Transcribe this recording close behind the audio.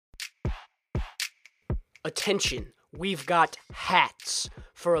Attention, we've got hats.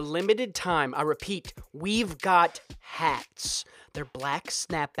 For a limited time, I repeat, we've got hats. They're black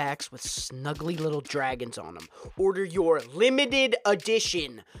snapbacks with snuggly little dragons on them. Order your limited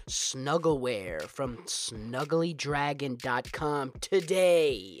edition Snuggleware from snugglydragon.com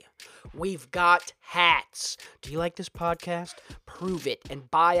today. We've got hats. Do you like this podcast? Prove it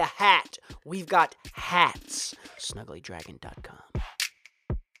and buy a hat. We've got hats. snugglydragon.com.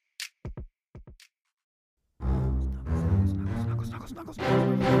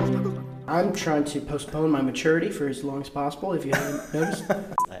 I'm trying to postpone my maturity for as long as possible, if you haven't noticed. I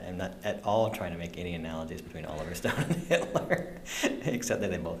am not at all trying to make any analogies between Oliver Stone and Hitler, except that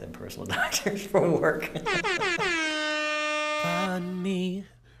they both had personal doctors for work. Find me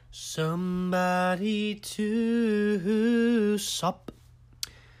somebody to sup.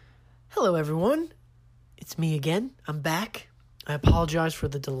 Hello, everyone. It's me again. I'm back. I apologize for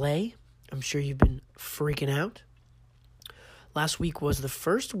the delay. I'm sure you've been freaking out. Last week was the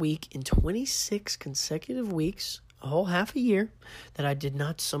first week in 26 consecutive weeks, a whole half a year, that I did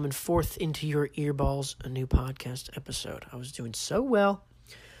not summon forth into your earballs a new podcast episode. I was doing so well,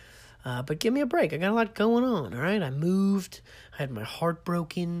 but give me a break. I got a lot going on, all right? I moved. I had my heart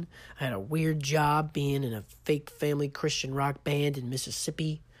broken. I had a weird job being in a fake family Christian rock band in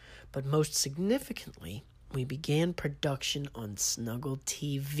Mississippi. But most significantly, we began production on Snuggle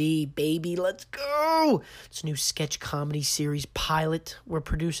TV, baby. Let's go! It's a new sketch comedy series pilot we're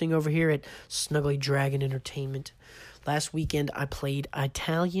producing over here at Snuggly Dragon Entertainment. Last weekend, I played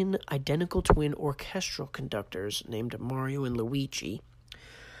Italian identical twin orchestral conductors named Mario and Luigi.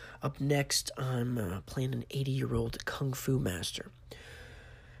 Up next, I'm playing an 80-year-old kung fu master.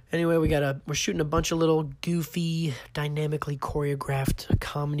 Anyway, we're shooting a bunch of little goofy, dynamically choreographed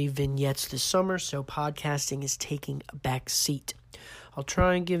comedy vignettes this summer, so podcasting is taking a back seat. I'll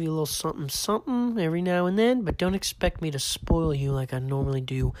try and give you a little something every now and then, but don't expect me to spoil you like I normally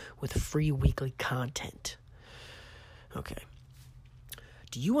do with free weekly content. Okay.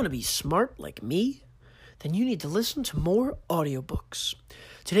 Do you want to be smart like me? Then you need to listen to more audiobooks.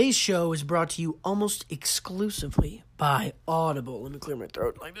 Today's show is brought to you almost exclusively by Audible. Let me clear my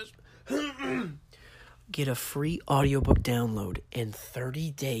throat like this. Get a free audiobook download and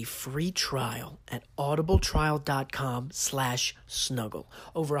 30-day free trial at audibletrial.com/snuggle.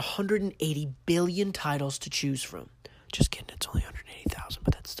 Over 180 billion titles to choose from. Just kidding, it's only 180,000,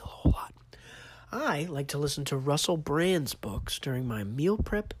 but that's still a whole lot. I like to listen to Russell Brand's books during my meal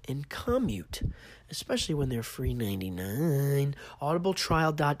prep and commute, especially when they're free $99.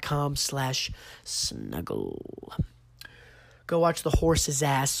 audibletrial.com/snuggle. Go watch The Horse's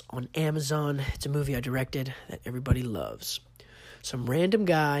Ass on Amazon. It's a movie I directed that everybody loves. Some random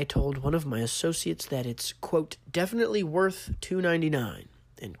guy told one of my associates that it's, quote, definitely worth $2.99,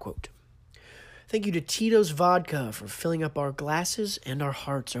 end quote. Thank you to Tito's Vodka for filling up our glasses and our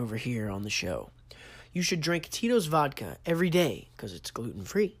hearts over here on the show. You should drink Tito's Vodka every day because it's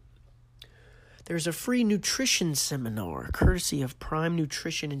gluten-free. There's a free nutrition seminar courtesy of Prime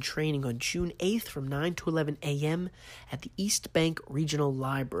Nutrition and Training on June 8th from 9 to 11 a.m. at the East Bank Regional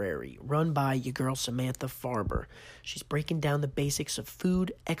Library, run by your girl Samantha Farber. She's breaking down the basics of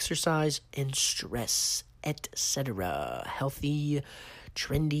food, exercise, and stress, etc. Healthy,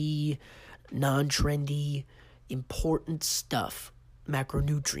 trendy, non-trendy, important stuff,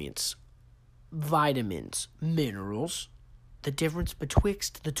 macronutrients, vitamins, minerals, the difference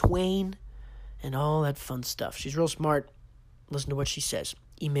betwixt the twain, and all that fun stuff. She's real smart. Listen to what she says.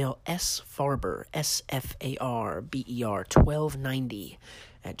 Email sfarber, SFARBER 1290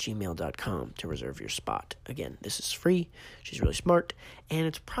 at gmail.com to reserve your spot. Again, this is free. She's really smart, and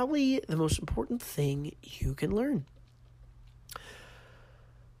it's probably the most important thing you can learn.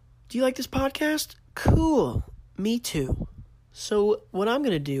 Do you like this podcast? Cool. Me too. So what I'm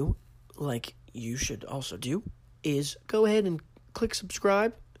going to do, like you should also do, is go ahead and click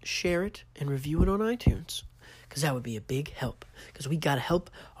subscribe, share it, and review it on iTunes. Because that would be a big help. Because we got to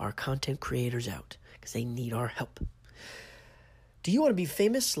help our content creators out. Because they need our help. Do you want to be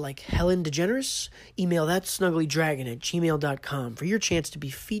famous like Helen DeGeneres? Email that snugglydragon at gmail.com for your chance to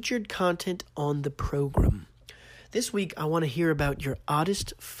be featured content on the program. This week, I want to hear about your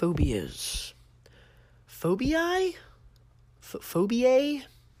oddest phobias. Phobiae? Phobiae?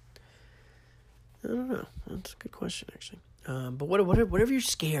 I don't know. That's a good question, actually. But whatever you're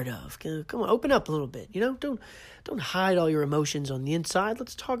scared of, come on, open up a little bit. Don't hide all your emotions on the inside.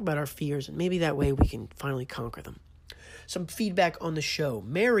 Let's talk about our fears, and maybe that way we can finally conquer them. Some feedback on the show.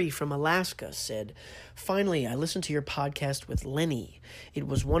 Mary from Alaska said, "Finally, I listened to your podcast with Lenny. It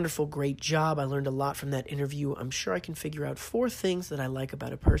was wonderful, great job. I learned a lot from that interview. I'm sure I can figure out 4 things that I like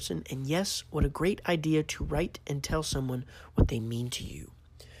about a person. And yes, what a great idea to write and tell someone what they mean to you."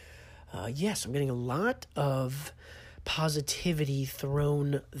 Yes, I'm getting a lot of positivity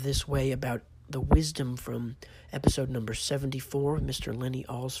thrown this way about the wisdom from episode number 74 with Mr. Lenny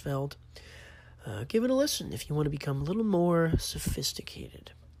Alsfeld. Give it a listen if you want to become a little more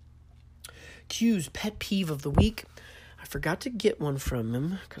sophisticated. Q's pet peeve of the week. I forgot to get one from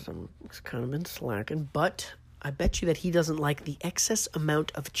him because I've kind of been slacking, but I bet you that he doesn't like the excess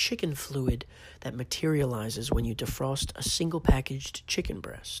amount of chicken fluid that materializes when you defrost a single packaged chicken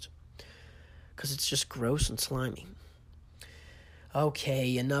breast, because it's just gross and slimy.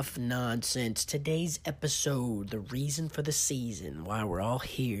 Okay, enough nonsense. Today's episode, the reason for the season, why we're all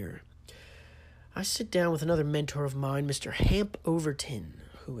here. I sit down with another mentor of mine, Mr. Hamp Overton,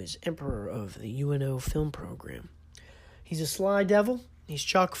 who is emperor of the UNO film program. He's a sly devil, he's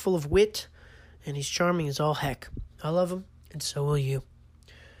chock full of wit, and he's charming as all heck. I love him, and so will you.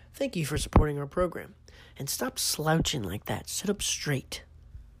 Thank you for supporting our program. And stop slouching like that. Sit up straight.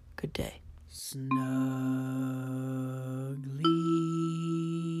 Good day. Snuggly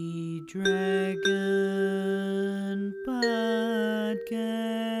Dragon Podcast.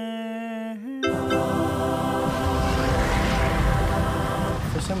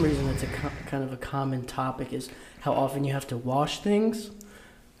 For some reason, it's a kind of a common topic is how often you have to wash things.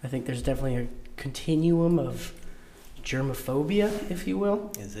 I think there's definitely a continuum of germophobia, if you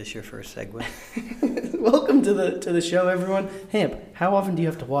will. Is this your first segue? Welcome to the show, everyone. Hamp, how often do you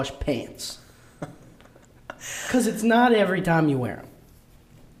have to wash pants? Because it's not every time you wear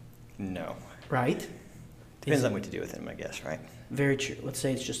them. No. Right? Depends on what to do with them, I guess, right? Very true. Let's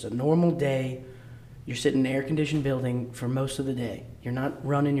say it's just a normal day. You're sitting in an air-conditioned building for most of the day. You're not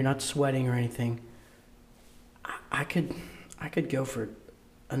running, you're not sweating or anything. I could go for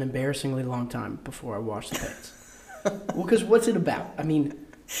an embarrassingly long time before I wash the pants. Well, because what's it about? I mean...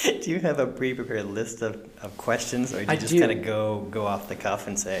 Do you have a pre-prepared list of questions, or do you just kind of go off the cuff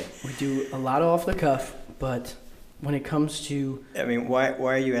and say... We do a lot off the cuff, but when it comes to... I mean, why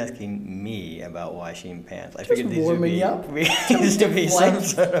are you asking me about washing pants? I just figured these warming you up. These to be some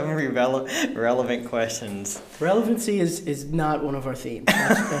sort of relevant questions. Relevancy is not one of our themes.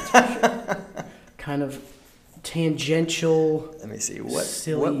 That's for sure. Kind of tangential. Let me see.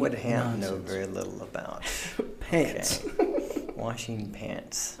 Silly what would Hamp nonsense. know very little about? Pants. Okay. Washing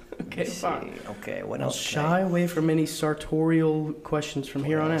pants. Okay, fine. Okay, what I'll else? shy away from any sartorial questions from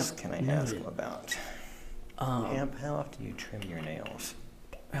here on What else out. can I ask him about? Hamp, how often do you trim your nails?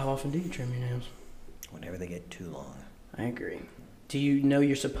 How often do you trim your nails? Whenever they get too long. I agree. Do you know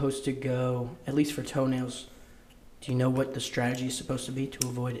you're supposed to go, at least for toenails, do you know what the strategy is supposed to be to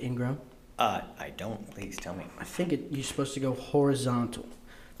avoid ingrown? I don't. Please tell me. I think you're supposed to go horizontal.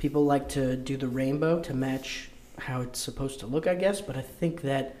 People like to do the rainbow to match how it's supposed to look, I guess, but I think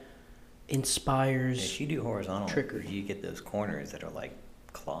that inspires If you do horizontal, trickery. you get those corners that are like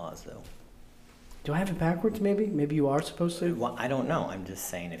claws, though. Do I have it backwards, maybe? Maybe you are supposed to? Well, I don't know. I'm just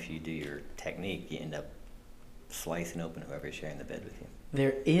saying if you do your technique, you end up slicing open whoever's sharing the bed with you.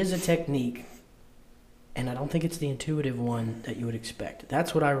 There is a technique, and I don't think it's the intuitive one that you would expect.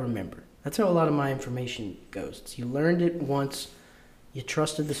 That's what I remember. That's how a lot of my information goes. It's you learned it once, you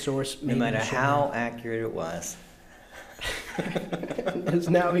trusted the source. Maybe no matter how accurate it was. It's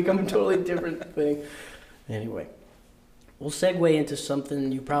now become a totally different thing. Anyway, we'll segue into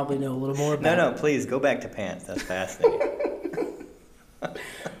something you probably know a little more about. No, please, go back to pants. That's fascinating.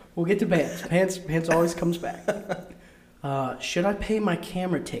 We'll get to pants. Pants always comes back. Should I pay my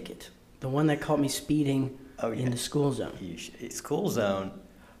camera ticket? The one that caught me speeding in the school zone. School zone?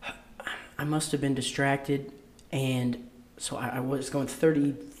 I must have been distracted, and so I was going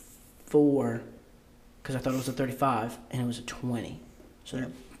 34 because I thought it was a 35, and it was a 20. So they're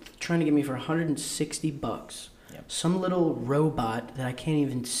trying to get me for $160. Yep. Some little robot that I can't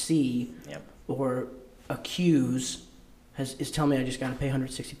even see or accuse is telling me I just got to pay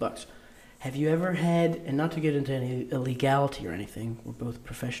 $160. Have you ever had, and not to get into any illegality or anything, we're both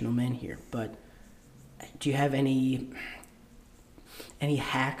professional men here, but do you have any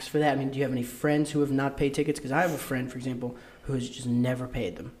hacks for that? I mean, do you have any friends who have not paid tickets? Because I have a friend, for example, who has just never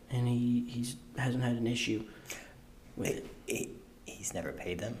paid them, and he hasn't had an issue with it. He's never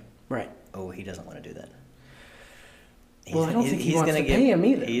paid them? Right. Oh, he doesn't want to do that. Well, I don't think he wants to pay him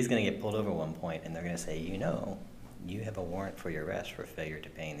either. He's going to get pulled over at one point, and they're going to say, you have a warrant for your arrest for failure to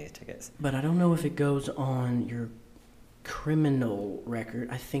paying these tickets. But I don't know if it goes on your criminal record.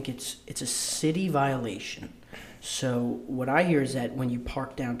 I think it's a city violation. So what I hear is that when you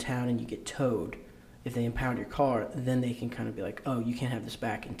park downtown and you get towed, if they impound your car, then they can kind of be like, oh, you can't have this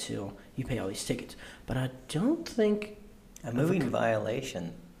back until you pay all these tickets. But I don't think a moving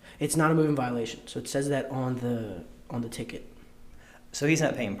violation. It's not a moving violation. So it says that on the ticket. So he's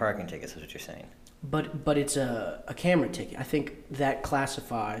not paying parking tickets, is what you're saying. But it's a camera ticket. I think that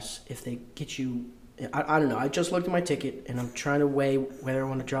classifies if they get you. I don't know. I just looked at my ticket and I'm trying to weigh whether I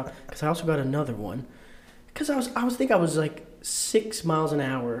want to drop, because I also got another one. Because I was like 6 miles an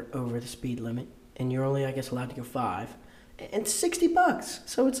hour over the speed limit, and you're only, I guess, allowed to go 5, and $60.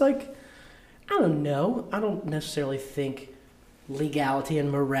 So it's like, I don't know. I don't necessarily think legality and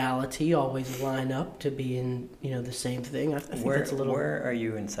morality always line up to be in, the same thing. I think that's a little. Where are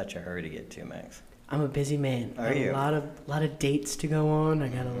you in such a hurry to get to, Max? I'm a busy man. Are you? A lot of dates to go on. I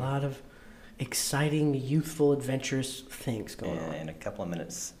got a lot of exciting, youthful, adventurous things going on. In a couple of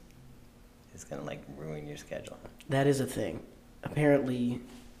minutes, it's gonna ruin your schedule. That is a thing. Apparently,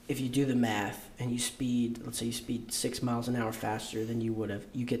 if you do the math and you speed, let's say you speed 6 miles an hour faster than you would have,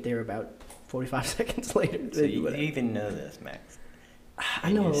 you get there about 45 seconds later. So you even know this, Max?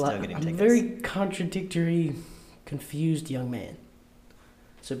 I know a lot. I'm a very contradictory, confused young man.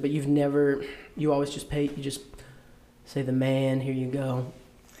 So, but you always just pay, you just say, the man, here you go.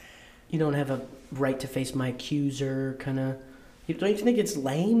 You don't have a right to face my accuser, kind of. Don't you think it's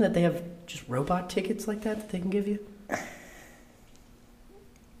lame that they have just robot tickets like that they can give you?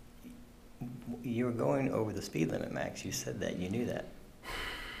 You were going over the speed limit, Max. You said that. You knew that.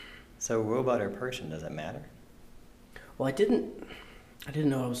 So robot or person, does it matter? Well, I didn't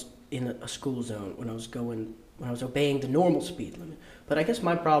know I was in a school zone when I was obeying the normal speed limit. But I guess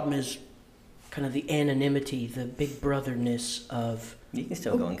my problem is kind of the anonymity, the big brotherness of. You can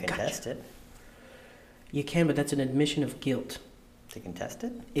still go and contest it. You can, but that's an admission of guilt. To contest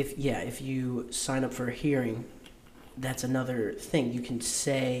it? If you sign up for a hearing, that's another thing. They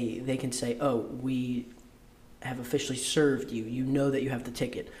can say, oh, we have officially served you. You know that you have the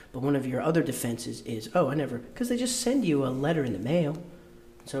ticket. But one of your other defenses is, because they just send you a letter in the mail.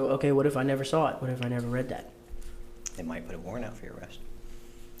 So, okay, what if I never saw it? What if I never read that? They might put a warrant out for your arrest.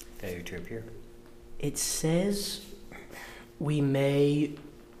 Failure to appear. It says we may,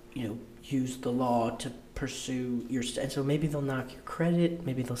 use the law to pursue your, and so maybe they'll knock your credit.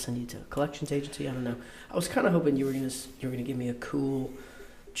 Maybe they'll send you to a collections agency. I don't know. I was kind of hoping you were gonna give me a cool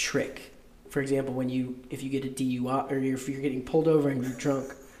trick. For example, if you get a DUI, or if you're getting pulled over and you're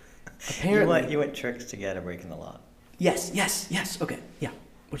drunk. Apparently, you want tricks to get a break in the law. Yes. Okay, yeah.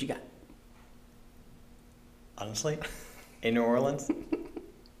 What you got? Honestly, in New Orleans,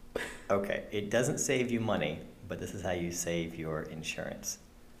 okay, it doesn't save you money, but this is how you save your insurance.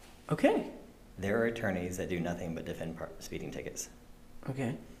 Okay. There are attorneys that do nothing but defend speeding tickets.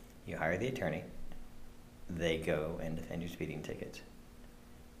 Okay. You hire the attorney. They go and defend your speeding ticket.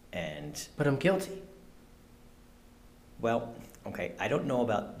 But I'm guilty. Well, okay, I don't know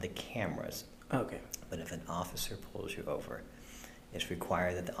about the cameras. Okay. But if an officer pulls you over, it's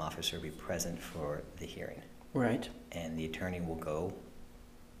required that the officer be present for the hearing. Right. And the attorney will go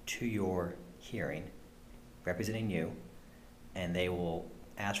to your hearing, representing you, and they will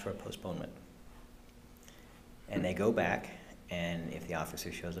ask for a postponement. And they go back, and if the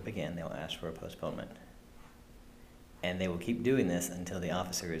officer shows up again, they'll ask for a postponement. And they will keep doing this until the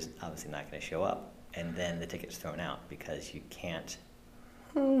officer is obviously not going to show up. And then the ticket's thrown out because you can't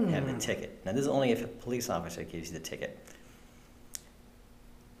have the ticket. Now, this is only if a police officer gives you the ticket.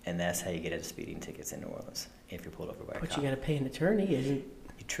 And that's how you get into speeding tickets in New Orleans, if you're pulled over by a cop. But you got to pay an attorney, isn't?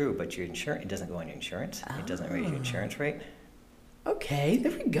 True, but your insurance, it doesn't go on your insurance. It doesn't raise your insurance rate. Okay,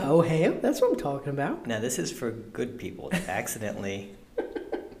 there we go, Hamp. That's what I'm talking about. Now, this is for good people that accidentally,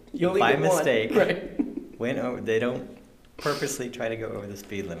 by mistake, right. went over. They don't purposely try to go over the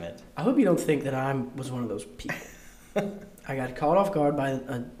speed limit. I hope you don't think that I was one of those people. I got caught off guard by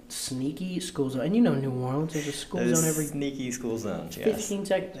a sneaky school zone. And New Orleans, there's a school zone every sneaky school zones, 15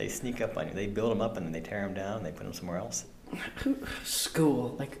 seconds. They sneak up on you. They build them up and then they tear them down and they put them somewhere else.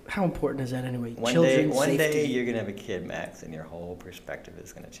 School, how important is that anyway? One Children's day you're going to have a kid, Max, and your whole perspective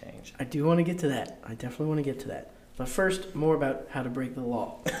is going to change. I do want to get to that. I definitely want to get to that. But first, more about how to break the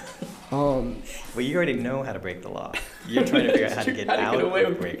law. Well, you already know how to break the law. You're trying to figure out how to get out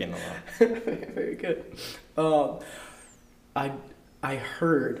of breaking the law. Very good. I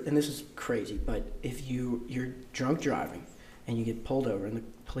heard, and this is crazy, but if you're drunk driving and you get pulled over and the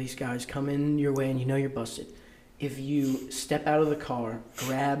police guys come in your way and you know you're busted, if you step out of the car,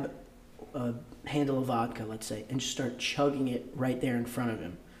 grab a handle of vodka, let's say, and just start chugging it right there in front of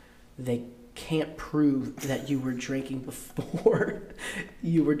him, they can't prove that you were drinking before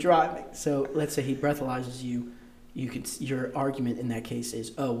you were driving. So let's say he breathalyzes you. Your argument in that case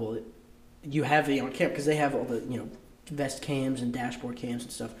is, oh, well, you have it on camera because they have all the, vest cams and dashboard cams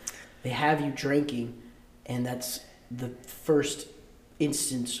and stuff. They have you drinking, and that's the first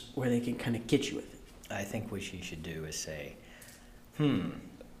instance where they can kind of get you with it. I think what you should do is say,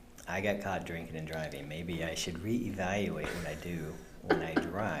 I got caught drinking and driving. Maybe I should reevaluate what I do when I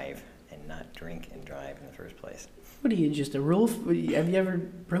drive and not drink and drive in the first place. What are you, just a rule? Have you ever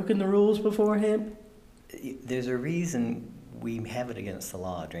broken the rules before, Hamp? There's a reason we have it against the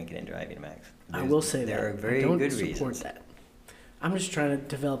law, drinking and driving, Max. I will say there that. are very I don't good support reasons. That. I'm just trying to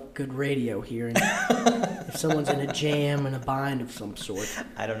develop good radio here. And if someone's in a jam and a bind of some sort.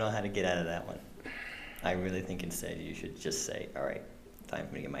 I don't know how to get out of that one. I really think instead you should just say, all right, time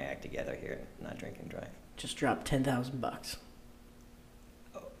for me to get my act together here and not drink and drive. Just drop $10,000.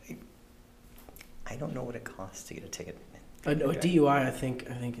 Oh, I don't know what it costs to get a ticket. A DUI, I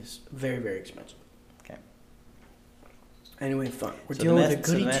think is very, very expensive. Okay. Anyway, fun. We're dealing with a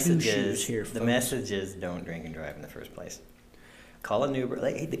goody two-shoes here, folks. The message is don't drink and drive in the first place. Call an Uber.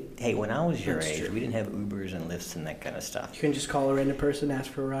 Hey, when I was your age, we didn't have Ubers and Lyfts and that kind of stuff. You can just call a random person,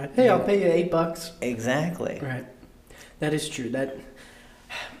 ask for a ride. Hey, I'll pay you $8. Exactly. Right. That is true.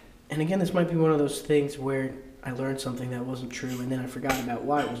 And again, this might be one of those things where I learned something that wasn't true, and then I forgot about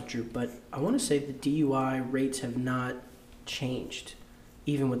why it was true. But I want to say the DUI rates have not changed,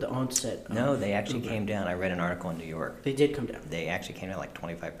 even with the onset. No, they actually came down. I read an article in New York. They did come down. They actually came down like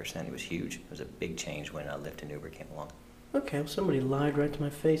 25%. It was huge. It was a big change when Lyft and Uber came along. Okay, well, somebody lied right to my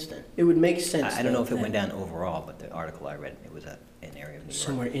face then. It would make sense. I don't know if it went down overall, but the article I read, it was an area of New York.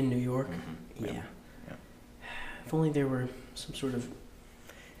 Somewhere in New York? Mm-hmm. Yeah. If only there were some sort of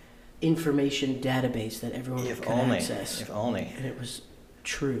information database that everyone could access. If only. And it was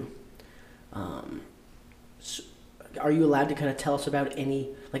true. So are you allowed to kind of tell us about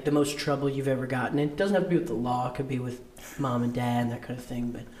any, like the most trouble you've ever gotten in? It doesn't have to be with the law. It could be with mom and dad and that kind of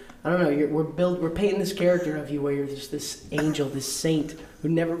thing, but I don't know. We're painting this character of you where you're just this angel, this saint who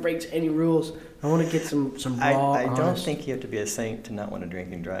never breaks any rules. I want to get some raw. I don't think you have to be a saint to not want to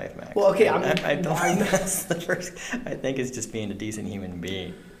drink and drive, Max. Well, okay, I don't. That's the first. I think it's just being a decent human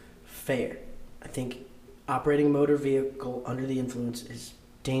being. Fair. I think operating a motor vehicle under the influence is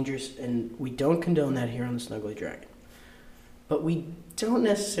dangerous, and we don't condone that here on the Snuggly Dragon. But we don't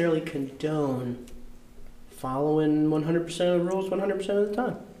necessarily condone following 100% of the rules 100% of the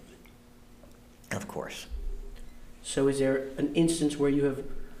time. Of course. So is there an instance where you have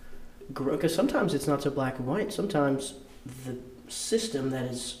grown? Because sometimes it's not so black and white. Sometimes the system that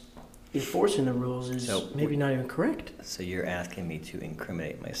is enforcing the rules is maybe not even correct. So you're asking me to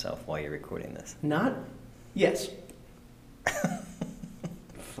incriminate myself while you're recording this? Not? Yes.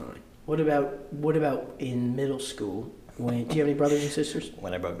 Fine. What about in middle school? Do you have any brothers and sisters?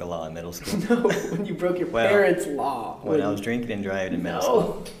 When I broke the law in middle school. No, when you broke your parents' law. When I was drinking and driving in middle school.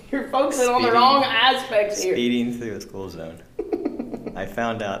 No, you're focusing on the wrong aspects here. Speeding through a school zone. I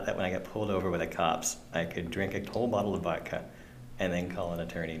found out that when I got pulled over by the cops, I could drink a whole bottle of vodka and then call an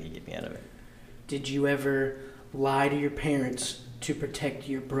attorney and he'd get me out of it. Did you ever lie to your parents to protect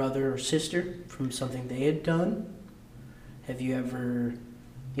your brother or sister from something they had done? Have you ever...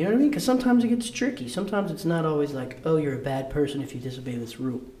 You know what I mean? Because sometimes it gets tricky. Sometimes it's not always like, oh, you're a bad person if you disobey this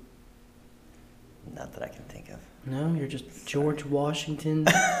rule. Not that I can think of. No? You're just George Washington?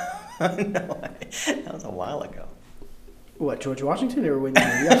 No, that was a while ago. What, George Washington or when you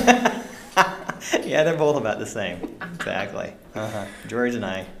were young? Yeah, they're both about the same. Exactly. George and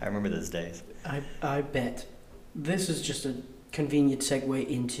I remember those days. I bet. This is just a convenient segue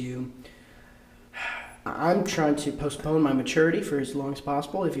into... I'm trying to postpone my maturity for as long as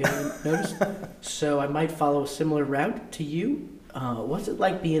possible, if you haven't noticed. So I might follow a similar route to you. What's it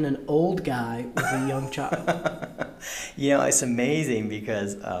like being an old guy with a young child? It's amazing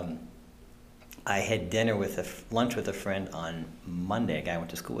because I had lunch with a friend on Monday, a guy I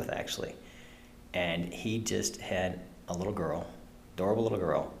went to school with actually, and he just had a little girl, adorable little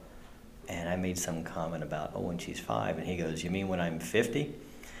girl, and I made some comment about, when she's 5, and he goes, you mean when I'm 50?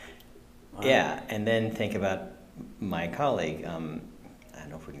 Wow. Yeah, and then think about my colleague. I don't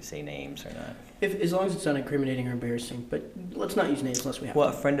know if we can say names or not. As long as it's not incriminating or embarrassing, but let's not use names unless we have to. Well,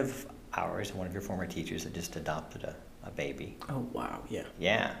 a friend of ours, one of your former teachers, that just adopted a baby. Oh, wow, yeah.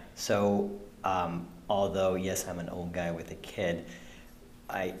 Yeah, so although, yes, I'm an old guy with a kid,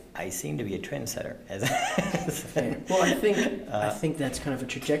 I seem to be a trendsetter. Well, I think that's kind of a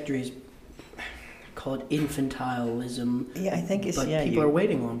trajectory. Call it infantilism. Yeah, I think it's... But people are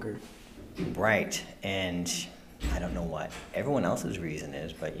waiting longer. Right, and I don't know what everyone else's reason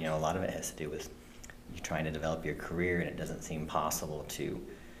is, but a lot of it has to do with you trying to develop your career, and it doesn't seem possible to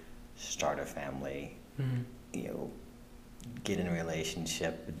start a family, get in a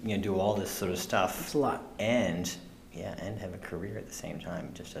relationship, do all this sort of stuff. It's a lot. And have a career at the same time.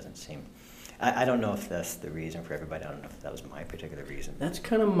 It just doesn't seem. I don't know if that's the reason for everybody. I don't know if that was my particular reason. That's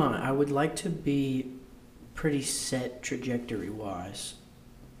kind of mine. I would like to be pretty set trajectory-wise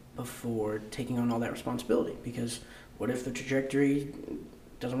before taking on all that responsibility, because what if the trajectory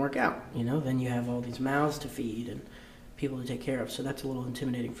doesn't work out? Then you have all these mouths to feed and people to take care of. So that's a little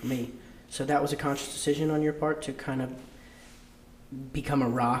intimidating for me. So that was a conscious decision on your part to kind of become a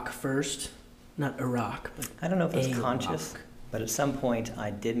rock first. Not a rock, but I don't know if it's conscious, rock. But at some point I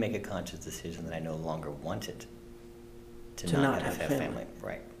did make a conscious decision that I no longer wanted to not have a family.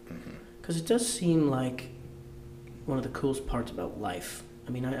 Right. Because it does seem like one of the coolest parts about life.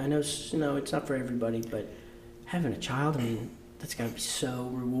 I mean, I know, it's not for everybody, but having a child, that's got to be so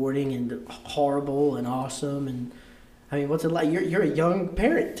rewarding and horrible and awesome. And I mean, what's it like? You're a young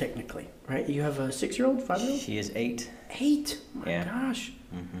parent, technically, right? You have a 6-year-old, 5-year-old? She is 8. 8? Oh my gosh.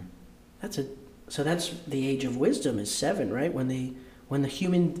 So that's the age of wisdom is 7, right? When the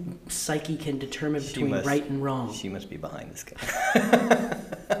human psyche can determine between right and wrong. She must be behind this guy.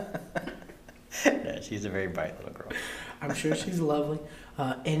 Yeah, she's a very bright little girl. I'm sure she's lovely.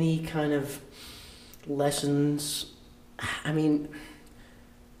 Any kind of lessons? I mean,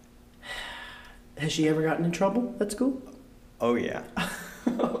 has she ever gotten in trouble at school? Oh, yeah.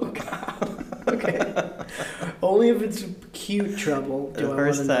 Oh, God. Okay. Only if it's cute trouble do I want to know. The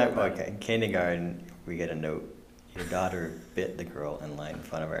first time, okay, in kindergarten, we get a note. Your daughter bit the girl in line in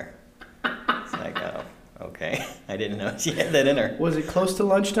front of her. It's like, oh, okay. I didn't know she had that in her. Was it close to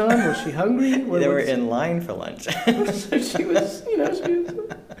lunchtime? Was she hungry? They were in line for lunch. So she was,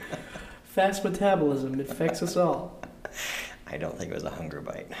 fast metabolism. It affects us all. I don't think it was a hunger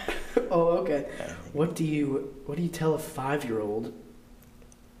bite. Oh, okay. What do you tell a 5-year-old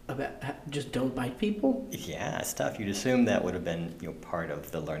about just don't bite people? Yeah, it's tough. You'd assume that would have been part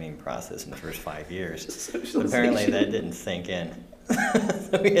of the learning process in the first 5 years. But apparently that didn't sink in.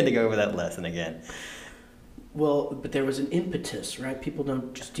 So we had to go over that lesson again. Well, but there was an impetus, right? People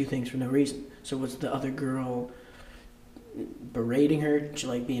don't just do things for no reason. So was the other girl berating her,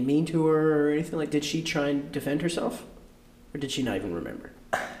 being mean to her or anything? Did she try and defend herself? Or did she not even remember?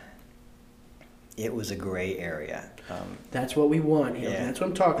 It was a gray area. That's what we want here. Yeah. That's what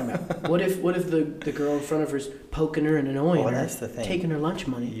I'm talking about. What if the girl in front of her is poking her and annoying her, that's the thing. Taking her lunch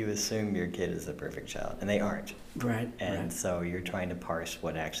money? You assume your kid is the perfect child, and they aren't. Right. And so you're trying to parse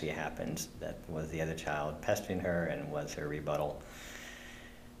what actually happened. That was the other child pestering her, and was her rebuttal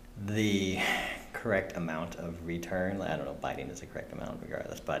the correct amount of return? I don't know. Biting is the correct amount,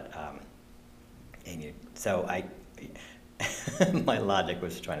 regardless. But my logic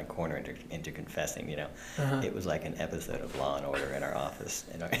was trying to corner into confessing, It was like an episode of Law and Order in our office,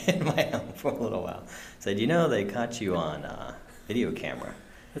 in my home for a little while. Said, they caught you on video camera.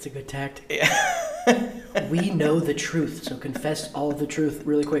 That's a good tactic. Yeah. We know the truth, so confess all of the truth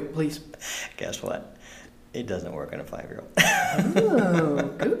really quick, please. Guess what? It doesn't work on a 5-year-old. Oh,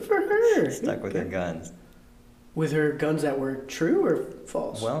 good for her. Stuck with her guns. With her guns that were true or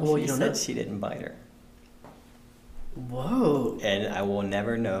false? Well, she said she didn't bite her. Whoa. And I will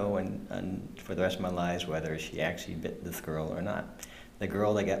never know and for the rest of my lives whether she actually bit this girl or not. The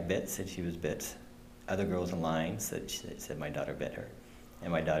girl that got bit said she was bit. Other girls in line said my daughter bit her.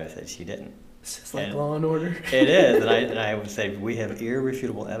 And my daughter said she didn't. It's like Law and Order. It is. And I would say, we have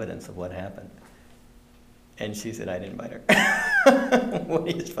irrefutable evidence of what happened. And she said, I didn't bite her. What are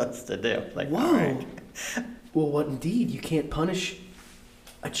you supposed to do? Whoa. All right. Well, what indeed? You can't punish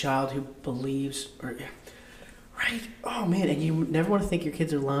a child who believes or... Right? Oh, man, and you never want to think your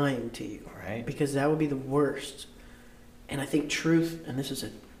kids are lying to you. Right. Because that would be the worst. And I think truth, and this is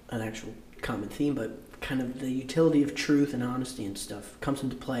an actual common theme, but kind of the utility of truth and honesty and stuff comes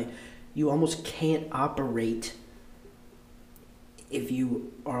into play. You almost can't operate if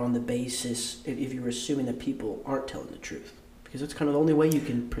you are on the basis, if you're assuming that people aren't telling the truth. Because that's kind of the only way you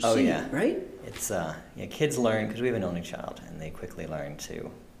can proceed, right? It's, kids learn, because we have an only child, and they quickly learn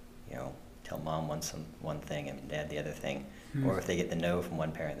to, tell mom one thing and dad the other thing. Or if they get the no from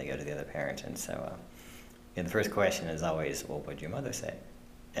one parent, they go to the other parent. And so the first question is always, well, what did your mother say?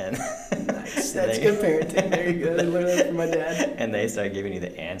 And nice. That's good parenting. There you go. I learned that from my dad. And they start giving you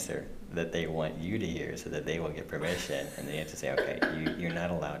the answer that they want you to hear so that they will get permission. And then you have to say, okay, you're not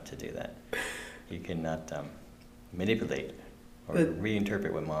allowed to do that. You cannot manipulate or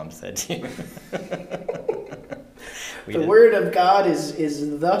reinterpret what mom said to you. The word of God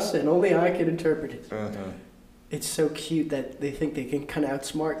is thus, and only I can interpret it. It's so cute that they think they can kind of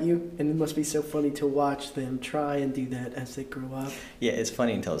outsmart you, and it must be so funny to watch them try and do that as they grow up. Yeah, it's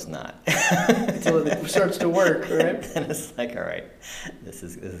funny until it's not. Until it starts to work, right? And it's like, all right, this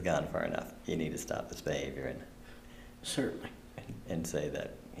has gone far enough. You need to stop this behavior Certainly. and say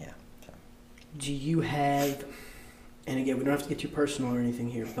that, yeah. So. Do you have, and again, we don't have to get too personal or anything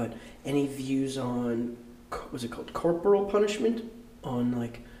here, but any views on, was it called corporal punishment? On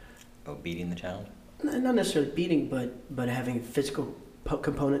like... Oh, beating the child? Not necessarily beating, but having a physical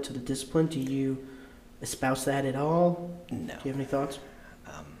component to the discipline. Do you espouse that at all? No. Do you have any thoughts?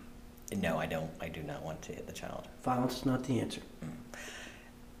 No, I don't. I do not want to hit the child. Violence is not the answer.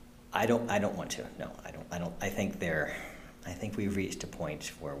 I don't want to. No, I don't. I think we've reached a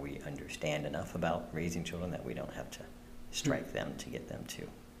point where we understand enough about raising children that we don't have to strike them to get them to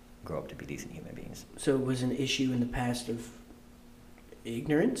grow up to be decent human beings. So it was an issue in the past of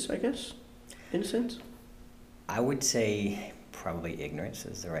ignorance, I guess, in a sense? I would say probably ignorance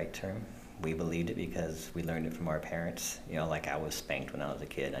is the right term. We believed it because we learned it from our parents. You know, like I was spanked when I was a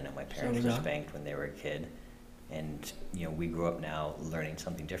kid. I know my parents were spanked when they were a kid. And, you know, we grew up now learning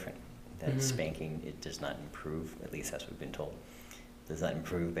something different. That spanking, it does not improve, at least that's what we've been told, does not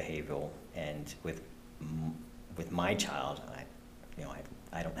improve behavioral. And with my child,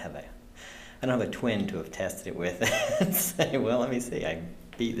 I don't have a twin to have tested it with and say, well, let me see, I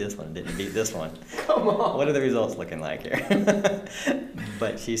beat this one, didn't beat this one. Come on. What are the results looking like here?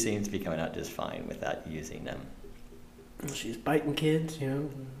 But she seems to be coming out just fine without using them. Well, she's biting kids, you know,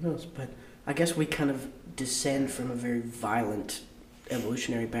 who knows? But I guess we kind of descend from a very violent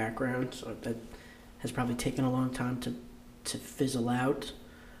evolutionary background, so that has probably taken a long time to fizzle out.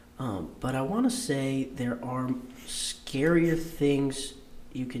 But I want to say there are scarier things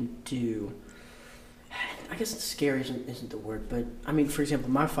you can do. I guess scary isn't the word, but I mean, for example,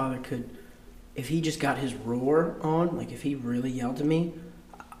 my father could, if he just got his roar on, like if he really yelled at me,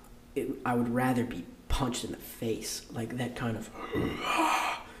 I would rather be punched in the face, like that kind of,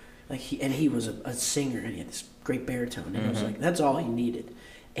 like he was a singer and he had this great baritone, and I was like, that's all he needed.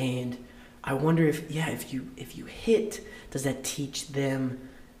 And I wonder if you hit, does that teach them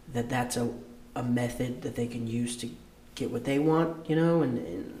that that's a method that they can use to get what they want, you know,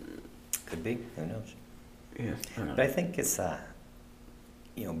 and could be, who knows? Yeah, but I think it's,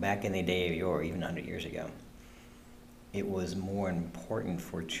 back in the day of yore, even 100 years ago, it was more important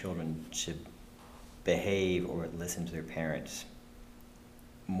for children to behave or listen to their parents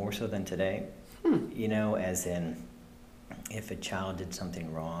more so than today. You know, as in, if a child did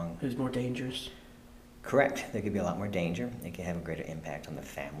something wrong... It was more dangerous. Correct. There could be a lot more danger. It could have a greater impact on the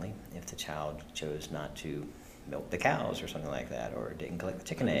family if the child chose not to milk the cows or something like that, or didn't collect the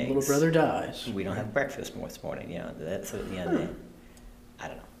chicken eggs. Little brother dies. We don't have breakfast this morning, you know. That's, I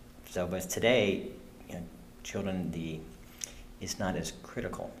don't know. So, but today, you know, children, it's not as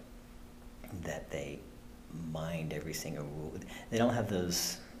critical that they mind every single rule. They don't have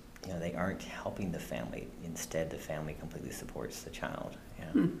those, you know, they aren't helping the family. Instead, the family completely supports the child. You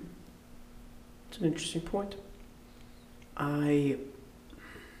know? It's an interesting point.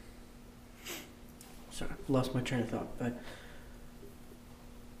 Sorry, lost my train of thought. But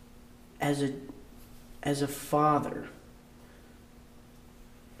as a father,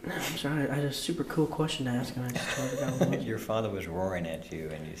 I'm sorry, I had a super cool question to ask, and I just totally forgot what it was. Your father was roaring at you,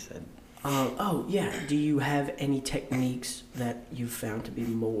 and you said, "Oh yeah, do you have any techniques that you've found to be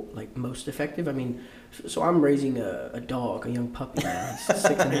most effective?" I mean, so I'm raising a dog, a young puppy now. He's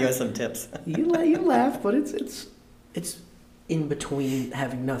 6.5. You have some tips. You laugh, but it's in between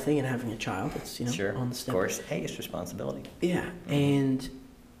having nothing and having a child. It's, you know, sure, on the step. Of course. Hey, it's responsibility. Yeah, and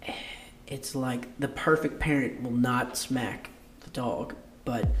it's like the perfect parent will not smack the dog,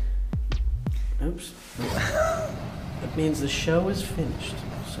 but oops, that means the show is finished.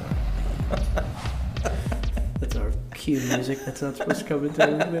 Sorry. That's our cue music. That's not supposed to come into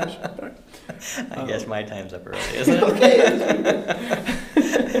the finish. I guess my time's up early, isn't it? Okay.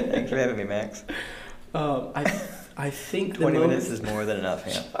 Thanks for having me, Max. I think 20 minutes is more than enough,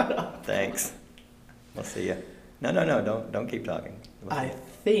 yeah. Shut up. Thanks. We'll see you. No, don't keep talking. I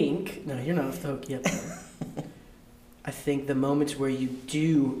think, no, you're not off the hook yet. I think the moments where you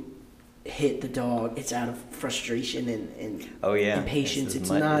do hit the dog, it's out of frustration and impatience. It's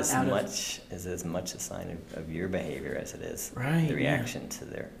not out of... It's as much a sign of your behavior as it is the reaction to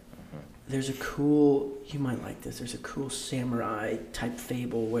their... There's a cool, you might like this, there's a cool samurai type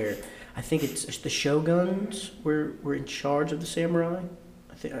fable where I think it's the shoguns were in charge of the samurai.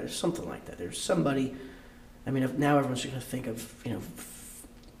 I think something like that. There's somebody, I mean, now everyone's going to think of, you know,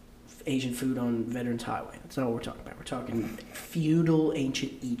 Asian food on Veterans Highway. That's not what we're talking about. We're talking feudal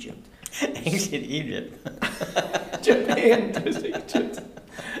ancient Egypt. Ancient Egypt. Japan does Egypt.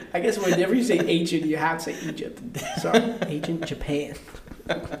 I guess whenever you say ancient, you have to say Egypt. Sorry, ancient Japan.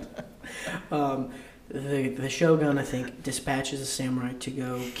 The shogun, I think, dispatches a samurai to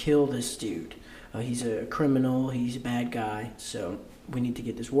go kill this dude. He's a criminal. He's a bad guy. So we need to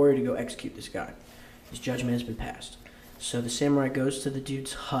get this warrior to go execute this guy. His judgment has been passed. So the samurai goes to the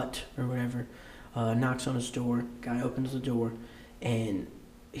dude's hut or whatever, knocks on his door. Guy opens the door, and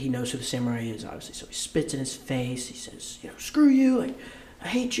he knows who the samurai is, obviously. So he spits in his face. He says, screw you. Like, I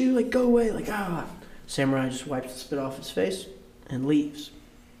hate you. Like, go away. Like, ah. Samurai just wipes the spit off his face and leaves.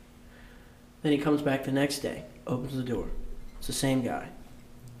 Then he comes back the next day, opens the door. It's the same guy.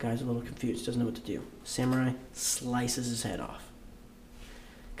 Guy's a little confused, doesn't know what to do. Samurai slices his head off.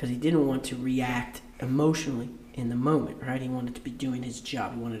 Because he didn't want to react emotionally in the moment, right? He wanted to be doing his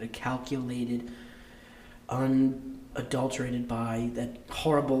job. He wanted a calculated, unadulterated by that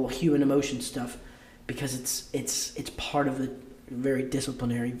horrible human emotion stuff, because it's part of the very,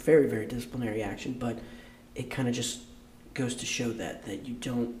 very disciplinary action, but it kind of just goes to show that you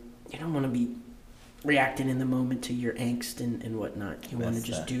don't want to be reacting in the moment to your angst and whatnot. You want to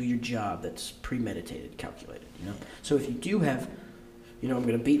just do your job that's premeditated, calculated, So if you do have, I'm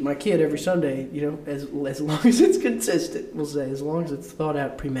going to beat my kid every Sunday, as long as it's consistent, we'll say, as long as it's thought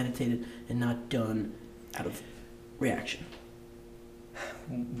out, premeditated, and not done out of reaction.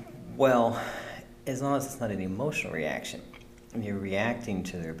 Well, as long as it's not an emotional reaction, and you're reacting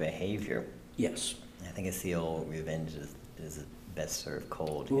to their behavior. Yes. I think it's the old revenge is best served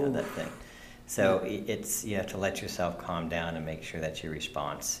cold, that thing. So you have to let yourself calm down and make sure that your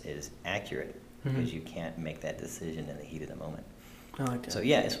response is accurate, because you can't make that decision in the heat of the moment. I like that. So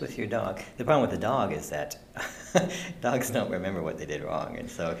yeah, it's with your dog. The problem with the dog is that dogs don't remember what they did wrong, and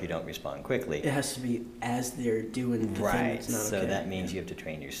so if you don't respond quickly, it has to be as they're doing the thing that's not so okay. that means you have to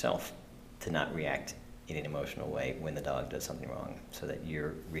train yourself to not react in an emotional way when the dog does something wrong, so that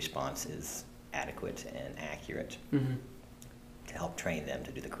your response is adequate and accurate to help train them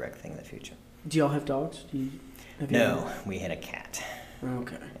to do the correct thing in the future. Do y'all have dogs? No, we had a cat.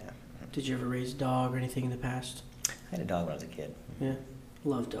 Okay. Yeah. Did you ever raise a dog or anything in the past? I had a dog when I was a kid. Yeah.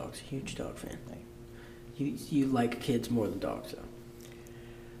 Love dogs. Huge dog fan. You like kids more than dogs, though.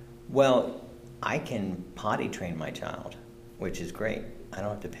 Well, I can potty train my child, which is great. I don't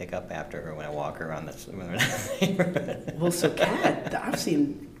have to pick up after her when I walk her around the neighborhood. Well, so I've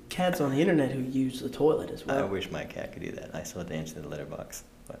seen cats on the internet who use the toilet as well. I wish my cat could do that. I still have to answer the litter box.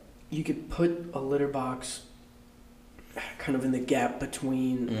 But you could put a litter box kind of in the gap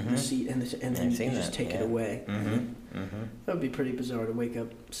between the seat and then you just take it away. That would be pretty bizarre to wake up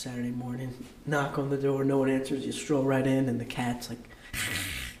Saturday morning, knock on the door, no one answers, you stroll right in, and the cat's like,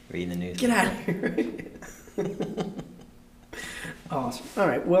 reading the news. Get out of here. Awesome. All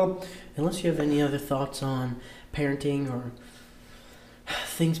right. Well, unless you have any other thoughts on parenting or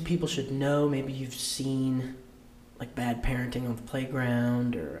things people should know, maybe you've seen like bad parenting on the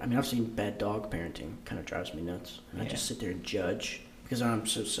playground, or I've seen bad dog parenting. Kind of drives me nuts. I just sit there and judge because I'm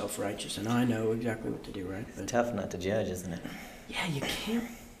so self-righteous and I know exactly what to do, right? It's tough not to judge, isn't it? Yeah, you can't.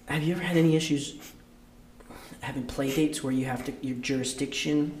 Have you ever had any issues having play dates where your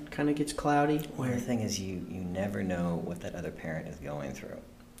jurisdiction kind of gets cloudy? Well, the thing is, you never know what that other parent is going through.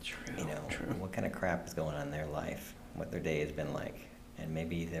 True. What kind of crap is going on in their life, what their day has been like. And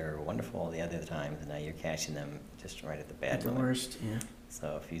maybe they're wonderful all the other times, and now you're catching them just right at the bad moment. The worst, yeah.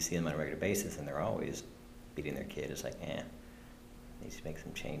 So if you see them on a regular basis and they're always beating their kid, it's like, needs to make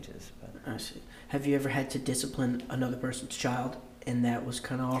some changes. But I see. Have you ever had to discipline another person's child, and that was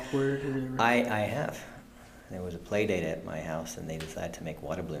kind of awkward? I have. There was a play date at my house, and they decided to make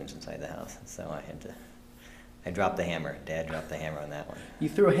water balloons inside the house. So I dropped the hammer. Dad dropped the hammer on that one. You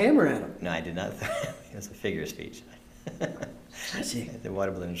threw a hammer at him? No, I did not. It was a figure of speech. I see. The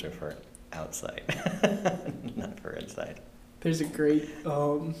water balloons are for outside, not for inside. There's a great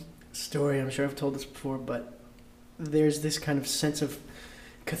story, I'm sure I've told this before, but there's this kind of sense of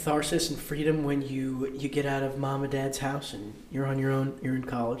catharsis and freedom when you get out of mom and dad's house and you're on your own, you're in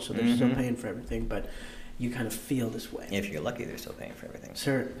college, so they're still paying for everything, but you kind of feel this way. If you're lucky, they're still paying for everything.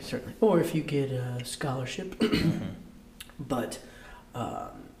 Certainly. Or if you get a scholarship. But,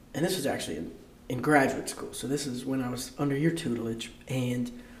 and this was actually in graduate school, so this is when I was under your tutelage, and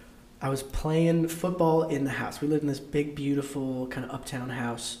I was playing football in the house. We lived in this big, beautiful kind of uptown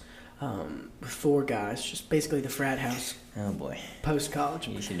house with 4 guys, just basically the frat house. Oh boy. Post-college.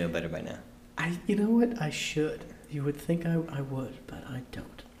 You should know better by now. You know what? I should. You would think I would, but I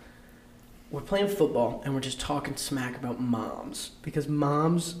don't. We're playing football, and we're just talking smack about moms. Because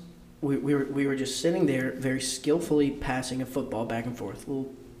moms, we were just sitting there very skillfully passing a football back and forth.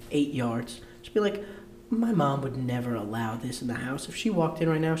 Little 8 yards. She'd be like, my mom would never allow this in the house. If she walked in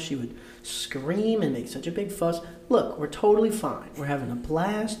right now, she would scream and make such a big fuss. Look, we're totally fine. We're having a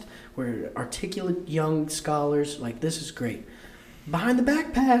blast. We're articulate young scholars. Like, this is great. Behind the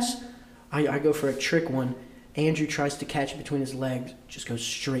back pass, I go for a trick one. Andrew tries to catch it between his legs, just goes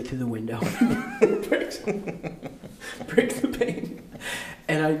straight through the window. breaks the pane.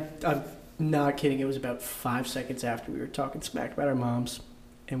 And I'm not kidding. It was about 5 seconds after we were talking smack about our moms,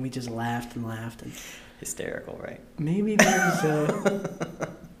 and we just laughed and laughed. And hysterical, right? maybe there's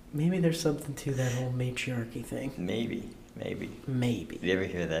something to that whole matriarchy thing. Maybe. Maybe. Did you ever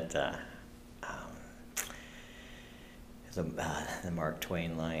hear that? The Mark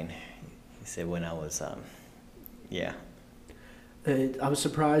Twain line. He said, "When I was, yeah." I was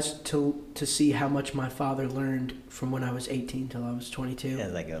surprised to see how much my father learned from when I was 18 till I was 22.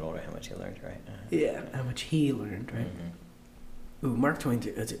 As I got older, how much he learned, right? Yeah, how much he learned, right? Mm-hmm. Ooh, Mark Twain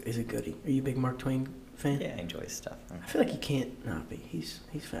is a goodie. Are you a big Mark Twain fan? Yeah, I enjoy his stuff. I feel like you can't not be. He's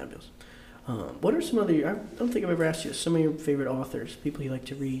fabulous. What are some other? I don't think I've ever asked you. Some of your favorite authors, people you like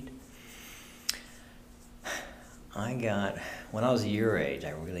to read. When I was your age, I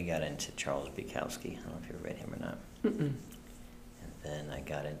really got into Charles Bukowski. I don't know if you ever read him or not. Mm-mm. And then I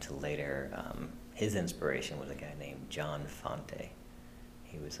got into later, his inspiration was a guy named John Fante.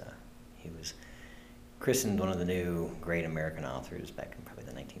 He was christened one of the new great American authors back in probably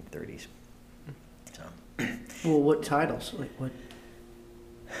the 1930s. So. Well, what titles? Like what?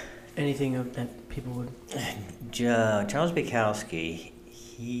 Anything that people would. Charles Bukowski,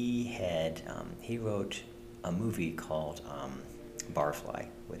 he wrote a movie called Barfly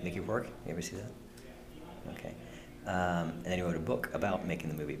with Mickey Rourke. You ever see that? Okay. And then he wrote a book about making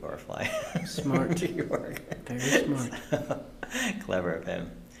the movie Barfly. Smart. Mickey Rourke. Very smart. Clever of him.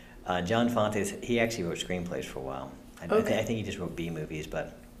 John Fontes, he actually wrote screenplays for a while. I think he just wrote B movies,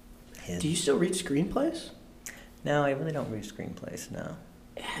 but Do you still read screenplays? No, I really don't read screenplays, no.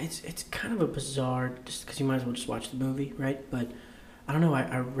 Yeah, it's kind of a bizarre, just because you might as well just watch the movie, right? But I don't know,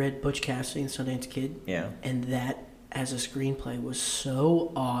 I read Butch Cassidy and Sundance Kid. Yeah. And that, as a screenplay, was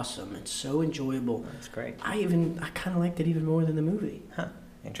so awesome and so enjoyable. That's great. I kind of liked it even more than the movie. Huh,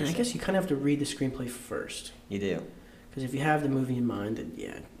 interesting. And I guess you kind of have to read the screenplay first. You do. Because if you have the movie in mind, then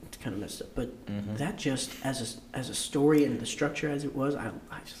yeah, it's kind of messed up. But Mm-hmm. that just, as a story and the structure as it was, I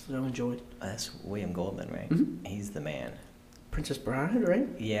just so enjoyed. That's William Goldman, right? Mhm. He's the man. Princess Bride, right?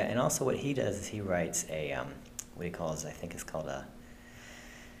 Yeah, and also what he does is he writes what he calls, I think it's called a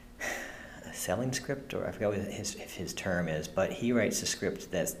selling script, or I forgot what his term is, but he writes a script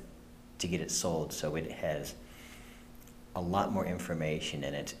that's to get it sold, so it has a lot more information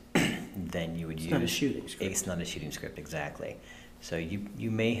in it than you would use. It's not a shooting script. It's not a shooting script, exactly. So you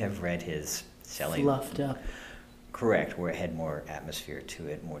may have read his selling. Fluffed up. Correct, where it had more atmosphere to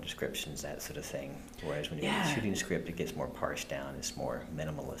it, more descriptions, that sort of thing. Whereas when you read a shooting script, it gets more parsed down, it's more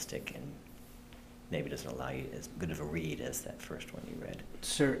minimalistic, and maybe doesn't allow you as good of a read as that first one you read.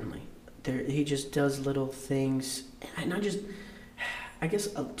 Certainly. He just does little things, and I guess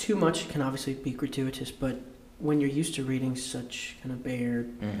too much can obviously be gratuitous, but when you're used to reading such kind of bare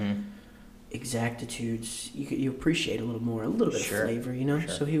exactitudes, you appreciate a little more, a little bit of flavor, you know? Sure.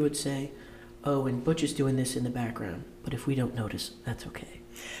 So he would say, oh, and Butch is doing this in the background, but if we don't notice, that's okay.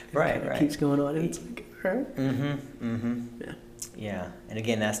 Right. It keeps going on, and it's like, all right. Yeah. Yeah, and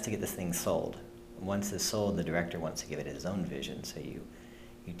again, that's to get this thing sold. Once it's sold, the director wants to give it his own vision, so you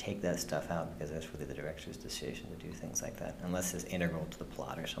take that stuff out because that's really the director's decision to do things like that, unless it's integral to the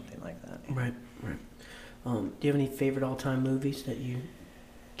plot or something like that. Right. Do you have any favorite all-time movies that you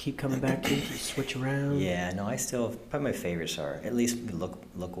keep coming back to switch around? Yeah, no, probably my favorites are, at least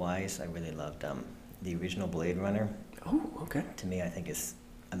look-wise, I really loved the original Blade Runner. Oh, okay. To me, I think it's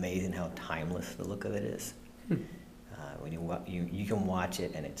amazing how timeless the look of it is. When you can watch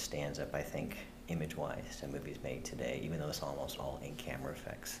it and it stands up, I think, image-wise to movies made today, even though it's almost all in-camera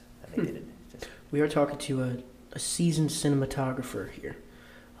effects. I think it. We are talking to a seasoned cinematographer here,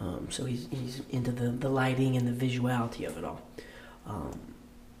 so he's into the lighting and the visuality of it all.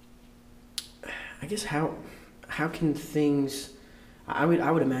 I guess how can things? I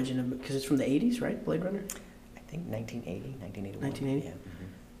would imagine, because it's from the 80s, right? Blade Runner. I think 1980, 1981. 1980.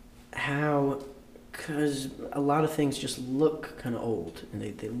 Yeah. How? Because a lot of things just look kind of old, and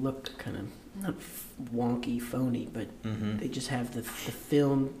they look kind of not wonky, phony, but they just have the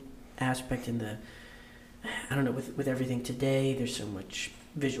film aspect and I don't know, with everything today, there's so much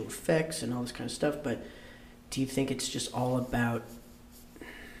visual effects and all this kind of stuff, but do you think it's just all about,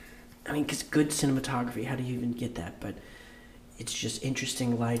 I mean, because good cinematography, how do you even get that? But it's just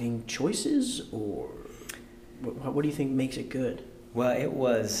interesting lighting choices, or what do you think makes it good? Well, it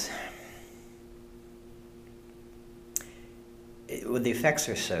was. Well, the effects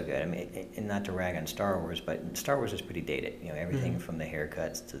are so good. I mean, and not to rag on Star Wars, but Star Wars is pretty dated. You know, everything from the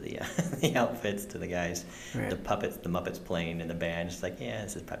haircuts to the the outfits to the guys, Right. the puppets, the Muppets playing in the band. It's like, yeah,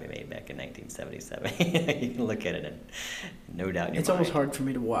 this is probably made back in 1977. You can look at it and no doubt in your It's almost mind. hard for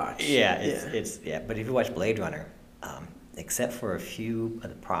me to watch. Yeah, it's yeah. But if you watch Blade Runner, except for a few of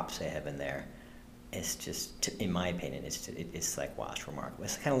the props they have in there, it's just, in my opinion, it's like, wow, it's remarkable.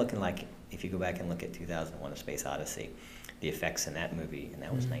 It's kind of looking like, if you go back and look at 2001: A Space Odyssey, the effects in that movie, and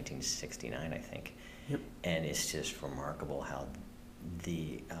that was 1969, I think. Yep. And it's just remarkable how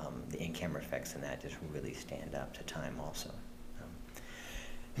the in-camera effects in that just really stand up to time. Also,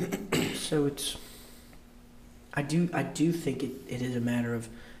 So it's. I do think it is a matter of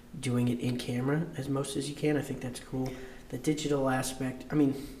doing it in camera as most as you can. I think that's cool. The digital aspect. I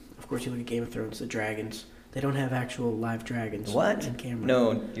mean, of course, you look at Game of Thrones, the dragons. They don't have actual live dragons what? in camera.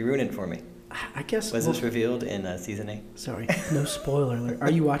 No, you ruined it for me. I guess. Was this revealed in season 8? Sorry, no spoiler alert. Are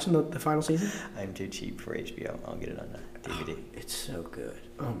you watching the final season? I'm too cheap for HBO. I'll get it on DVD. Oh, it's so good.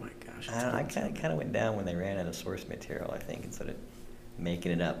 Oh my gosh. I kind of went down when they ran out of source material, I think, instead of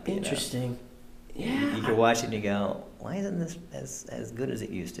making it up. Interesting. Yeah. You can watch it and you go, why isn't this as good as it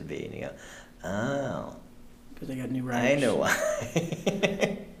used to be? And you go, oh. Because they got new writers. I know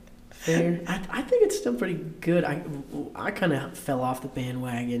why. Fair. I think it's still pretty good. I kind of fell off the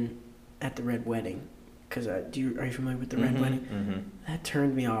bandwagon at the Red Wedding. Because are you familiar with the Red Wedding? Mm-hmm. That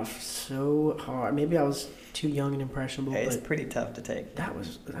turned me off so hard. Maybe I was too young and impressionable. It's but pretty tough to take. That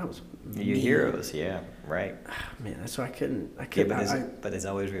was Your mean. heroes, yeah, right. Man, that's why I couldn't. Yeah, but there's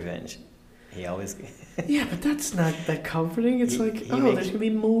always revenge. He always. Yeah, but that's not that comforting. It's He there's makes- gonna be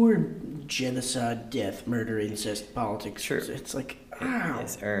more genocide, death, murder, incest, politics. Sure. It's like, ow.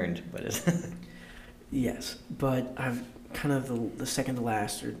 It's earned, but it's. Yes, but I've kind of the second to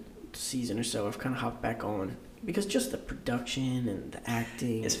last or season or so, I've kind of hopped back on because just the production and the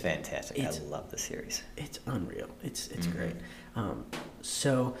acting. It's fantastic. I love the series. It's unreal. It's great.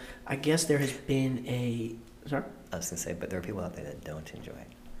 So I guess there has been a. Sorry? I was gonna say, but there are people out there that don't enjoy it.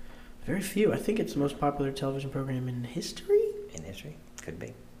 Very few. I think it's the most popular television program in history. In history, could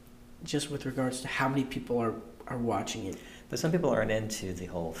be. Just with regards to how many people are watching it. But some people aren't into the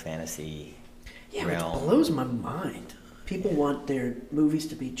whole fantasy realm. Which blows my mind. People want their movies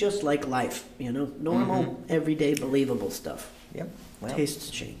to be just like life, normal, everyday, believable stuff. Yep. Well, Tastes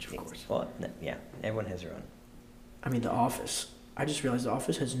change, of course. Well, yeah, everyone has their own. I mean, The Office. I just realized The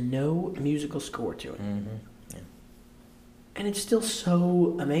Office has no musical score to it. Mm-hmm. Yeah. And it's still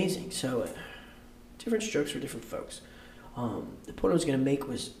so amazing. So, different strokes for different folks. The point I was going to make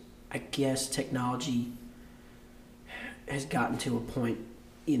was, I guess technology has gotten to a point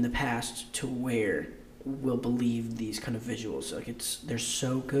in the past to where we'll believe these kind of visuals. Like they're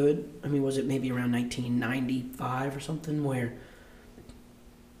so good. I mean, was it maybe around 1995 or something where,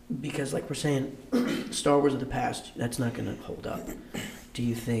 because like we're saying, Star Wars of the past, that's not going to hold up. Do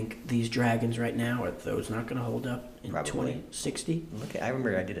you think these dragons right now, are those not going to hold up in Probably. 2060? I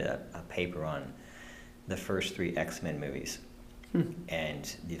remember I did a paper on the first 3 X-Men movies,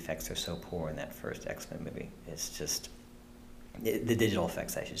 and the effects are so poor in that first X-Men movie. It's just the digital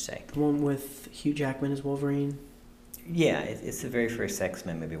effects, I should say. The one with Hugh Jackman as Wolverine? Yeah, it's the very first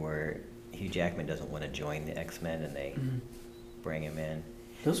X-Men movie where Hugh Jackman doesn't want to join the X-Men, and they bring him in.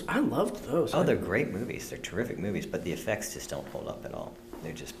 I loved those. Oh, they're great movies. They're terrific movies, but the effects just don't hold up at all.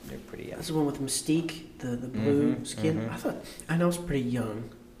 They're pretty. That's the one with Mystique, the blue skin. mhm. I know I was pretty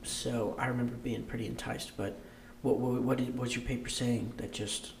young, so I remember being pretty enticed. But what's your paper saying that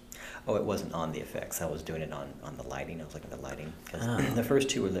just? Oh, it wasn't on the effects. I was doing it on the lighting. I was looking at the lighting. Because the first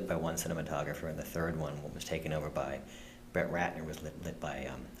 2 were lit by one cinematographer, and the third one was taken over by Brett Ratner, was lit by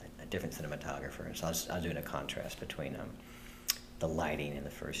a different cinematographer. And so I was doing a contrast between the lighting in the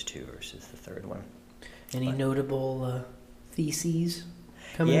first 2 versus the third one. Any notable theses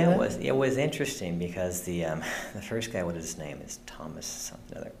coming Yeah, out of that? it was interesting because the first guy, what his name is, Thomas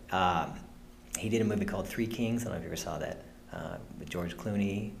something or other. He did a movie called 3 Kings. I don't know if you ever saw that, with George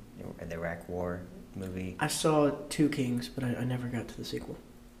Clooney, the Iraq War movie. I saw 2 Kings, but I never got to the sequel.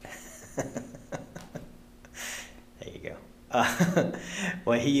 There you go.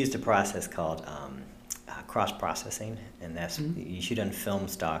 Well, he used a process called cross-processing, and that's you shoot on film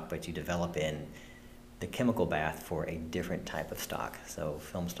stock, but you develop in the chemical bath for a different type of stock. So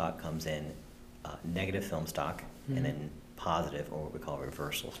film stock comes in negative film stock, and then positive, or what we call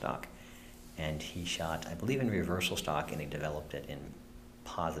reversal stock. And he shot, I believe, in reversal stock, and he developed it in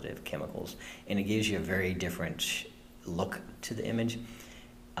positive chemicals, and it gives you a very different look to the image.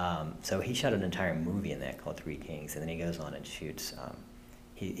 So he shot an entire movie in that called Three Kings, and then he goes on and shoots.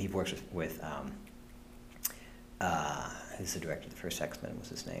 He works with who's the director of the first X-Men? What's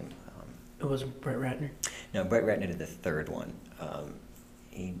his name? It wasn't Brett Ratner? No, Brett Ratner did the third one.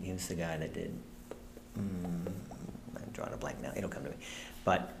 He was the guy that did. I'm drawing a blank now. It'll come to me.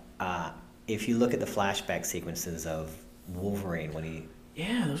 But if you look at the flashback sequences of Wolverine when he...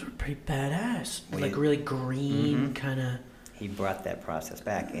 Yeah, those were pretty badass. When like really green kind of... He brought that process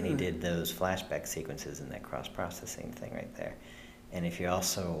back, and he did those flashback sequences in that cross-processing thing right there. And if you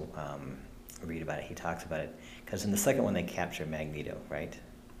also read about it, he talks about it, because in the second one they capture Magneto, right?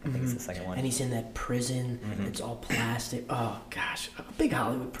 I think it's the second one. And he's in that prison. It's all plastic. Oh, gosh. Big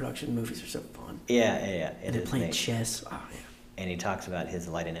Hollywood production movies are so fun. Yeah. And they're playing chess. Oh, yeah. And he talks about his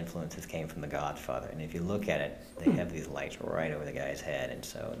light and influences came from The Godfather. And if you look at it, they have these lights right over the guy's head. And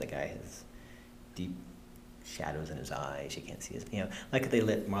so the guy has deep shadows in his eyes. You can't see his, like they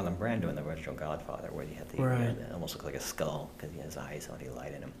lit Marlon Brando in the original Godfather, where you have the, it almost look like a skull because he has eyes on the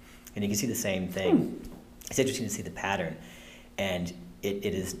light in him. And you can see the same thing. It's interesting to see the pattern. And it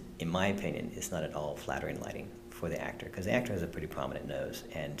is, in my opinion, it's not at all flattering lighting for the actor, because the actor has a pretty prominent nose.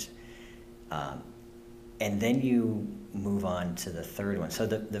 And then you move on to the third one. So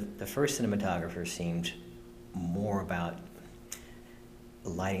the first cinematographer seemed more about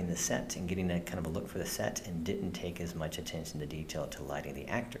lighting the set and getting that kind of a look for the set, and didn't take as much attention to detail to lighting the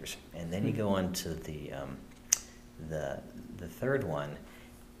actors. And then you go on to the third one,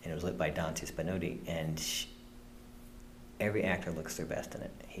 and it was lit by Dante Spinotti, and every actor looks their best in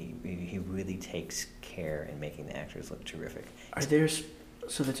it. He really takes care in making the actors look terrific.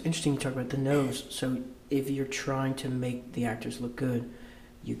 So that's interesting you talk about the nose. So if you're trying to make the actors look good,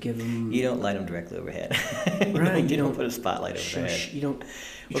 you give them... You don't light them directly overhead. Right. you don't put a spotlight overhead. You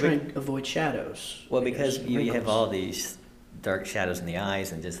try and avoid shadows. Well, because you have all these dark shadows in the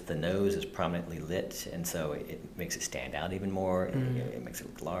eyes, and just the nose is prominently lit, and so it makes it stand out even more. And, it makes it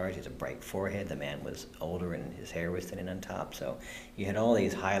look large. He has a bright forehead. The man was older, and his hair was thinning on top. So you had all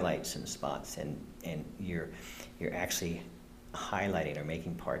these highlights and spots, and you're actually highlighting or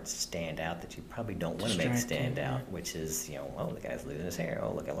making parts stand out that you probably don't want to make stand out, which is, oh, the guy's losing his hair.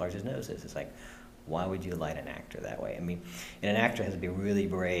 Oh, look how large his nose is. It's like, why would you light an actor that way? I mean, and an actor has to be really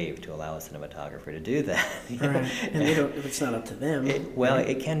brave to allow a cinematographer to do that. Right. And it's not up to them.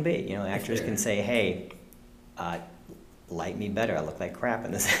 It can be. Actors can say, hey, light me better. I look like crap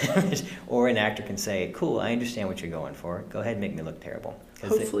in this image. Or an actor can say, cool, I understand what you're going for. Go ahead and make me look terrible.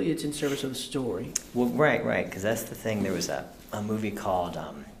 Hopefully it's in service of the story. Well, right, because that's the thing. There was a movie called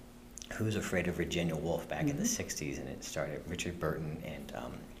Who's Afraid of Virginia Woolf back in the 60s, and it started Richard Burton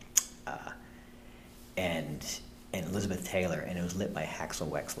and Elizabeth Taylor, and it was lit by Haxel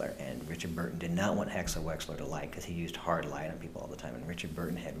Wexler. And Richard Burton did not want Haxel Wexler to light, because he used hard light on people all the time. And Richard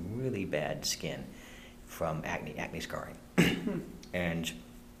Burton had really bad skin from acne scarring. And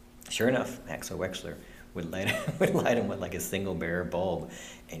sure enough, Haxel Wexler would light him with like a single bare bulb,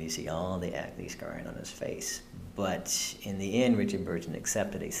 and you see all the acne scarring on his face. But in the end, Richard Burton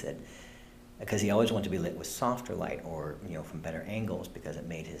accepted. He said, because he always wanted to be lit with softer light, or from better angles, because it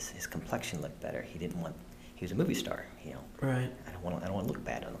made his complexion look better. He didn't want. He was a movie star, Right. I don't want to look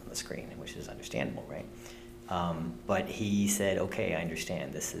bad on the screen, which is understandable, right? But he said, okay, I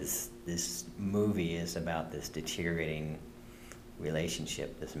understand. This movie is about this deteriorating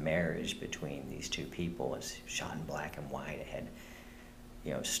relationship, this marriage between these two people. It's shot in black and white. It had,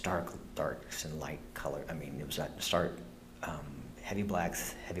 stark darks and light color. I mean, it was stark heavy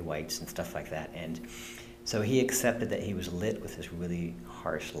blacks, heavy whites, and stuff like that. And so he accepted that he was lit with this really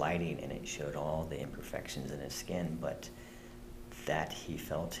harsh lighting, and it showed all the imperfections in his skin, but that he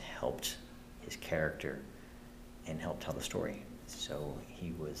felt helped his character and helped tell the story. So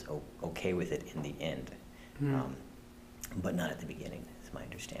he was okay with it in the end. But not at the beginning, is my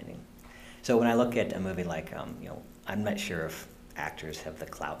understanding. So when I look at a movie like, I'm not sure if actors have the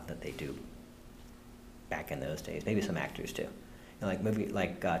clout that they do back in those days. Maybe some actors do.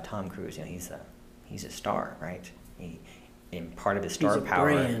 Like Tom Cruise, he's a star, right? And part of his star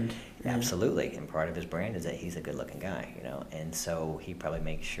power, brand. Absolutely, and part of his brand is that he's a good-looking guy, and so he probably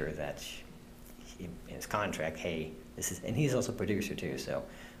makes sure that in his contract, hey, this is, and he's also a producer too, so.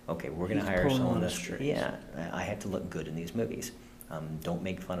 Okay, we're going to hire someone that's... Yeah, I have to look good in these movies. Don't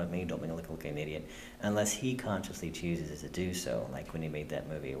make fun of me. Don't make me look like an idiot. Unless he consciously chooses to do so, like when he made that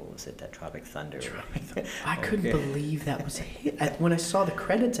movie, what was it, that Tropic Thunder? I couldn't believe that was hit. When I saw the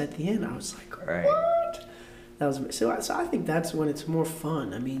credits at the end, I was like, what? That was so I think that's when it's more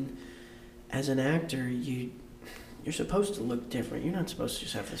fun. I mean, as an actor, you're supposed to look different. You're not supposed to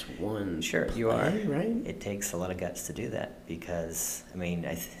just have this one. Sure, you play, are. Right? It takes a lot of guts to do that because, I mean,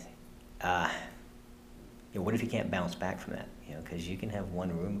 what if you can't bounce back from that? Because you can have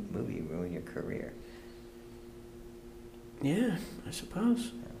one movie ruin your career. Yeah, I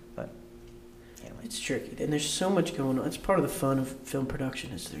suppose. But anyway. It's tricky, and there's so much going on. It's part of the fun of film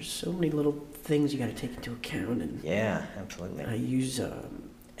production. Is there's so many little things you got to take into account, and yeah, absolutely. I use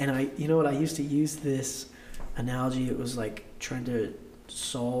you know what, I used to use this analogy. It was like trying to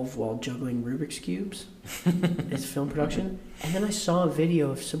solve while juggling Rubik's cubes. It's film production, and then I saw a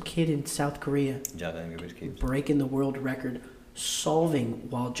video of some kid in South Korea Juggling Rubik's cubes, breaking the world record solving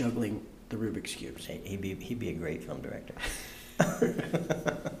while juggling the Rubik's cubes. He'd be a great film director.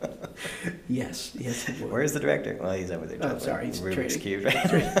 Yes, he would. Where's the director? Well, he's over there. Oh, sorry, he's Rubik's training. cube. Right?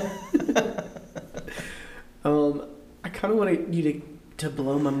 I kind of want you to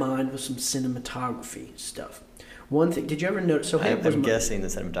blow my mind with some cinematography stuff. One thing, did you ever notice? So I'm guessing the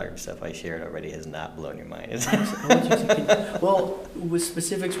cinematography stuff I shared already has not blown your mind. Well, with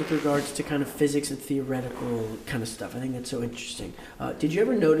specifics with regards to kind of physics and theoretical kind of stuff, I think that's so interesting. Did you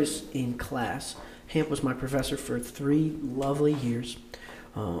ever notice in class? Hamp was my professor for 3 lovely years.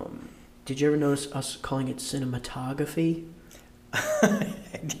 Did you ever notice us calling it cinematography? I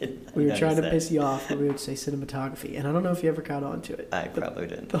did. We were trying to piss you off, but we would say cinematography, and I don't know if you ever caught on to it. I probably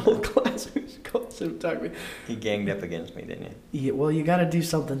didn't. The whole class was called cinematography. He ganged up against me, didn't you? Yeah, well, you got to do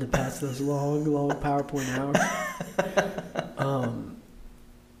something to pass those long PowerPoint hours.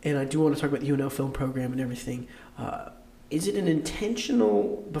 And I do want to talk about the UNL film program and everything. Is it an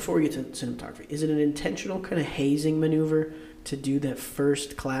intentional, before we get to cinematography, is it an intentional kind of hazing maneuver to do that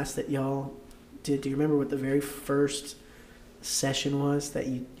first class that y'all did? Do you remember what the very first session was that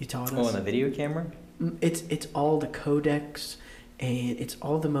you taught us? Oh, on the video camera? It's all the codecs, and it's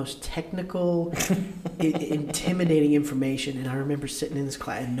all the most technical, intimidating information. And I remember sitting in this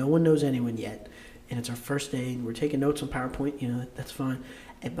class, and no one knows anyone yet. And it's our first day, and we're taking notes on PowerPoint. That's fine.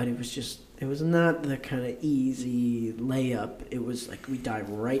 But it was not the kind of easy layup. It was like we dive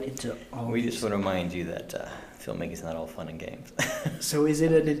right into all. We just want to remind you that filmmaking is not all fun and games. So is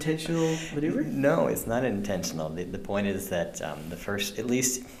it an intentional maneuver? No, it's not intentional. The point is that the first, at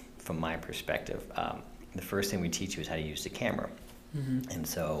least from my perspective, the first thing we teach you is how to use the camera. Mm-hmm. And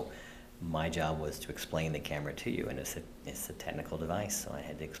so my job was to explain the camera to you, and it's a technical device, so I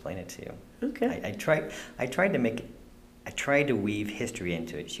had to explain it to you. Okay. I tried to weave history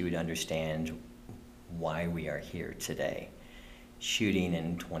into it. You would understand why we are here today, shooting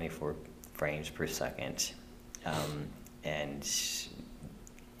in 24 frames per second, and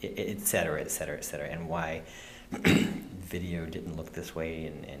et cetera, and why video didn't look this way,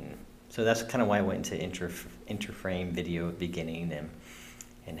 and so that's kind of why I went into interframe video at the beginning,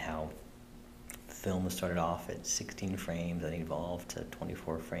 and how film started off at 16 frames and evolved to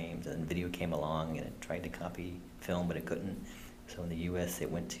 24 frames, and then video came along and it tried to copy film, but it couldn't. So in the US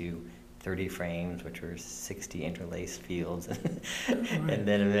it went to 30 frames, which were 60 interlaced fields. And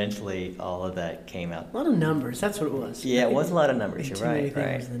then eventually all of that came out. A lot of numbers, that's what it was. Yeah, it was a lot of numbers, you're right.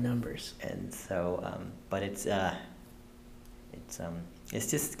 Right. The numbers. And so, but it's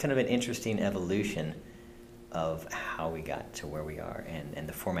just kind of an interesting evolution of how we got to where we are and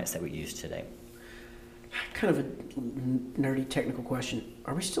the formats that we use today. Kind of a nerdy technical question.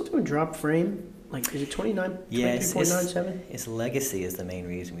 Are we still doing drop frame? Like, is it 23.97? Its legacy is the main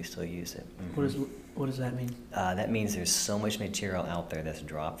reason we still use it. Mm-hmm. What does that mean? That means there's so much material out there that's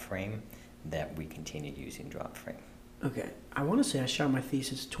drop frame that we continue using drop frame. Okay. I want to say I shot my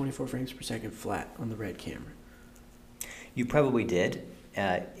thesis 24 frames per second flat on the Red camera. You probably did.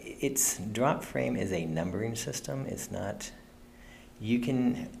 Its drop frame is a numbering system. It's not. You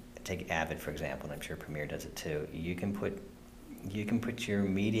can take Avid, for example, and I'm sure Premiere does it too. You can put your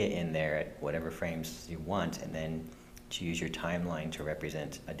media in there at whatever frames you want, and then choose your timeline to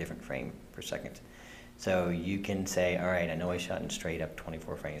represent a different frame per second. So you can say, all right, I know I shot in straight up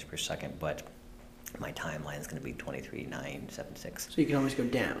 24 frames per second, but my timeline is going to be 23.976. So you can always go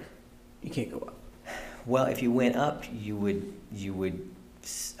down. You can't go up. Well, if you went up, you would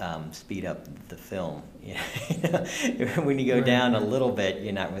speed up the film. When you go down a little bit,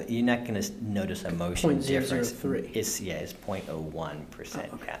 you're not going to notice a motion difference. 0.003. It's 0.01%.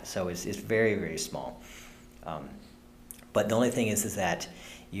 Oh, okay. Yeah, so it's very, very small. But the only thing is that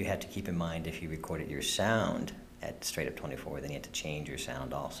you have to keep in mind, if you recorded your sound at straight up 24, then you have to change your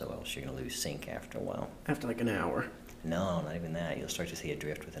sound also, else you're going to lose sync after a while. After like an hour. No, not even that. You'll start to see a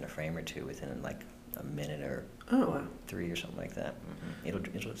drift within a frame or two, within like a minute or 3 or something like that. Mm-hmm.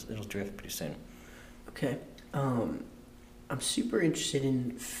 It'll drift pretty soon. Okay. I'm super interested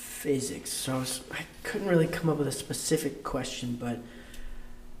in physics, so I couldn't really come up with a specific question, but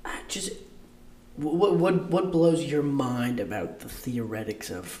I just what blows your mind about the theoretics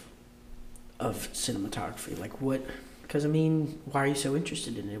of cinematography? Like what? Because I mean, why are you so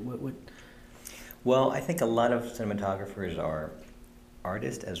interested in it? What? Well, I think a lot of cinematographers are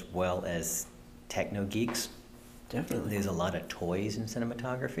artists as well as techno geeks. Definitely. There's a lot of toys in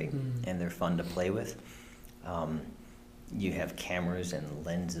cinematography, and they're fun to play with. You have cameras and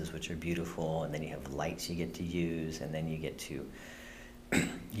lenses, which are beautiful, and then you have lights you get to use, and then you get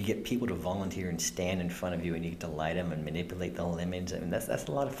people to volunteer and stand in front of you, and you get to light them and manipulate the whole image. I mean, that's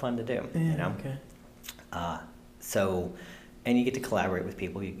a lot of fun to do. Yeah, you know? Okay. And you get to collaborate with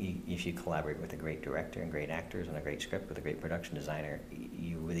people. If you collaborate with a great director and great actors and a great script with a great production designer,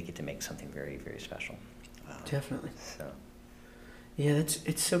 you really get to make something very, very special. Definitely. So. Yeah,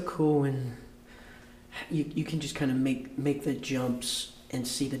 it's so cool when you can just kind of make the jumps and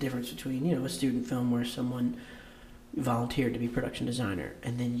see the difference between, a student film where someone volunteered to be production designer,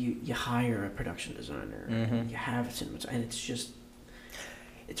 and then you hire a production designer, and you have a cinematographer, and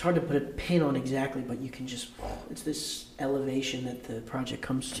it's hard to put a pin on exactly, but you can it's this elevation that the project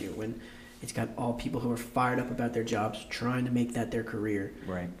comes to when it's got all people who are fired up about their jobs, trying to make that their career,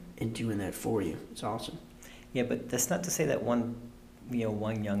 right, and doing that for you. It's awesome. Yeah, but that's not to say that one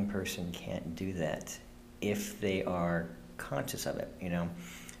young person can't do that if they are conscious of it.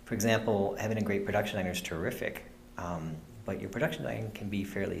 For example, having a great production designer is terrific, but your production design can be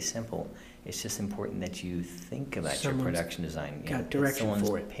fairly simple. It's just important that you think about your production design. Got direction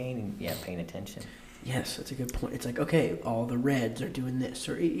for it. Paying attention. Yes, that's a good point. It's like, okay, all the reds are doing this,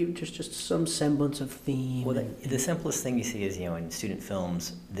 or just some semblance of theme. Well, the simplest thing you see is, in student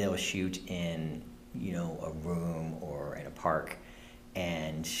films, they'll shoot in, a room or in a park,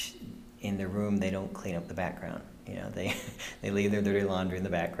 and in the room they don't clean up the background. They leave their dirty laundry in the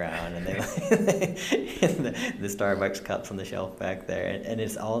background, and the Starbucks cups on the shelf back there, and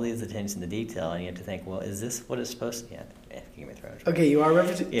it's all these attention to detail, and you have to think, well, is this what it's supposed to? Game of Thrones. Okay, you are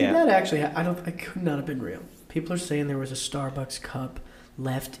referencing. Yeah. Did that actually? I could not have been real. People are saying there was a Starbucks cup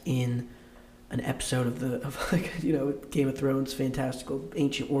left in an episode of Game of Thrones, fantastical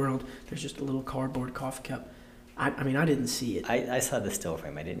ancient world. There's just a little cardboard coffee cup. I mean, I didn't see it. I saw the still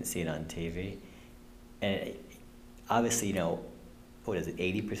frame. I didn't see it on TV, and obviously, what is it?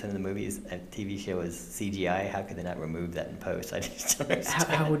 80% of the movies and TV show is CGI. How could they not remove that in post? I just don't understand.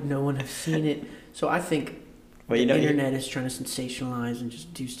 How would no one have seen it? So I think the internet is trying to sensationalize and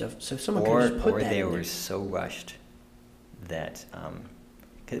just do stuff. So someone could just put that in there. Or they were so rushed that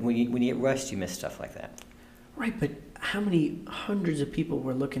cause when you get rushed, you miss stuff like that. Right, but how many hundreds of people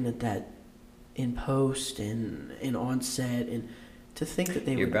were looking at that in post and on set, and to think that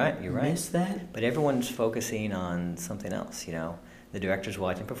they would miss that? But everyone's focusing on something else, The director's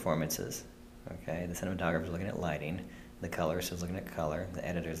watching performances, okay? The cinematographer's looking at lighting. The colorist is looking at color. The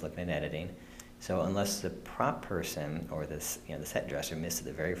editor's looking at editing. So unless the prop person or the set dresser missed it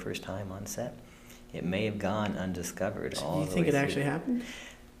the very first time on set, it may have gone undiscovered all the way through. Do you think it actually happened?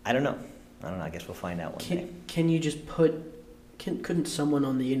 I don't know. I guess we'll find out one day. Can you just couldn't someone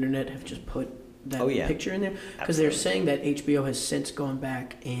on the internet have just put that picture in there? Because they're saying that HBO has since gone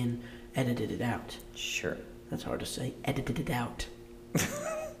back and edited it out. Sure. That's hard to say. Edited it out.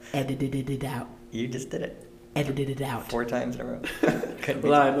 Edited it out. You just did it. Edited it out. 4 times in a row.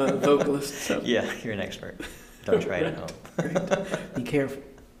 Well, I'm a vocalist, so. Yeah, you're an expert. Don't try it at home. Right. Be careful.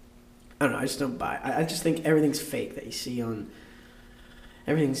 I don't know, I just don't buy it. I just think everything's fake that you see on...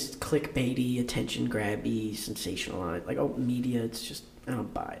 Everything's clickbaity, attention grabby, sensationalized. Like, media, it's just... I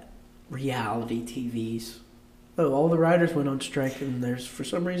don't buy it. Reality TVs. Oh, all the writers went on strike, and for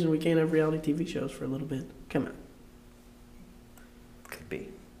some reason we can't have reality TV shows for a little bit. Come on. Could be.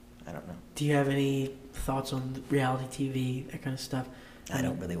 I don't know. Do you have any thoughts on reality TV, that kind of stuff? I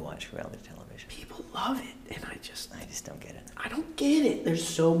don't really watch reality television. People love it, and I just don't get it. I don't get it. There's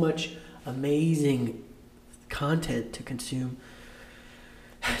so much amazing content to consume.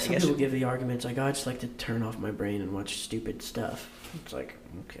 Some people give the arguments like, I just like to turn off my brain and watch stupid stuff. It's like,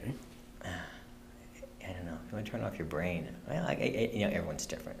 okay. I don't know. If you want to turn off your brain, well, everyone's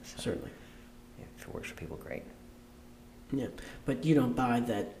different. So certainly. If it works for people, great. Yeah, but you don't buy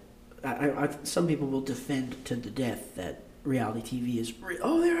that. Some people will defend to the death that reality TV is real.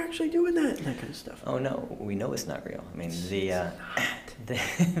 Oh, they're actually doing that kind of stuff. Oh no, we know it's not real. I mean,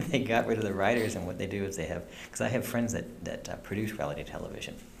 they got rid of the writers, and what they do is because I have friends that produce reality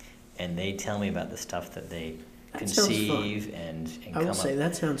television, and they tell me about the stuff that they conceive and come up. I will say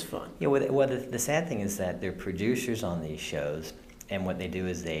that sounds fun. Yeah, well, the sad thing is that they're producers on these shows, and what they do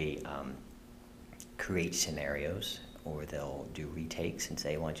is they create scenarios or they'll do retakes and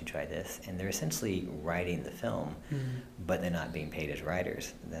say, why don't you try this? And they're essentially writing the film, but they're not being paid as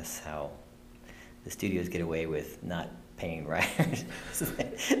writers. That's how the studios get away with not paying writers.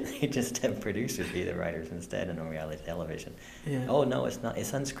 They just have producers be the writers instead in reality television. Yeah. Oh, no, it's not.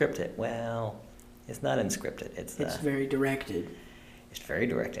 It's unscripted. Well, it's not unscripted. It's very directed. It's very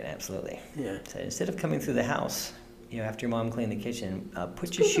directed, absolutely. Yeah. So instead of coming through the house, after your mom cleaned the kitchen,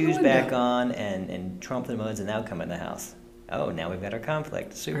 put your shoes back on and trump the muds and now come in the house. Oh, now we've got our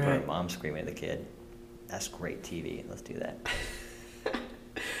conflict. Super. Right. Mom screaming at the kid. That's great TV. Let's do that.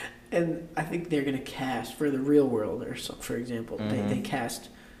 And I think they're going to cast, for the real world, or so, for example, they cast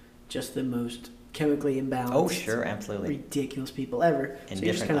just the most chemically imbalanced, Oh, sure, absolutely. ridiculous people ever. In so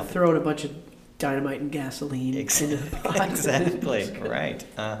you're just different kind of throwing a bunch of dynamite and gasoline into the pot. Exactly, right.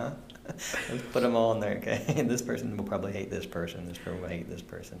 Uh-huh. Let's put them all in there, okay? And this person will probably hate this person. This person will hate this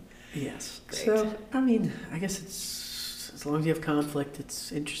person. Yes. Great. So, I mean, I guess it's, as long as you have conflict,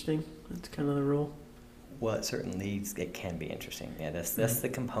 it's interesting. That's kind of the rule. Well, it can be interesting. Yeah, that's the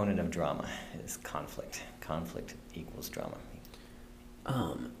component of drama, is conflict. Conflict equals drama.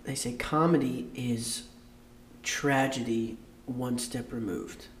 They say comedy is tragedy one step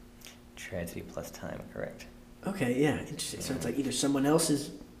removed. Tragedy plus time, correct. Okay, yeah, interesting. So it's like either someone else's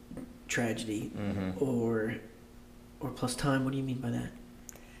tragedy or plus time. What do you mean by that?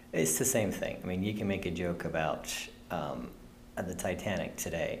 It's the same thing. I mean, you can make a joke about the Titanic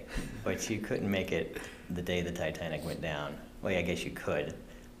today, but you couldn't make it the day the Titanic went down. Well, yeah, I guess you could,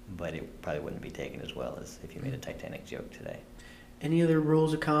 but it probably wouldn't be taken as well as if you made a Titanic joke today. Any other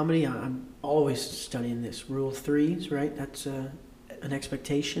rules of comedy? I'm always studying this. Rule 3s, right? That's an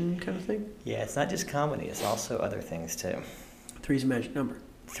expectation kind of thing? Yeah, it's not just comedy. It's also other things, too. 3 is a magic number.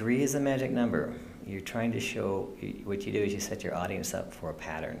 3 is a magic number. You're trying to show, what you do is you set your audience up for a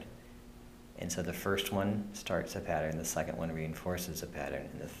pattern. And so the first one starts a pattern, the second one reinforces a pattern,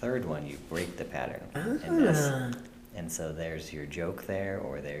 and the third one you break the pattern. And so there's your joke there,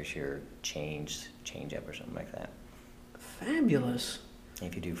 or there's your change up or something like that. Fabulous.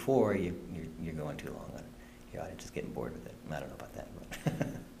 If you do 4, you're going too long on it. Your audience is getting bored with it. I don't know about that. But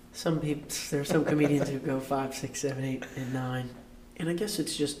Some people, there are some comedians who go 5, 6, 7, 8, and 9. And I guess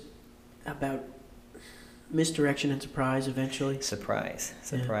it's just about misdirection and surprise eventually. Surprise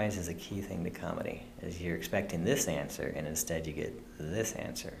is a key thing to comedy. Is you're expecting this answer, and instead you get this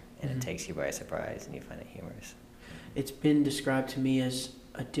answer, and it takes you by surprise, and you find it humorous. It's been described to me as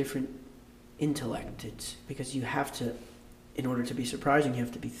a different intellect. It's because you have to, in order to be surprising, you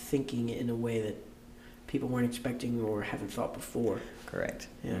have to be thinking in a way that people weren't expecting or haven't thought before. Correct.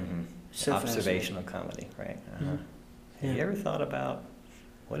 Yeah. So observational comedy, right? Have you ever thought about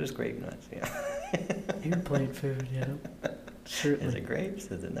what is grape nuts? Yeah. Airplane food, yeah. Certainly. Is it grapes?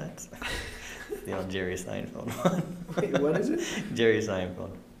 Is it nuts? The old Jerry Seinfeld one. Wait, what is it? Jerry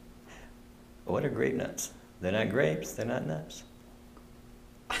Seinfeld. What are grape nuts? They're not grapes. They're not nuts.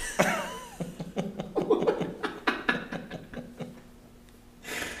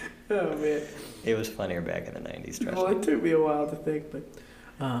 Oh, man. It was funnier back in the 90s, trust Well, me. it took me a while to think, but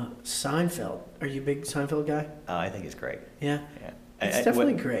Seinfeld. Are you a big Seinfeld guy? Oh, I think it's great. Yeah? Yeah. It's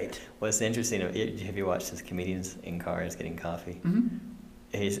definitely great. What's interesting, have you watched his comedians in cars getting coffee? Mm-hmm.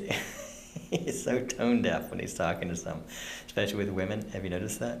 He's so tone deaf when he's talking to some, especially with women. Have you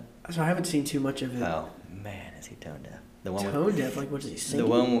noticed that? So I haven't seen too much of it. Oh, man, is he tone deaf. The one Tone deaf? Like, what is he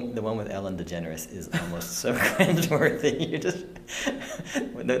singing? The one with Ellen DeGeneres is almost so cringeworthy. You just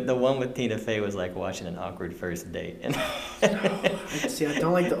the one with Tina Fey was like watching an awkward first date. And See, I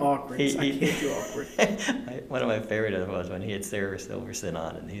don't like the awkward. I can't do awkward. One of my favorites was when he had Sarah Silverson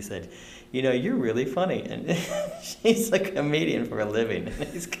on, and he said, "You're really funny," and she's a comedian for a living, and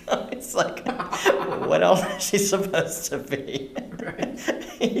it's like, what else is she supposed to be? Right.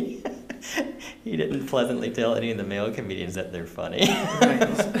 He didn't pleasantly tell any of the male comedians that they're funny. Right.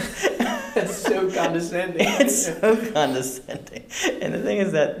 It's so condescending. It's so condescending. And the thing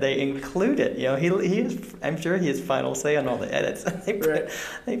is that they include it. He is, I'm sure he has final say on all the edits.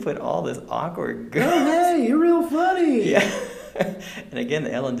 They put all this awkward girl. Oh, hey, you're real funny. Yeah. And again,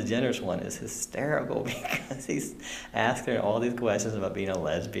 the Ellen DeGeneres one is hysterical because he's asked her all these questions about being a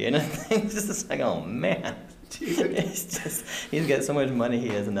lesbian and things. It's just like, oh, man. Dude. It's just, he's got so much money, he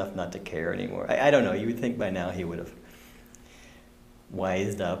has enough not to care anymore. I don't know. You would think by now he would have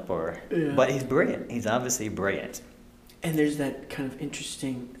wised up, but he's brilliant. He's obviously brilliant. And there's that kind of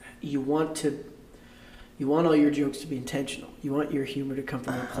interesting. You want all your jokes to be intentional. You want your humor to come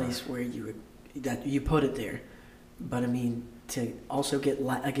from a place where you put it there. But I mean, to also get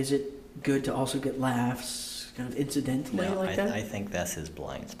is it good to also get laughs, kind of incidentally that? I think that's his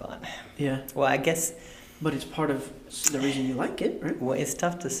blind spot. Yeah. Well, I guess But it's part of the reason you like it, right? Well, it's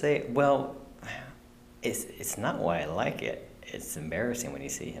tough to say. Well, it's not why I like it. It's embarrassing when you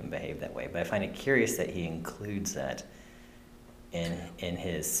see him behave that way. But I find it curious that he includes that in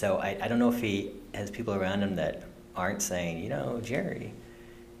his. So I don't know if he has people around him that aren't saying, Jerry,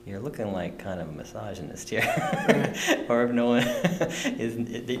 you're looking like kind of a misogynist here. Or if no one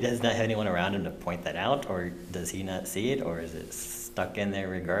does not have anyone around him to point that out, or does he not see it, or is it stuck in there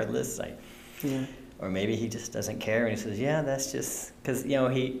regardless? Yeah. Or maybe he just doesn't care and he says, yeah, that's just because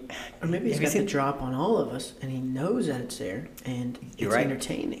he. Or maybe he's got the drop on all of us, and he knows that it's there, and it's right.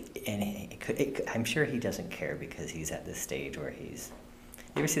 entertaining. And I'm sure he doesn't care because he's at this stage where he's.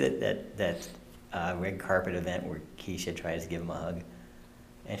 You ever see that red carpet event where Keisha tries to give him a hug,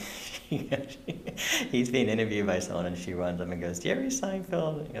 and he's being interviewed by someone, and she runs up and goes, Jerry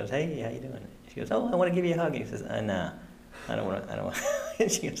Seinfeld. And he goes, hey, how you doing? She goes, oh, I want to give you a hug. And he says, nah. I don't want.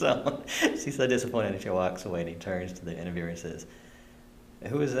 And she goes, oh. She's so disappointed, and she walks away. And he turns to the interviewer and says,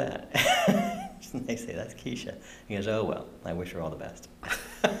 "Who is that?" And they say, "That's Keisha." He goes, "Oh well, I wish her all the best."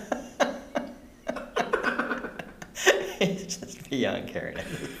 It's just beyond caring at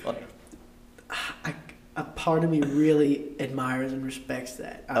this point. A part of me really admires and respects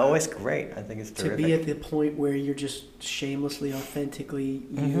that. Oh, it's great. I think it's terrific. To be at the point where you're just shamelessly, authentically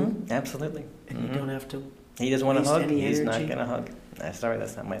you. Absolutely. And you don't have to. He doesn't want to hug. He's energy. not going to hug. Sorry,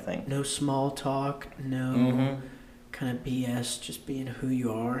 that's not my thing. No small talk. No kind of BS. Just being who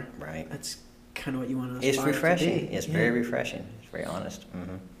you are. Right. That's kind of what you want to It's aspire refreshing. to be. It's very refreshing. It's very honest.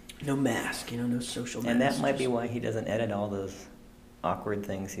 No mask. No social mask. And that might be why he doesn't edit all those awkward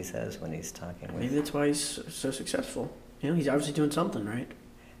things he says when he's talking with. Maybe that's why he's so successful. He's obviously doing something, right?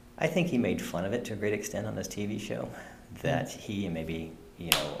 I think he made fun of it to a great extent on his TV show. That he and maybe,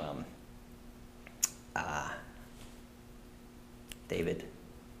 David.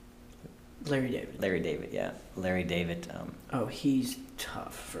 Larry David, yeah. Larry David. Oh, he's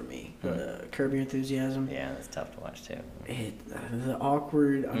tough for me. Curb Your Enthusiasm. Yeah, that's tough to watch too. The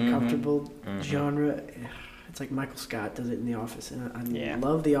awkward, uncomfortable genre. It's like Michael Scott does it in The Office, and I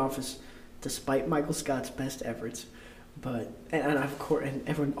love The Office, despite Michael Scott's best efforts. But and of course, and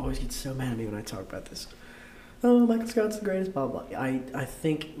everyone always gets so mad at me when I talk about this. Oh, Michael Scott's the greatest, blah blah. I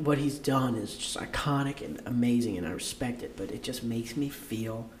think what he's done is just iconic and amazing, and I respect it. But it just makes me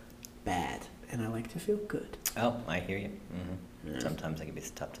feel bad, and I like to feel good. Oh, I hear you. Yeah. Sometimes it can be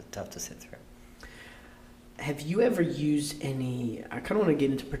tough to sit through. Have you ever used any? I kind of want to get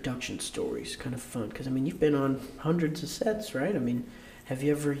into production stories. Kind of fun because you've been on hundreds of sets, right? Have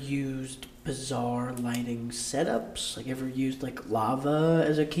you ever used bizarre lighting setups? Like ever used like lava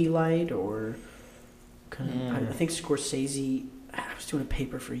as a key light or kind of? I think Scorsese. I was doing a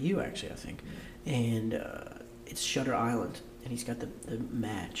paper for you actually, I think, and it's Shutter Island, and he's got the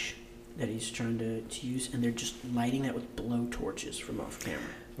match that he's trying to use, and they're just lighting that with blow torches from off camera.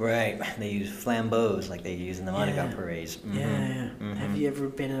 Right. They use flambeaux like they use in the Monaco parades. Yeah. Have you ever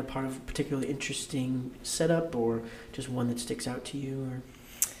been a part of a particularly interesting setup or just one that sticks out to you? Or?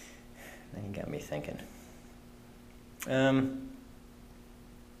 Now you got me thinking.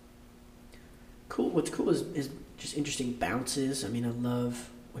 Cool. What's cool is just interesting bounces. I love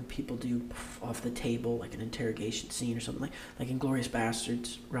when people do off the table, like an interrogation scene or something like in Glorious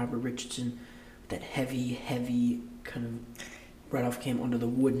Bastards, Robert Richardson, that heavy kind of right off cam onto the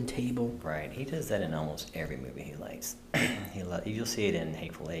wooden table. Right. He does that in almost every movie he likes. You'll see it in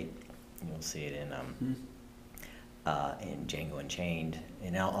Hateful Eight. You'll see it in Django Unchained,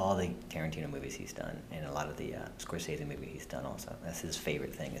 in all the Tarantino movies he's done, and a lot of the Scorsese movies he's done also. That's his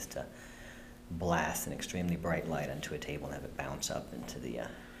favorite thing, is to blast an extremely bright light onto a table and have it bounce up into the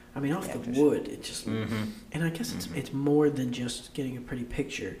off the wood, it just and I guess it's more than just getting a pretty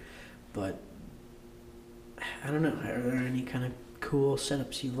picture, but I don't know, are there any kind of cool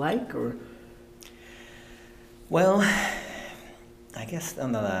setups you like? Or well, I guess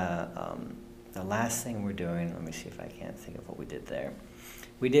on the last thing we're doing, let me see if I can't think of what we did there.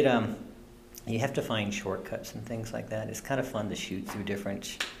 We did you have to find shortcuts and things like that. It's kind of fun to shoot through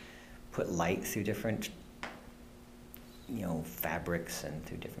put light through different fabrics and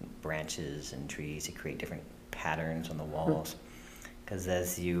through different branches and trees to create different patterns on the walls. Because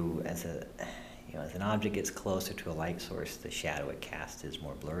as an object gets closer to a light source, the shadow it casts is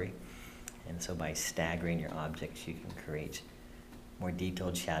more blurry. And so by staggering your objects, you can create more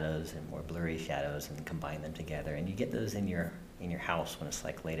detailed shadows and more blurry shadows and combine them together. And you get those in your house when it's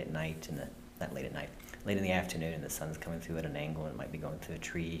like late at night, late in the afternoon, and the sun's coming through at an angle and it might be going through a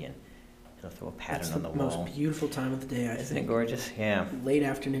tree, and it'll throw a pattern on the wall. It's the most beautiful time of the day, I think. Isn't it gorgeous? Yeah. Late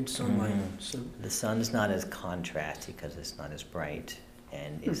afternoon sunlight. So the sun's not as contrasty because it's not as bright,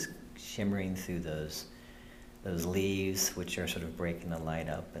 and it's shimmering through those those leaves, which are sort of breaking the light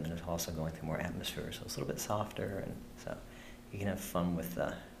up, and then it's also going through more atmosphere, so it's a little bit softer, and so you can have fun with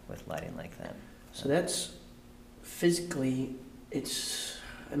lighting like that. So that's physically,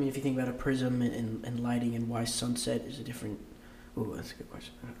 I mean, if you think about a prism and lighting and why sunset is a different, ooh, that's a good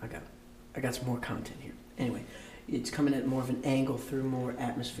question. I got some more content here. Anyway, it's coming at more of an angle through more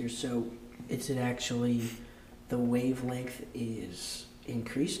atmosphere, so is it actually, the wavelength is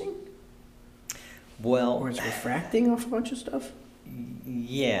increasing? Well, or it's refracting off a bunch of stuff?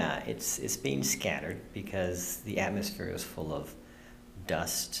 Yeah, it's being scattered because the atmosphere is full of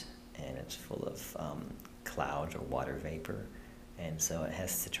dust and it's full of clouds or water vapor, and so it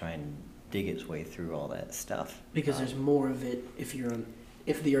has to try and dig its way through all that stuff. Because there's more of it if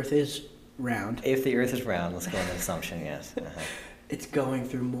the Earth is round. If the Earth is round, let's go on the assumption, yes. It's going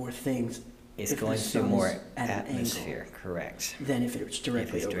through more things. It's going through more atmosphere, correct. Than if it's directly overhead.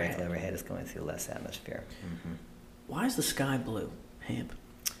 If it's directly overhead, it's going through less atmosphere. Mm-hmm. Why is the sky blue, Hamp?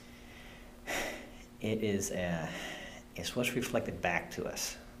 It's what's reflected back to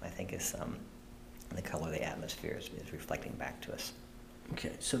us. I think it's the color of the atmosphere is reflecting back to us.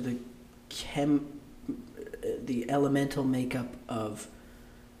 Okay, so the elemental makeup of,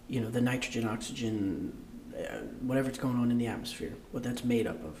 the nitrogen, oxygen, whatever's going on in the atmosphere, what that's made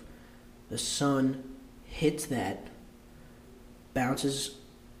up of. The sun hits that, bounces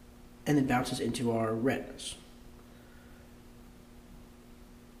into our retinas.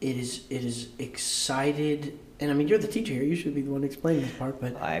 It is excited, and I mean, you're the teacher here. You should be the one explaining this part,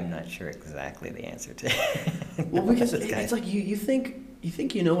 but I'm not sure exactly the answer to it. Well, because it's like you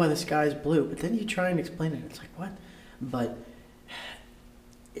think you know why the sky is blue, but then you try and explain it. It's like, what? But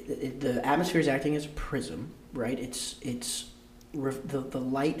the atmosphere is acting as a prism, right? The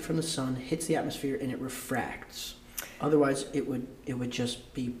light from the sun hits the atmosphere and it refracts. Otherwise, it would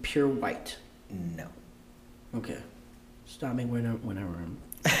just be pure white. No. Okay. Stop me whenever I'm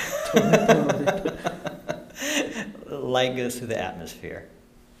totally blown. Light goes through the atmosphere,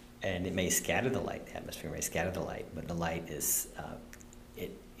 and it may scatter the light. The atmosphere may scatter the light, but the light is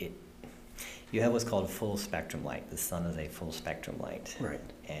you have what's called full spectrum light. The sun is a full spectrum light, right?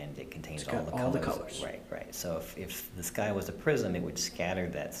 And it contains all the colors. Right. So if the sky was a prism, it would scatter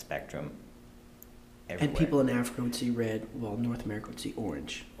that spectrum everywhere. And people in Africa would see red, while North America would see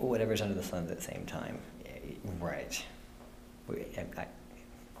orange. Or whatever's under the sun at the same time. Right.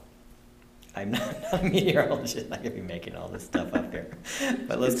 I'm not a meteorologist. I'm not going to be making all this stuff up here.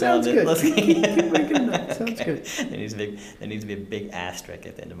 But let's sounds good. Keep making that. Sounds good. There needs to be a big asterisk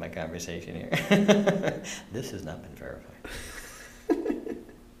at the end of my conversation here. This has not been verified.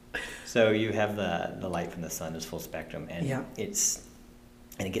 So you have the light from the sun is full spectrum, and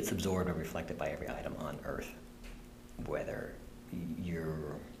it gets absorbed or reflected by every item on Earth, whether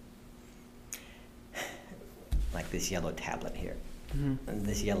you're like this yellow tablet here. Mm-hmm. And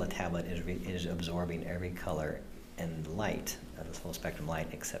this yellow tablet is absorbing every color and light of this full spectrum light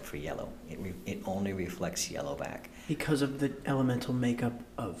except for yellow. It only reflects yellow back. Because of the elemental makeup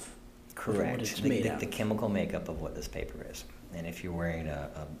of correct. What it's made out the chemical makeup of what this paper is. And if you're wearing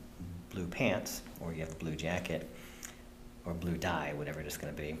a blue pants, or you have a blue jacket, or blue dye, whatever it's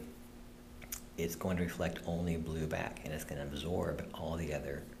going to be, it's going to reflect only blue back, and it's going to absorb all the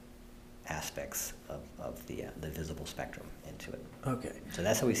other aspects of the visible spectrum into it. Okay. So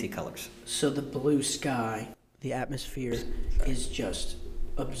that's how we see colors. So the blue sky, the atmosphere, is just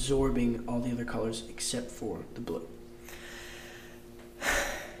absorbing all the other colors except for the blue.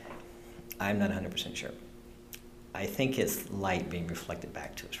 I'm not 100% sure. I think it's light being reflected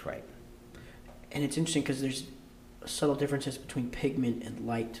back to us, right? And it's interesting because there's subtle differences between pigment and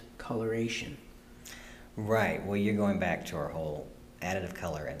light coloration. Right. Well, you're going back to our whole additive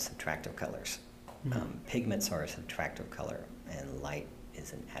color and subtractive colors. Mm-hmm. Pigments are a subtractive color, and light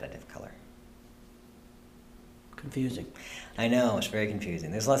is an additive color. Confusing. I know, it's very confusing.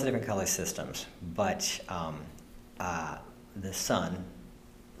 There's lots of different color systems, but the sun,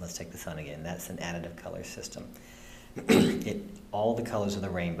 let's take the sun again, that's an additive color system. All the colors of the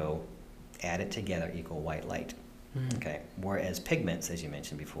rainbow added together equal white light. Mm-hmm. Okay. Whereas pigments, as you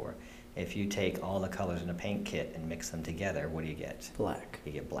mentioned before, if you take all the colors in a paint kit and mix them together, what do you get? Black.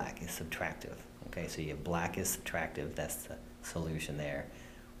 You get black. It's subtractive. Okay, so you get black is subtractive. That's the solution there.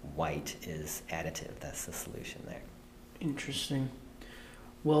 White is additive. That's the solution there. Interesting.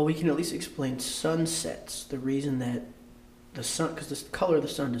 Well, we can at least explain sunsets. The reason that the sun, because the color of the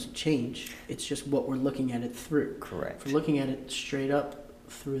sun doesn't change. It's just what we're looking at it through. Correct. If we're looking at it straight up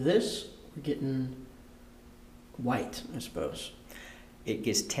through this, we're getting white, I suppose. It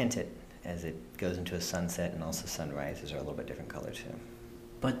gets tinted as it goes into a sunset, and also sunrises are a little bit different color too.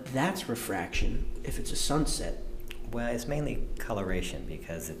 but that's refraction if it's a sunset. Well, it's mainly coloration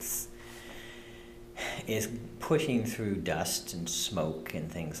because it's pushing through dust and smoke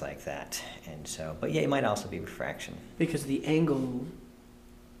and things like that. And so, but yeah, it might also be refraction. Because the angle...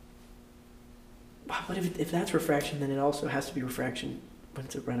 But if that's refraction, then it also has to be refraction when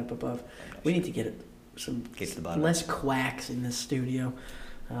it's right up above. We need to get get to the bottom. less quacks in this studio.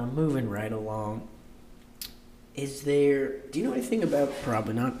 Moving right along. Do you know anything about,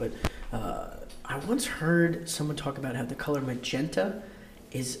 probably not, but I once heard someone talk about how the color magenta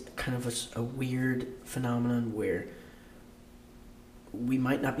is kind of a weird phenomenon where we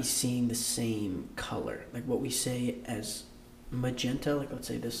might not be seeing the same color. Like what we say as magenta, like let's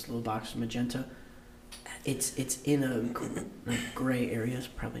say this little box is magenta, it's in a gray area. Is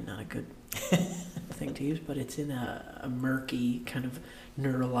probably not a good thing to use, but it's in a murky kind of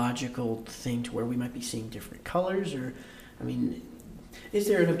neurological thing to where we might be seeing different colors. Or, I mean, is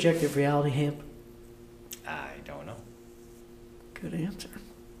there an objective reality, Hamp? I don't know. Good answer.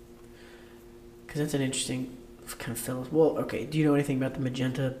 Because that's an interesting kind of fellow. Well, okay. Do you know anything about the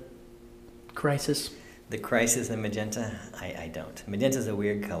magenta crisis? The crisis in magenta? I don't. Magenta's a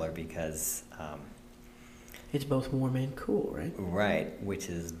weird color because... it's both warm and cool, right? Right, which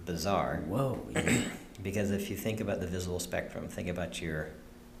is bizarre. Whoa. Yeah. Because if you think about the visible spectrum, think about your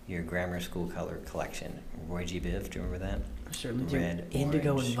grammar school color collection. Roy G. Biv, do you remember that? I certainly do. Red,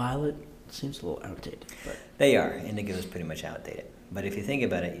 Indigo orange. and violet seems a little outdated. But They are. Indigo is pretty much outdated. But if you think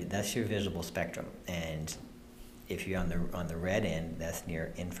about it, that's your visible spectrum. And if you're on the red end, that's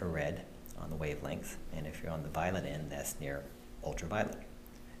near infrared on the wavelength. And if you're on the violet end, that's near ultraviolet.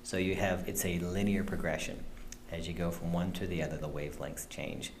 So it's a linear progression. As you go from one to the other, the wavelengths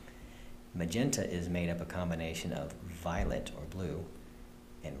change. Magenta is made up a combination of violet or blue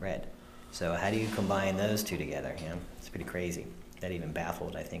and red. So how do you combine those two together? You know, it's pretty crazy. That even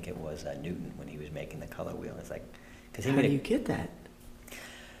baffled, I think it was Newton when he was making the color wheel. It's like, because he how do you get that?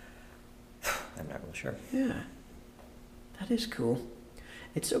 I'm not real sure. Yeah, that is cool.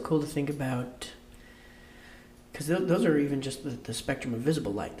 It's so cool to think about, because those are even just the spectrum of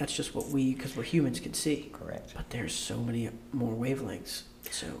visible light. That's just what because we're humans, can see. Correct. But there's so many more wavelengths.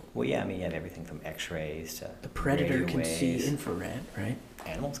 So well, yeah, I mean, you have everything from X-rays to the predator radio can waves. see infrared, right?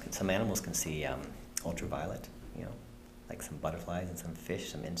 Some animals can see ultraviolet. You know, like some butterflies and some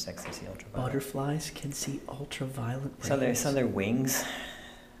fish, some insects can see ultraviolet. Butterflies can see ultraviolet rays. Some of their wings.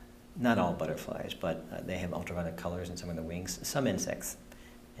 Not all butterflies, but they have ultraviolet colors in some of the wings. Some insects.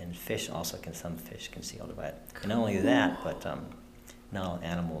 And some fish can see ultraviolet. And not only that, but not all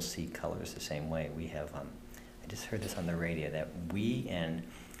animals see colors the same way. We have, I just heard this on the radio, that we and,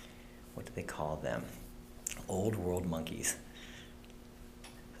 what do they call them? Old world monkeys.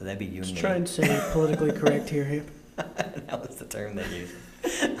 So that'd be you and me. Just try and say politically correct here, Hamp. That was the term they used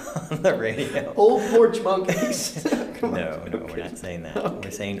on the radio. Old porch monkeys. No, we're not saying that. Okay.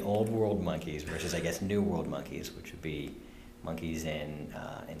 We're saying old world monkeys versus, I guess, new world monkeys, which would be monkeys in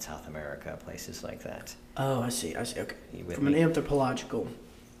South America, places like that. Oh, I see. Okay. From me? An anthropological.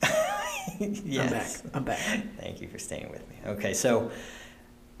 Yes. I'm back. Thank you for staying with me. Okay, so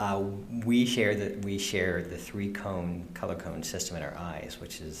we share the three-cone color cone system in our eyes,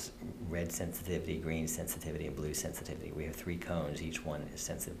 which is red sensitivity, green sensitivity, and blue sensitivity. We have three cones. Each one is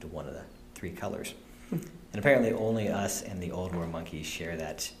sensitive to one of the three colors. And apparently, only us and the old world monkeys share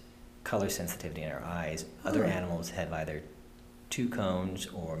that color sensitivity in our eyes. Other animals have either two cones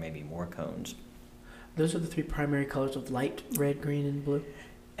or maybe more cones. Those are the three primary colors of light: red, green, and blue.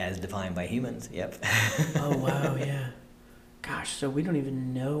 As defined by humans, yep. Oh, wow, yeah. Gosh, so we don't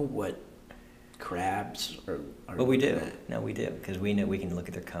even know what crabs are. Well, we do. No, we do, because we know we can look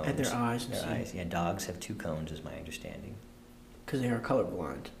at their cones. At their eyes. Their eyes, yeah. Dogs have two cones, is my understanding. Because they are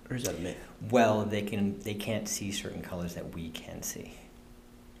colorblind, or is that a myth? Well, they can't see certain colors that we can see.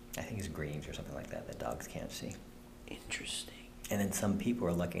 I think it's greens or something like that dogs can't see. Interesting. And then some people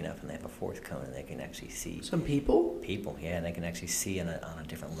are lucky enough and they have a fourth cone and they can actually see. Some people? People, yeah, and they can actually see on a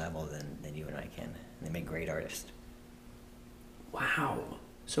different level than you and I can. And they make great artists. Wow.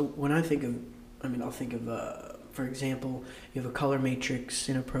 So when I think of, I'll think of, for example, you have a color matrix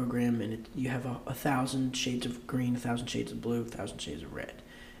in a program and you have 1,000 shades of green, 1,000 shades of blue, 1,000 shades of red.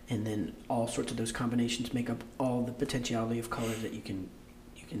 And then all sorts of those combinations make up all the potentiality of colors that you can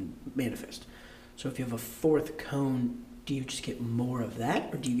manifest. So if you have a fourth cone, do you just get more of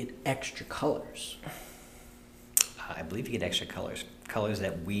that, or do you get extra colors? I believe you get extra colors. Colors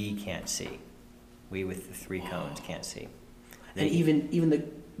that we can't see. We with the three cones can't see. And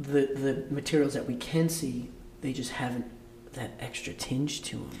even the materials that we can see, they just haven't that extra tinge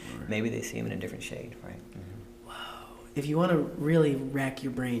to them. Maybe they see them in a different shade, right? Mm-hmm. Wow, if you want to really rack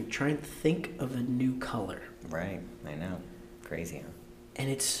your brain, try and think of a new color. Right, I know. Crazy, huh? And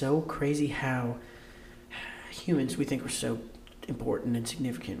it's so crazy how humans, we think we're so important and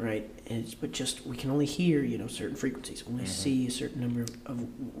significant, right? But just we can only hear, certain frequencies, only see a certain number of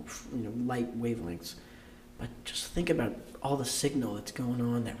light wavelengths. But just think about all the signal that's going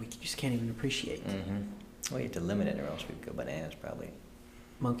on that we just can't even appreciate. Well, you have to limit it, or else we'd go bananas, probably.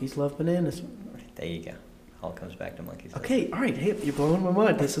 Monkeys love bananas. There you go. All comes back to monkeys. Okay, all right. Hey, you're blowing my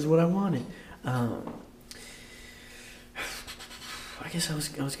mind. This is what I wanted. I guess I was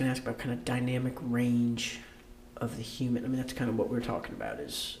going to ask about kind of dynamic range of the human. I mean, that's kind of what we're talking about.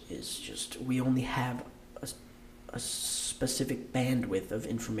 Is just we only have a specific bandwidth of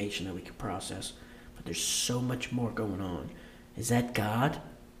information that we can process, but there's so much more going on. Is that God?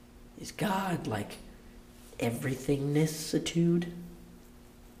 Is God like everythingnessitude?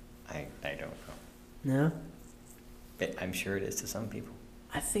 I don't know. No? But I'm sure it is to some people.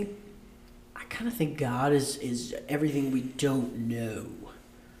 I kind of think God is everything we don't know.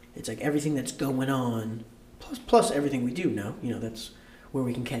 It's like everything that's going on, plus everything we do know. That's where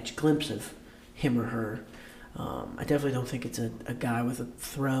we can catch a glimpse of him or her. I definitely don't think it's a guy with a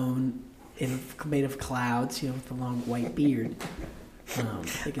throne made of clouds, with a long white beard. I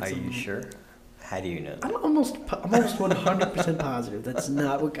think it's Are you sure? How do you know that? I'm almost 100% positive that's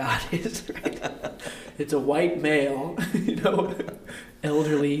not what God is. Right? It's a white male,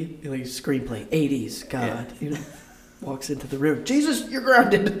 elderly, screenplay, 80s God, walks into the room. Jesus, you're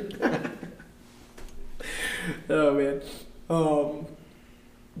grounded. Oh man.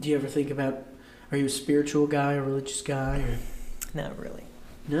 Do you ever think about? Are you a spiritual guy, a religious guy, or? Not really.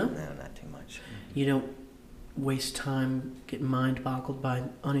 No. No, not too much. You don't waste time getting mind boggled by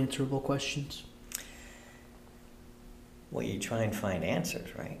unanswerable questions. Well, you try and find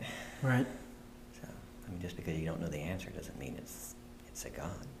answers, right? Right. So, just because you don't know the answer doesn't mean it's a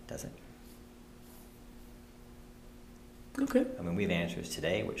God, does it? Okay. We have answers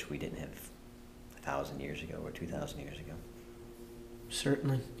today which we didn't have 1,000 years ago or 2,000 years ago.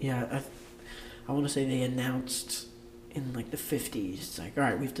 Certainly. Yeah, I want to say they announced in the 50s. It's like, all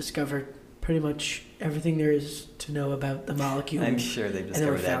right, we've discovered pretty much everything there is to know about the molecule. I'm sure they've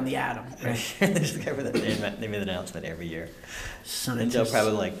discovered that. And then we found the atom. Right? They discovered that. They made an announcement every year. Scientists Until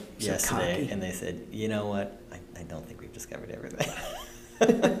probably yesterday, cocky. and they said, you know what? I don't think we've discovered everything.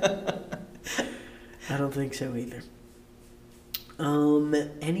 I don't think so either.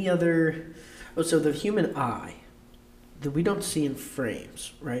 Any other? Oh, so the human eye, that we don't see in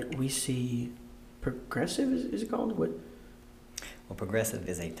frames, right? We see progressive. Is it called what? Well, progressive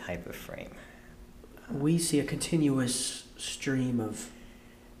is a type of frame. We see a continuous stream of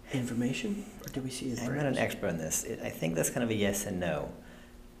information, or do we see it in frames? I'm not an expert on this. I think that's kind of a yes and no,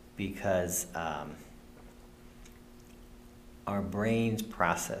 because our brains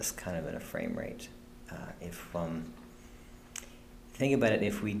process kind of at a frame rate. Think about it,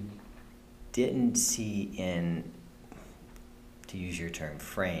 if we didn't see in, to use your term,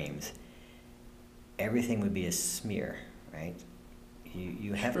 frames, everything would be a smear, right?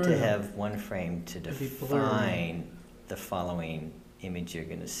 You have to have one frame to define the following image you're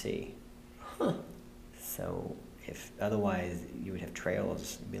going to see. Huh. So if otherwise you would have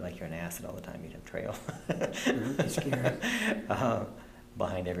trails. It'd be like you're in acid all the time. You'd have trail That's scary.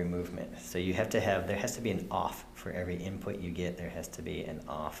 Behind every movement. So there has to be an off for every input you get. There has to be an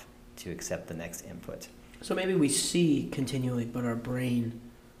off to accept the next input. So maybe we see continually, but our brain,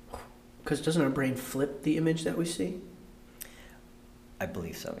 because doesn't our brain flip the image that we see? I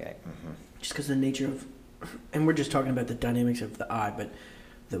believe so, yeah. Mm-hmm. Just because the nature of, and we're just talking about the dynamics of the eye, but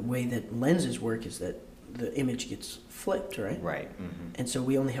the way that lenses work is that the image gets flipped, right? Right. Mm-hmm. And so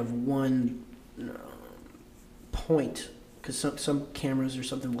we only have one point, because some cameras or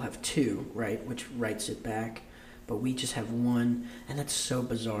something will have two, right, which writes it back, but we just have one, and that's so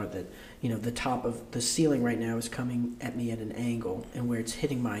bizarre that, the top of the ceiling right now is coming at me at an angle, and where it's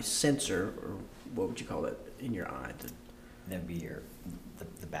hitting my sensor, or what would you call it, in your eye? That'd be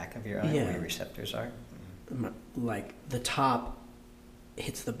the back of your eye, Yeah. where your receptors are. Mm-hmm. Like the top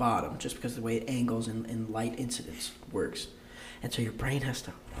hits the bottom, just because of the way it angles and light incidence works. And so your brain has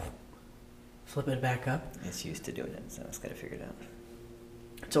to flip it back up. It's used to doing it, so it's got to figure it out.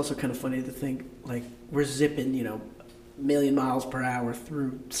 It's also kind of funny to think, we're zipping, a million miles per hour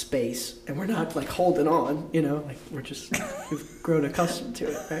through space, and we're not, holding on, we're just, we've grown accustomed to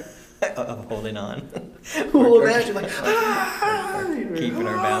it, right? Of holding on. Well, imagine, keeping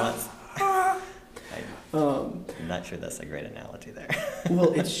our balance. I'm not sure that's a great analogy there.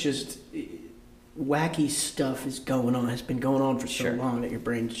 Well, it's just wacky stuff has been going on for so Sure. long that your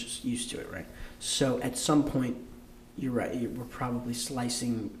brain's just used to it, right? So at some point, you're right. We're probably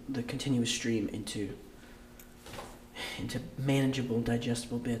slicing the continuous stream into manageable,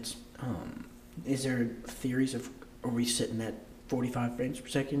 digestible bits. Is there theories of, are we sitting at 45 frames per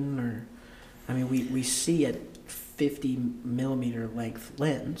second, or, I mean, we see at 50 millimeter length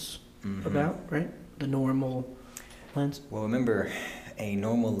lens, about, right? The normal lens. Well, remember, a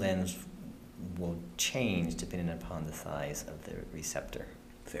normal lens will change depending upon the size of the receptor,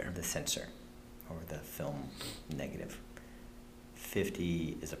 the sensor, or the film negative.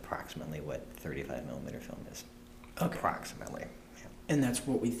 50 is approximately what 35 millimeter film is. Okay. Approximately. Yeah. And that's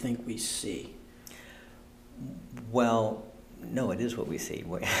what we think we see. Well, no, it is what we see.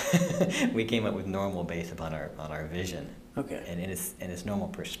 We came up with normal based upon our vision. Okay. And it's normal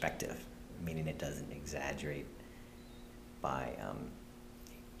perspective, meaning it doesn't exaggerate by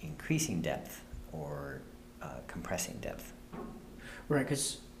increasing depth or compressing depth. Right,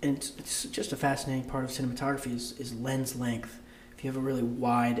 because it's just a fascinating part of cinematography is lens length. If you have a really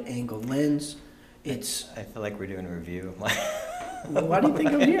wide angle lens, it's... I feel like we're doing a review of my... Well, why do you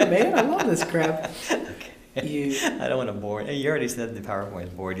think I'm here, man? I love this crap. Okay. I don't want to bore you. You already said the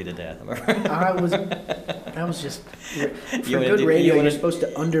PowerPoint bored you to death. I was just... For good radio, you're supposed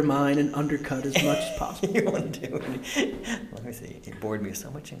to undermine and undercut as much as possible. You want to do it. Let me see. It bored me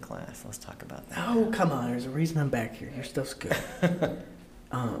so much in class. Let's talk about that. Oh, come on. There's a reason I'm back here. Your stuff's good.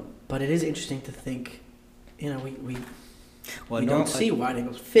 But it is interesting to think, we don't see wide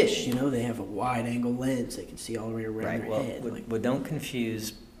angles. Fish, they have a wide angle lens. They can see all the way around their head. Well, don't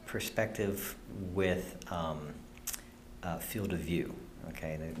confuse perspective with field of view.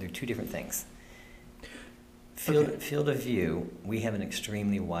 Okay, they're two different things. Field of view, we have an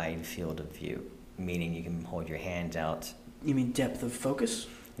extremely wide field of view, meaning you can hold your hands out. You mean depth of focus?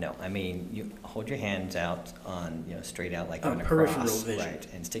 No, I mean you hold your hands out on straight out like on a peripheral cross, vision. right?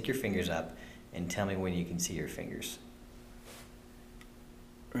 And stick your fingers up, and tell me when you can see your fingers.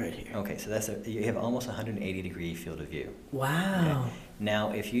 Right here. Okay, so you have almost 180 degree field of view. Wow. Okay.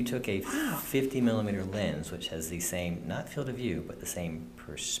 Now, if you took a 50 millimeter lens, which has the same, not field of view, but the same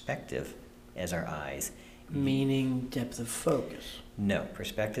perspective as our eyes. Meaning depth of focus. No,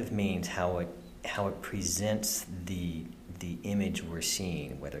 perspective means how it presents the image we're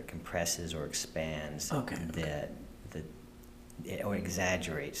seeing, whether it compresses or expands, or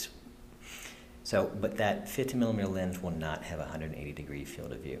exaggerates. So, but that 50 millimeter lens will not have a 180 degree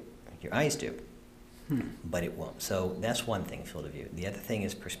field of view. Your eyes do, but it won't. So that's one thing, field of view. The other thing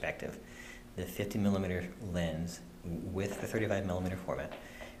is perspective. The 50 millimeter lens with the 35 millimeter format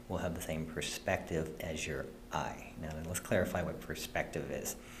will have the same perspective as your eye. Now let's clarify what perspective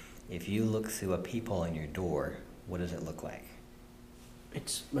is. If you look through a peephole in your door, what does it look like?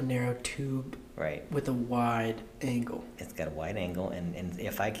 It's a narrow tube, right, with a wide angle. It's got a wide angle, and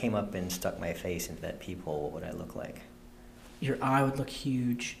if I came up and stuck my face into that peephole, what would I look like? Your eye would look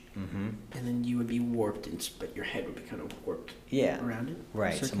huge, and then you would be warped, but your head would be kind of warped around it.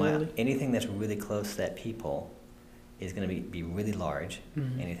 Right, so anything that's really close to that peephole is going to be really large.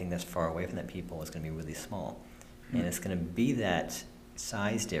 Anything that's far away from that peephole is going to be really small. And it's going to be that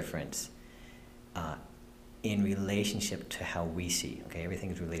size difference in relationship to how we see. Okay, everything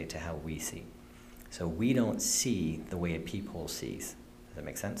is related to how we see. So we don't see the way a peephole sees. Does that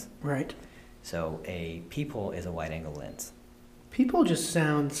make sense? Right. So a peephole is a wide-angle lens. Peephole just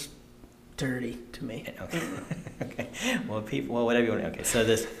sounds dirty to me. Okay. Okay. Well, whatever you want. Okay. So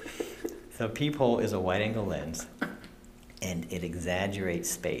peephole is a wide-angle lens, and it exaggerates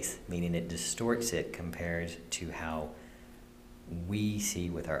space, meaning it distorts it compared to how we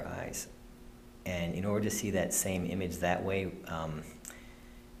see with our eyes. And in order to see that same image that way,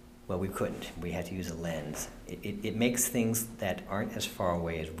 we couldn't. We had to use a lens. It makes things that aren't as far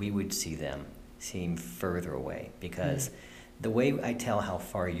away as we would see them seem further away, because the way I tell how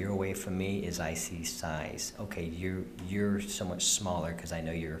far you're away from me is I see size. Okay, you're so much smaller because I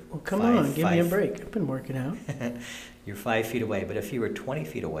know you're. Well, come on, give me a break. I've been working out. You're 5 feet away, but if you were 20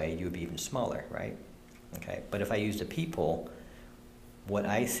 feet away, you would be even smaller, right? Okay, but if I used a peephole, what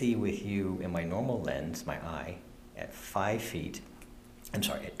I see with you in my normal lens, my eye, at 5 feet,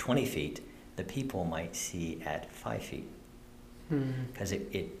 at 20 feet, the peephole might see at 5 feet. Because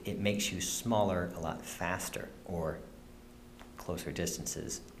it makes you smaller a lot faster, or closer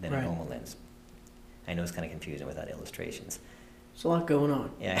distances than a normal lens. I know it's kind of confusing without illustrations. There's a lot going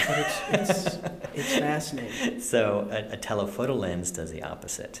on. Yeah. But it's fascinating. So a telephoto lens does the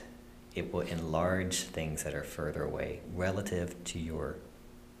opposite. It will enlarge things that are further away relative to your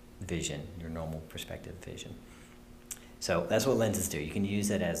vision, your normal perspective vision. So that's what lenses do. You can use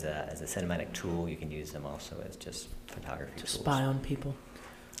it as a cinematic tool. You can use them also as just photography tools. To spy on people.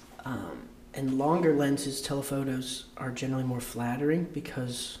 And longer lenses, telephotos, are generally more flattering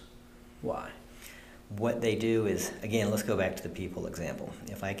because why? What they do is, again, let's go back to the people example.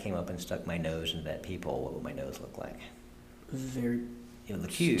 If I came up and stuck my nose into that people, what would my nose look like? Very It would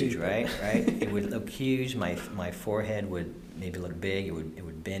look huge, stupid. right? Right? It would look huge. My forehead would maybe look big. It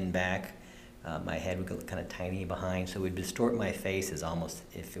would bend back. My head would look kind of tiny behind. So it would distort my face as almost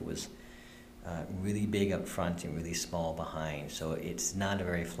if it was really big up front and really small behind. So it's not a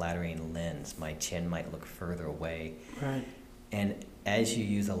very flattering lens. My chin might look further away. Right. And as you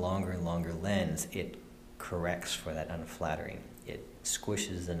use a longer and longer lens, it corrects for that unflattering. It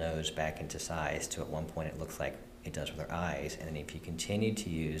squishes the nose back into size to at one point it looks like it does with our eyes. And then if you continue to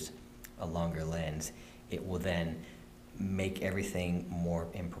use a longer lens, it will then make everything more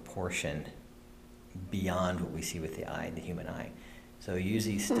in proportion beyond what we see with the eye, the human eye. So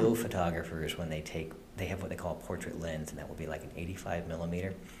usually still photographers, when they have what they call a portrait lens, and that will be like an 85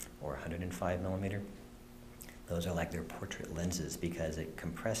 millimeter or 105 millimeter. Those are like their portrait lenses because it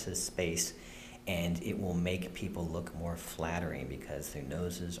compresses space and it will make people look more flattering because their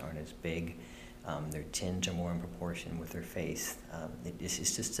noses aren't as big, their chins are more in proportion with their face.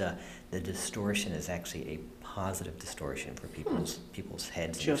 It's just the distortion is actually a positive distortion for people's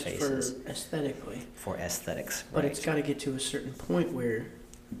heads Just and faces. for aesthetically. For aesthetics, But right. it's got to get to a certain point where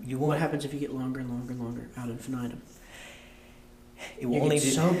You what won't, happens if you get longer and longer and longer out infinitum? it will You only get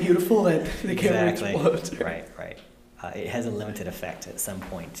do so beautiful that the camera exactly. explodes. Right, right. It has a limited effect. At some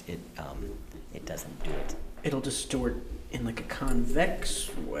point, it doesn't do it. It'll distort in like a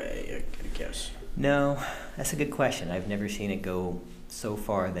convex way, I guess. No, that's a good question. I've never seen it go so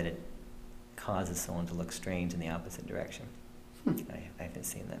far that it causes someone to look strange in the opposite direction. I haven't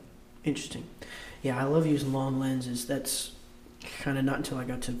seen that. Interesting. Yeah, I love using long lenses. That's kind of not until I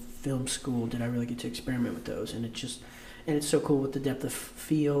got to film school did I really get to experiment with those. And it's so cool with the depth of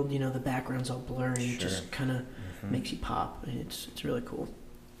field. You know, the background's all blurry. It Sure. just kind of makes you pop. And it's really cool.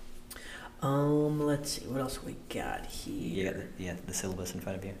 Let's see, what else we got here? You got the syllabus in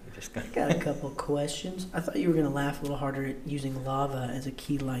front of you. You just I got a couple questions. I thought you were gonna laugh a little harder at using lava as a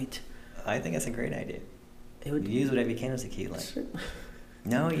key light. I think that's a great idea. It would Use whatever you can as a key light.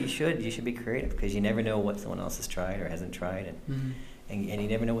 No, you should. You should be creative because you never know what someone else has tried or hasn't tried, and you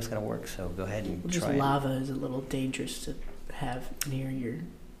never know what's going to work. So go ahead and Just try. lava is a little dangerous to have near your.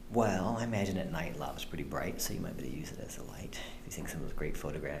 Well, I imagine at night lava's pretty bright, so you might be able to use it as a light. If you think some of those great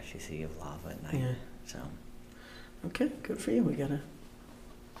photographs you see of lava at night. Yeah. So. Okay, good for you. We got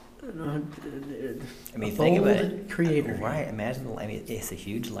I mean, think about bold it. creator. Right. Imagine. It's a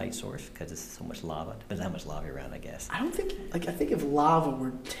huge light source because it's so much lava. Depends on how much lava you're around, I guess. I don't think. I think if lava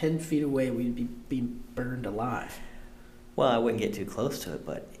were 10 feet away, we'd be being burned alive. Well, I wouldn't get too close to it,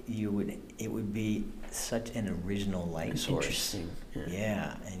 but it would be such an original light source. Interesting.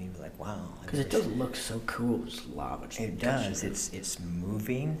 Yeah, and you'd be like, wow. Because it does look so cool. Just lava. Just It does. It's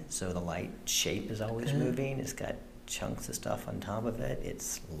moving, so the light shape is always moving. It's got chunks of stuff on top of it.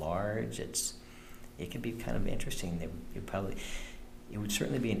 It's large. It could be kind of interesting. It would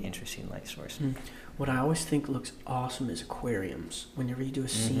certainly be an interesting light source. What I always think looks awesome is aquariums. Whenever you do a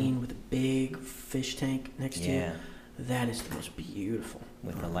scene with a big fish tank next to you, that is the most beautiful.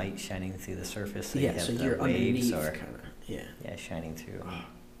 With the light shining through the surface, so yeah, you have so the you're waves underneath, kind of. Yeah, shining through. Oh,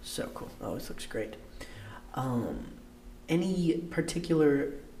 so cool. Always looks great. Any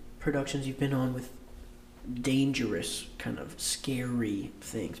particular productions you've been on with dangerous, kind of scary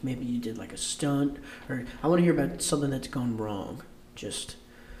things? Maybe you did like a stunt, or I want to hear about something that's gone wrong. Just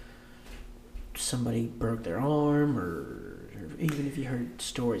somebody broke their arm, or even if you heard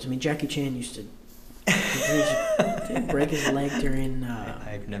stories. I mean, Jackie Chan used to did he break his leg during.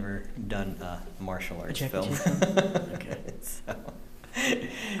 I've never done a martial arts Jackie film. Chan film? Okay. So.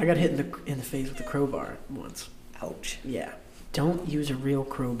 I got hit in the face with a crowbar once. Ouch. Yeah. Don't use a real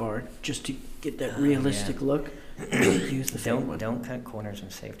crowbar just to get that realistic look. Use the fake one. Don't cut corners in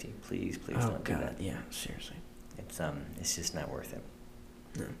safety, please. Oh Don't do God, that. yeah, seriously. It's just not worth it.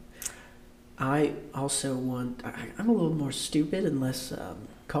 No. I also I'm a little more stupid and less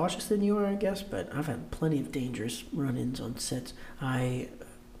cautious than you are, I guess, but I've had plenty of dangerous run-ins on sets. This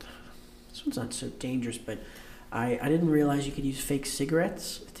one's not so dangerous, but I didn't realize you could use fake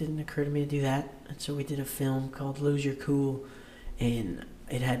cigarettes. It didn't occur to me to do that. And so we did a film called Lose Your Cool, and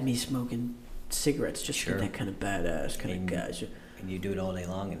it had me smoking cigarettes just to get that kind of badass kind of guys. And you do it all day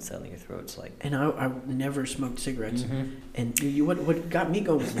long, and suddenly your throat's like... And I never smoked cigarettes. And what got me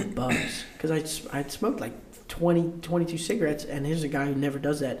going was the buzz. Because I'd smoked like 22 cigarettes, and here's a guy who never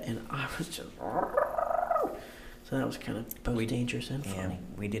does that, and I was just... So that was kind of both dangerous and funny.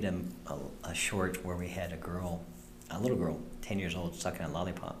 We did a short where we had a little girl, 10 years old, sucking on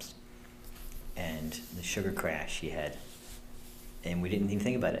lollipops. and the sugar crash she had, and we didn't even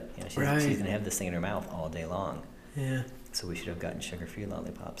think about it. You know, she's Right. gonna have this thing in her mouth all day long. Yeah. So we should have gotten sugar-free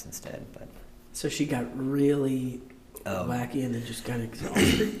lollipops instead. But So she got really wacky and then just got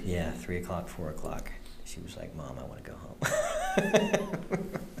exhausted. yeah, 3 o'clock, 4 o'clock. She was like, "Mom, I want to go home."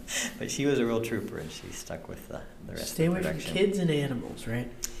 But she was a real trooper, and she stuck with the rest Stay of the away from production. kids and animals, right?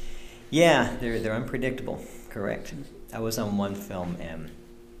 Yeah, they're unpredictable. Correct. I was on one film, and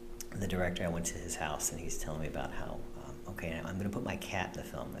the director, I went to his house, and he's telling me about how, okay, I'm going to put my cat in the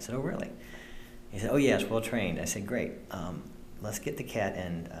film. I said, "Oh, really?" He said, "Oh, yes, well trained." I said, "Great. Let's get the cat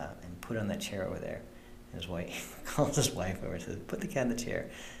and put it on that chair over there." And his wife calls his wife over and says, "Put the cat in the chair."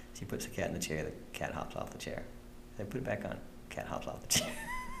 She puts the cat in the chair. The cat hops off the chair. I "Put it back on." Cat hops off the chair.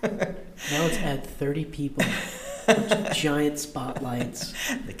 Now it's had 30 people, with giant spotlights.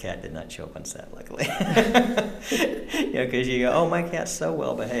 The cat did not show up on set, luckily. Because you go, "Oh, my cat's so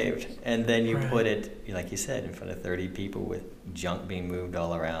well behaved," and then you put it, like you said, in front of 30 people with junk being moved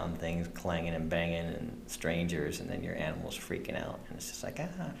all around, things clanging and banging, and strangers, and then your animal's freaking out, and it's just like,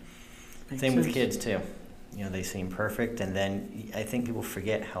 Makes Same with sense. kids too. They seem perfect, and then I think people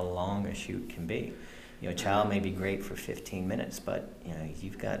forget how long a shoot can be. A child may be great for 15 minutes, but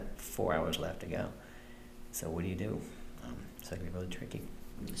you've got 4 hours left to go. So what do you do? So it can be really tricky.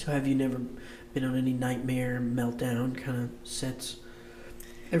 So have you never been on any nightmare, meltdown kind of sets?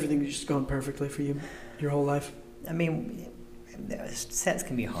 Everything's just gone perfectly for you your whole life? I mean, sets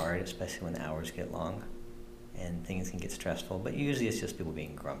can be hard, especially when the hours get long, and things can get stressful. But usually it's just people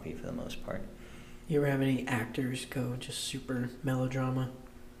being grumpy for the most part. You ever have any actors go just super melodrama,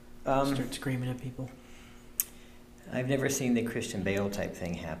 start screaming at people? I've never seen the Christian Bale type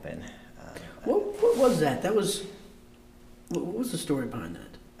thing happen. What was that? What was the story behind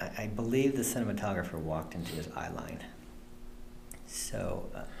that? I believe the cinematographer walked into his eye line. So,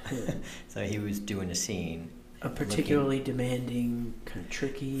 so he was doing a scene. A particularly demanding, kind of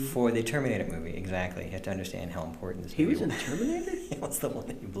tricky... For the Terminator movie, exactly. You have to understand how important this He movie was in Terminator? It was the one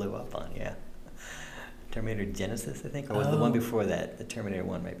that he blew up on, yeah. Terminator Genesis, I think, or was the one before that? The Terminator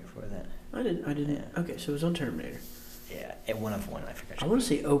one right before that. I didn't. Yeah. Okay, so it was on Terminator. Yeah, and one of one, I forgot. I want to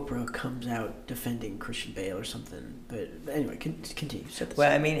say Oprah comes out defending Christian Bale or something, but anyway, continue.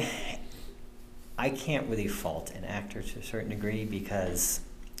 Well, I mean, I can't really fault an actor to a certain degree, because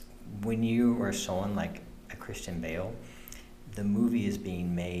when you are someone like a Christian Bale, the movie is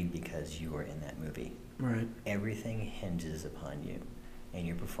being made because you are in that movie. Right. Everything hinges upon you and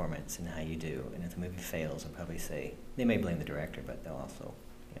your performance and how you do. And if the movie fails, they'll probably say, they may blame the director, but they'll also,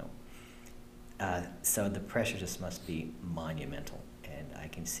 so the pressure just must be monumental. And I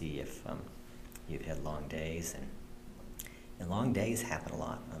can see if you've had long days, and long days happen a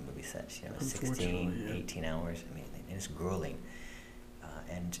lot on movie sets, 16, 18 hours. I mean, and it's grueling.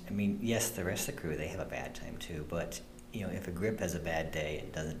 And I mean, yes, the rest of the crew, they have a bad time too, but if a grip has a bad day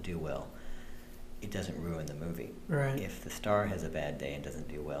and doesn't do well, it doesn't ruin the movie. Right. If the star has a bad day and doesn't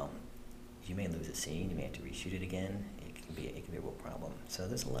do well, you may lose a scene, you may have to reshoot it again. It can be a real problem. So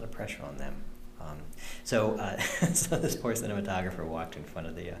there's a lot of pressure on them. So this poor cinematographer walked in front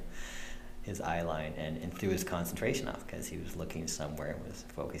of his eye line and threw his concentration off, because he was looking somewhere, was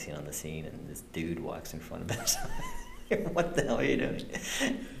focusing on the scene, and this dude walks in front of his What the hell are you doing?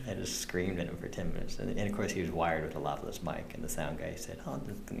 I just screamed at him for 10 minutes. And of course, he was wired with a lopeless mic, and the sound guy said, "Oh, I'm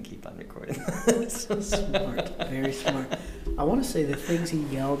just going to keep on recording." Smart, very smart. I want to say the things he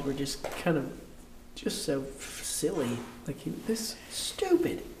yelled were just just so silly. Like, this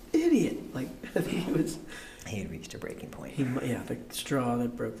stupid idiot. Like, I think he was... He had reached a breaking point. The straw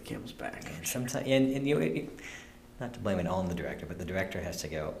that broke the camel's back. And sometimes, not to blame it all on the director, but the director has to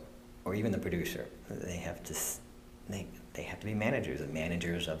go, or even the producer. They have to be managers, and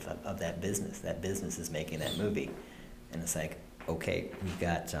managers of that business. That business is making that movie, and it's like, okay, we've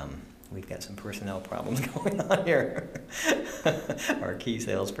got some personnel problems going on here. Our key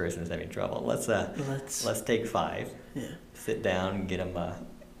salesperson is having trouble. Let's take 5. Yeah. Sit down and get them.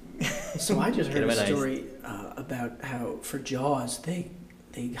 So I just heard a story about how for Jaws they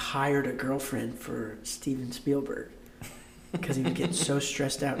hired a girlfriend for Steven Spielberg, because he was getting so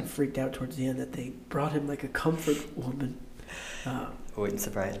stressed out and freaked out towards the end that they brought him like a comfort woman. Wouldn't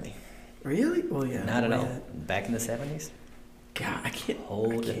surprise me. Really? Well, yeah. Not at all. Back in the 70s? God, I can't.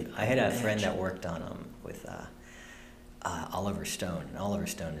 I had a friend that worked on with Oliver Stone, and Oliver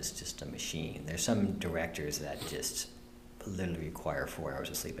Stone is just a machine. There's some directors that just literally require 4 hours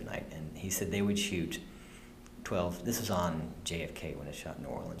of sleep at night, and he said they would shoot 12. This was on JFK when it shot in New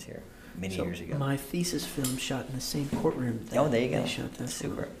Orleans here many years ago. My thesis film shot in the same courtroom. There you go. They shot that.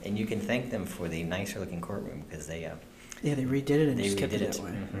 Super. And you can thank them for the nicer looking courtroom, because they redid it and just kept it that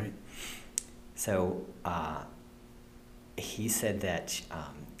way, Mm-hmm. right? So he said that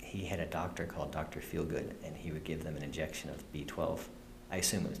he had a doctor called Dr. Feelgood, and he would give them an injection of B12. I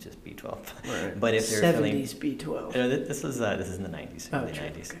assume it was just B12. Right. But if they're 70s B12. this is in the 90s, early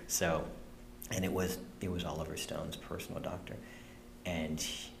 90s. Okay. So, and it was Oliver Stone's personal doctor, and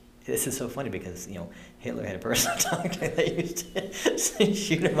this is so funny because Hitler had a personal doctor that used to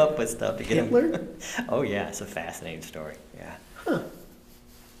shoot him up with stuff to get Hitler? him. Oh yeah, it's a fascinating story. Yeah. Huh.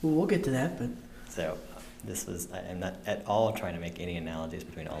 Well, we'll get to that, but So I'm not at all trying to make any analogies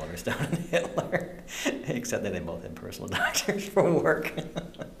between Oliver Stone and Hitler, except that they both had personal doctors for work.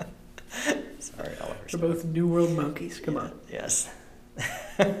 Sorry, Oliver we're Stone. both New World monkeys. Come on. Yes.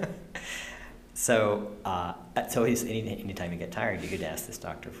 So he's anytime you get tired, you could ask this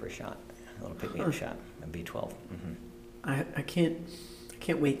doctor for a shot, a little pick-me-up shot, a B12. Mm-hmm. I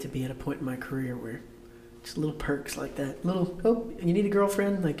can't wait to be at a point in my career where just little perks like that. You need a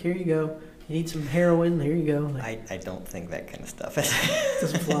girlfriend? Like, here you go. You need some heroin? Here you go. Like, I don't think that kind of stuff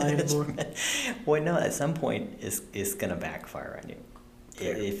doesn't fly anymore. Well, no, at some point it's going to backfire on you.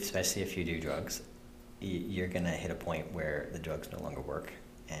 Fair. Especially if you do drugs. You're going to hit a point where the drugs no longer work.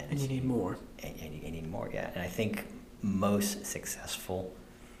 And you need more. And you need more, yeah. And I think most successful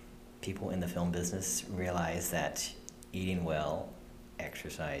people in the film business realize that eating well,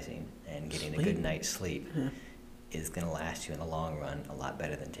 exercising, and getting a good night's sleep is going to last you in the long run a lot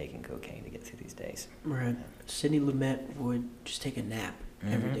better than taking cocaine to get through these days. Right. Sidney Lumet would just take a nap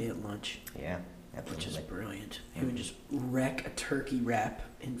every day at lunch. Yeah, absolutely. Which is brilliant. He would just wreck a turkey wrap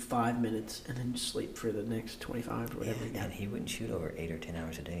in 5 minutes and then sleep for the next 25 or whatever. Yeah, and he wouldn't shoot over 8 or 10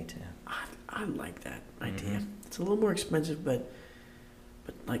 hours a day, too. I like that idea. It's a little more expensive, but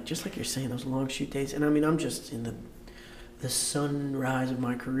like just like you're saying, those long shoot days. And I mean, I'm just in the sunrise of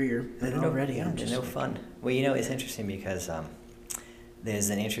my career, and already I'm just no fun. Well, it's interesting because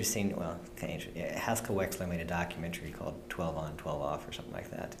there's an interesting, Haskell Wexler made a documentary called 12 On, 12 Off or something like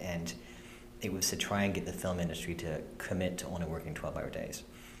that, and it was to try and get the film industry to commit to only working 12-hour days,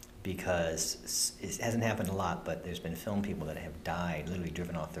 because it hasn't happened a lot, but there's been film people that have died, literally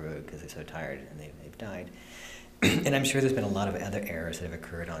driven off the road because they're so tired, and they've died. And I'm sure there's been a lot of other errors that have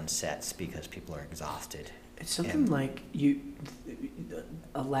occurred on sets because people are exhausted. It's something like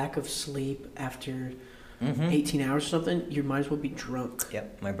a lack of sleep after 18 hours or something, you might as well be drunk.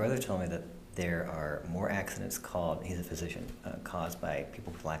 Yep. My brother told me that there are more accidents he's a physician, caused by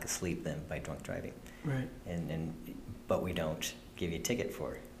people with lack of sleep than by drunk driving. Right. But we don't give you a ticket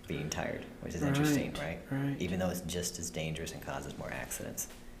for being tired, which is interesting, right? Right. Even though it's just as dangerous and causes more accidents.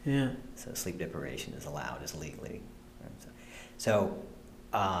 Yeah. So sleep deprivation is allowed as legally. So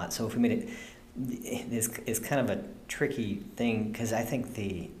if we made it, it's kind of a tricky thing, because I think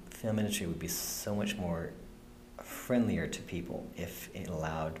the film industry would be so much more friendlier to people if it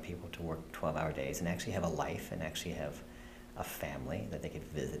allowed people to work 12-hour days and actually have a life and actually have a family that they could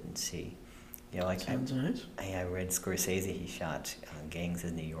visit and see. Sounds nice. I read Scorsese. He shot Gangs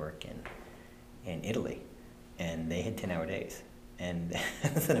in New York and Italy, and they had 10-hour days. And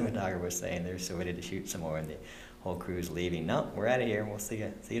the cinematographer was saying they're so ready to shoot some more, and the whole crew's leaving. No, we're out of here. We'll see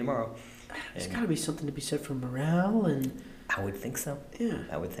you tomorrow. There's got to be something to be said for morale, and I would think so. Yeah,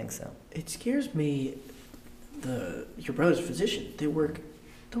 I would think so. It scares me. Your brother's a physician. They work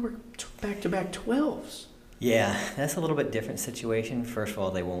back-to-back 12s. Yeah, that's a little bit different situation. First of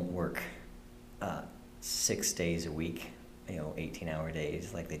all, they won't work 6 days a week, 18-hour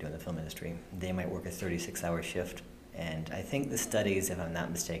days like they do in the film industry. They might work a 36-hour shift. And I think the studies, if I'm not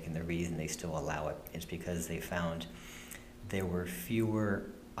mistaken, the reason they still allow it is because they found there were fewer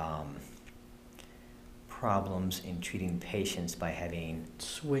problems in treating patients by having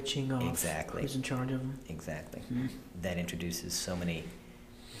switching off. Exactly. Who's in charge of them? Exactly. Mm-hmm. That introduces so many.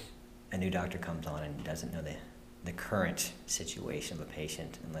 A new doctor comes on and doesn't know the current situation of a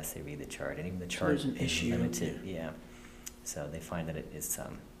patient unless they read the chart, and even the chart is an issue. Limited. Yeah. So they find that it's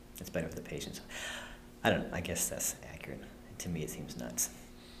better for the patients. I don't know. I guess that's accurate. To me, it seems nuts.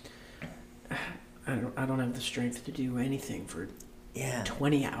 I don't have the strength to do anything for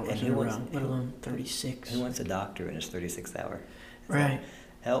 20 hours and in a row, let alone 36. Who wants a doctor in his 36th hour? Right.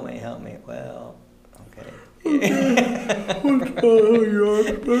 Help me. Well, okay. You're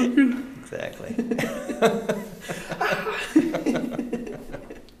spoken. Exactly.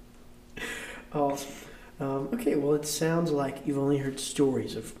 Awesome. Okay, well, it sounds like you've only heard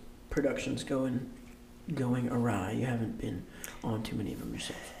stories of productions going awry. You haven't been on too many of them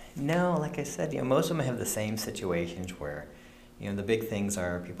yourself. No, like I said, most of them have the same situations where, the big things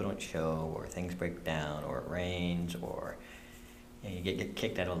are people don't show, or things break down, or it rains, or you get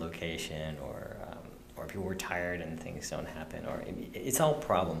kicked out of a location, or or people were tired and things don't happen, or it's all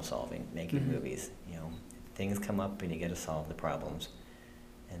problem solving, making movies. You know, things come up and you got to solve the problems,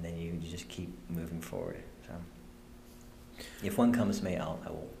 and then you just keep moving forward. So, if one comes to me, I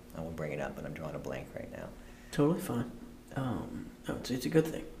will bring it up, but I'm drawing a blank right now. Totally fine. It's a good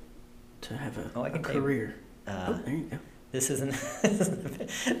thing to have a career. There you go. This isn't.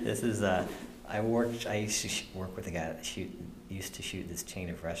 This is. I used to work with a guy that used to shoot this chain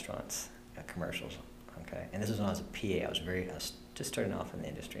of restaurants commercials. Okay, and this was when I was a PA. I was just starting off in the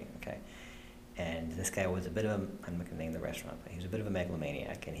industry. Okay, and this guy was a bit of a. I'm not going to name the restaurant, but he was a bit of a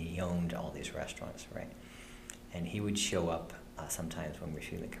megalomaniac, and he owned all these restaurants, right? And he would show up sometimes when we were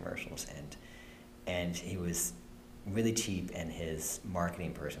shooting the commercials, and he was really cheap, and his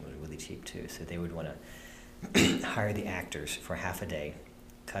marketing person was really cheap too. So they would want to hire the actors for half a day,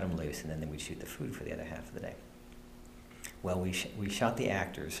 cut them loose, and then we'd shoot the food for the other half of the day. Well, we shot the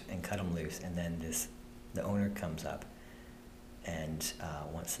actors and cut them loose, and then the owner comes up and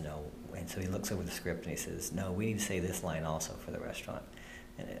wants to know, and so he looks over the script and he says, "No, we need to say this line also for the restaurant,"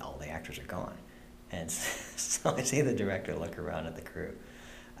 and all the actors are gone. And so I see the director look around at the crew.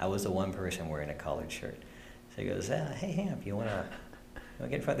 I was the one person wearing a collared shirt. So he goes, "Hey, Hamp, you want to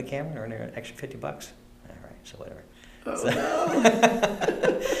get in front of the camera and earn an extra $50? All right, so whatever." Oh, so,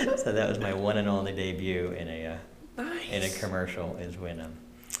 no. So that was my one and only debut in nice. a commercial. Is when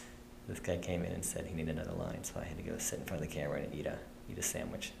this guy came in and said he needed another line, so I had to go sit in front of the camera and eat a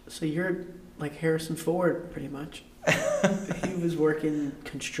sandwich. So you're like Harrison Ford, pretty much. He was working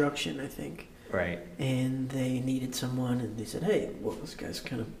construction, I think. Right. And they needed someone, and they said, "Hey, well, this guy's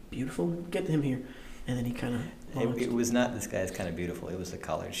kind of beautiful. Get him here." And then he kind of It was not "this guy's kind of beautiful." It was the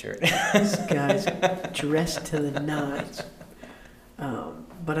collared shirt. This guy's dressed to the nines.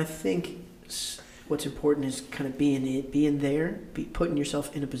 But I think what's important is kind of being there, putting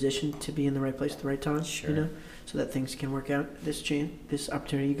yourself in a position to be in the right place at the right time. Sure. You know, so that things can work out. This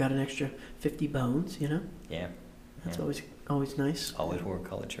opportunity, you got an extra 50 bones. You know. Yeah. That's yeah. always nice. Always wore a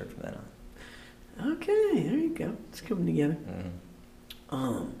collared shirt from then on. Okay, there you go. It's coming together.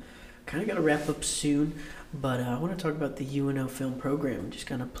 Mm-hmm. Kind of got to wrap up soon, but I want to talk about the UNO film program. Just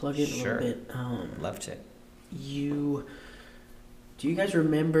kind of plug it a little bit. Love to. Do you guys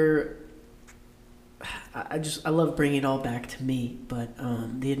remember? I love bringing it all back to me, but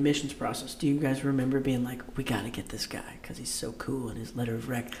the admissions process. Do you guys remember being like, we got to get this guy because he's so cool and his letter of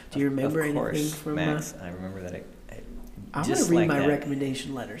rec? Do you remember anything from? Max, I remember that. I want to read my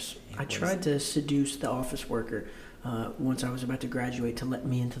recommendation letters. I tried to seduce the office worker once I was about to graduate to let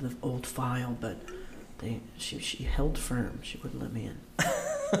me into the old file, but she held firm. She wouldn't let me in.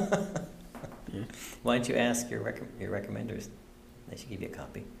 Yeah. Why don't you ask your recommenders? They should give you a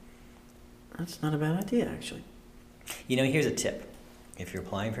copy. That's not a bad idea, actually. You know, here's a tip. If you're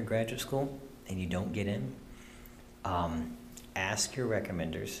applying for graduate school and you don't get in, ask your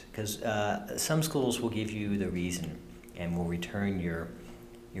recommenders, because some schools will give you the reason and will return your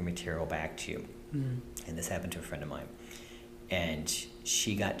material back to you. And this happened to a friend of mine. And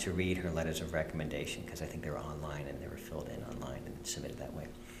she got to read her letters of recommendation, because I think they were online and they were filled in online and submitted that way.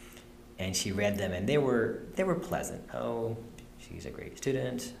 And she read them, and they were pleasant. Oh, she's a great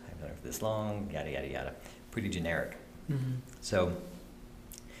student. I've known her for this long, yada, yada, yada. Pretty generic. Mm-hmm. So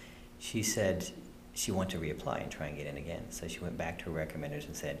she said she wanted to reapply and try and get in again. So she went back to her recommenders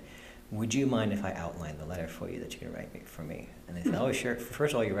and said, "Would you mind if I outline the letter for you that you're going to write for me?" And they said, "Oh, sure."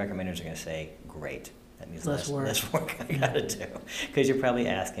 First of all, your recommenders are going to say, "Great." That means less work I got to do. Because you're probably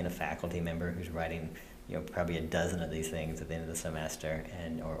asking a faculty member who's writing, probably a dozen of these things at the end of the semester,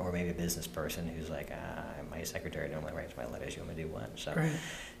 or maybe a business person who's like, my secretary normally writes my letters. You want me to do what? So, right.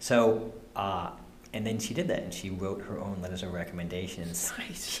 So, and then she did that, and she wrote her own letters of recommendations.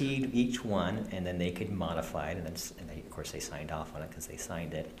 Nice. Keyed each one, and then they could modify it, and of course they signed off on it because they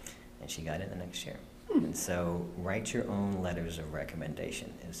signed it, and she got in the next year. And so, write your own letters of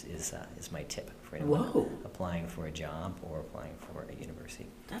recommendation is my tip for anyone applying for a job or applying for a university.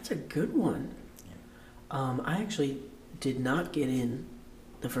 That's a good one. Yeah. I actually did not get in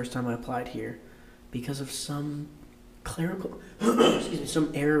the first time I applied here because of some clerical,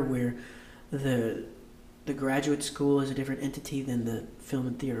 some error where the graduate school is a different entity than the film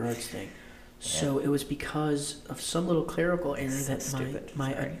and theater arts thing. So it was because of some little clerical error that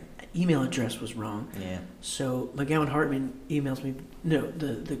my email address was wrong. Yeah. So McGowan Hartman emails me. No,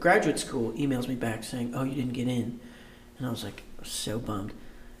 the graduate school emails me back saying, "Oh, you didn't get in," and I was like, so bummed.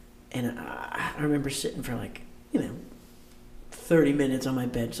 And I remember sitting for 30 minutes on my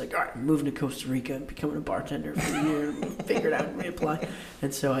bed, just like, all right, I'm moving to Costa Rica, becoming a bartender for a year, figure it out, and reapply.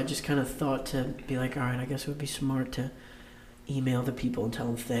 And so I just kind of thought to be like, all right, I guess it would be smart to email the people and tell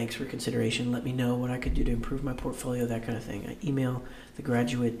them thanks for consideration. Let me know what I could do to improve my portfolio, that kind of thing. I email the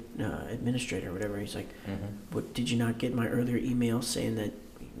graduate administrator or whatever. He's like, "What, did you not get my earlier email saying that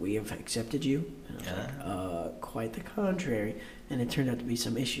we have accepted you?" And I was like, quite the contrary. And it turned out to be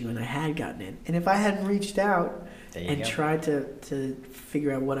some issue, and I had gotten in. And if I hadn't reached out and tried to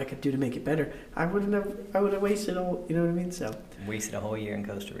figure out what I could do to make it better, I would have wasted all, you know what I mean? So wasted a whole year in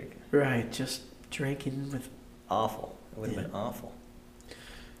Costa Rica. Right, just drinking with. Awful. It would have been awful.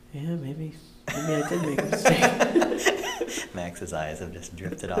 Yeah, maybe I did make a mistake. Max's eyes have just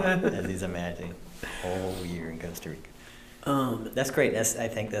drifted off as he's imagining a whole year in Costa Rica. That's great. I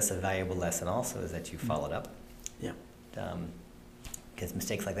think that's a valuable lesson also, is that you followed up. Yeah. Because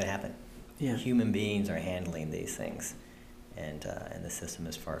mistakes like that happen. Yeah. Human beings are handling these things, and the system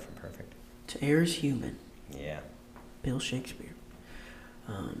is far from perfect. To err is human. Yeah. Bill Shakespeare.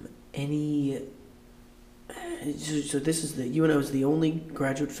 So this is UNO is the only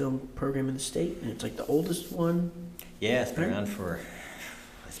graduate film program in the state, and it's like the oldest one. Yeah, it's been around for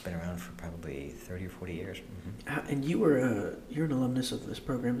probably 30 or 40 years. And you're an alumnus of this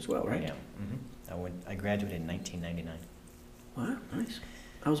program as well, right? I am. I graduated in 1999. Wow, nice.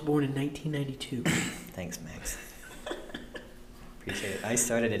 I was born in 1992. Thanks, Max. Appreciate it. I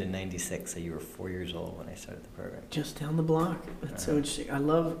started it in 96, so you were 4 years old when I started the program. Just down the block. That's so interesting.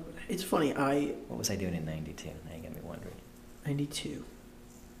 It's funny, What was I doing in 92? Now you got me wondering. 92.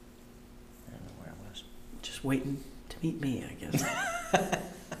 I don't know where I was. Just waiting to meet me, I guess.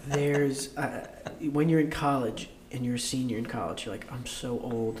 There's, when you're in college, and you're a senior in college, you're like, I'm so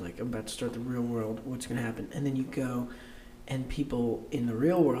old, like I'm about to start the real world, what's going to happen? And then you go, and people in the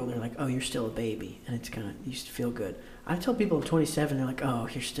real world are like, oh, you're still a baby, and it's kind of, you feel good. I tell people I'm 27, they're like, oh,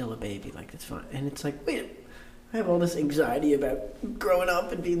 you're still a baby, like that's fine. And it's like, wait, I have all this anxiety about growing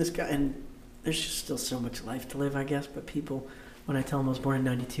up and being this guy, and there's just still so much life to live, I guess. But people, when I tell them I was born in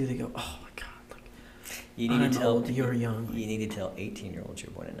 92, they go, oh my God, like, I'm old, you're young. You need to tell 18-year-olds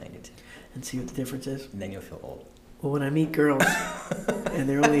you're born in 92. And see what the difference is? And then you'll feel old. Well, when I meet girls and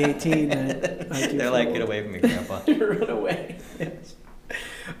they're only 18, they're like, old. Get away from me, Grandpa. Run away. Yes.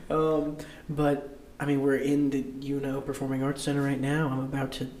 But I mean, we're in the Performing Arts Center right now. I'm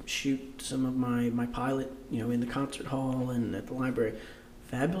about to shoot some of my pilot, in the concert hall and at the library.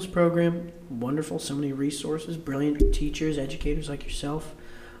 Fabulous program, wonderful. So many resources, brilliant teachers, educators like yourself.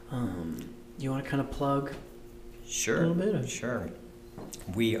 You want to kind of plug? Sure. A little bit. Sure.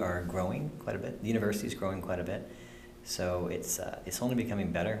 We are growing quite a bit. The university is growing quite a bit. So it's only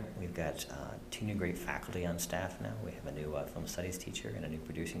becoming better. We've got 2 new great faculty on staff now. We have a new film studies teacher and a new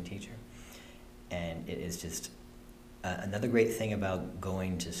producing teacher. And it is just another great thing about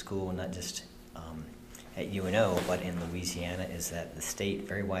going to school, not just at UNO, but in Louisiana, is that the state,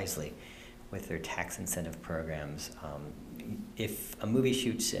 very wisely, with their tax incentive programs, if a movie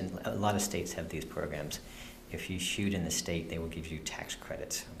shoots in, a lot of states have these programs, if you shoot in the state, they will give you tax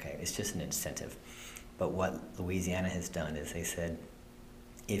credits. Okay, it's just an incentive. But what Louisiana has done is they said,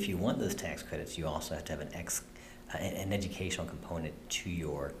 if you want those tax credits, you also have to have an educational component to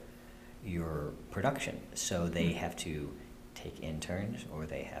your production. So they have to take interns, or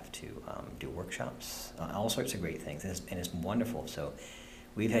they have to do workshops, all sorts of great things, and it's wonderful. So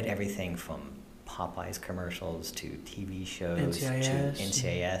we've had everything from Popeyes commercials to TV shows to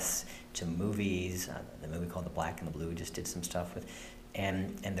NCIS to movies. The movie called The Black and the Blue just did some stuff with,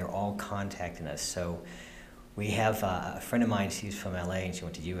 and they're all contacting us. So we have a friend of mine, she's from LA and she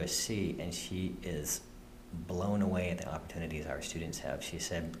went to USC, and she is blown away at the opportunities our students have. She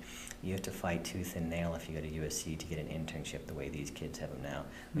said, you have to fight tooth and nail if you go to USC to get an internship the way these kids have them now.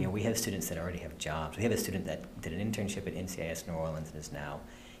 We have students that already have jobs. We have a student that did an internship at NCIS New Orleans and is now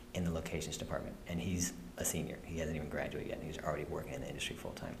in the locations department, and he's a senior. He hasn't even graduated yet, and he's already working in the industry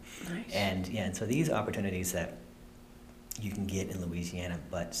full time. Nice. And so these opportunities that you can get in Louisiana,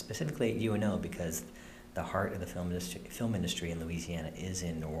 but specifically at UNO, because the heart of the film industry in Louisiana is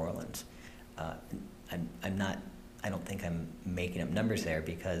in New Orleans. I don't think I'm making up numbers there,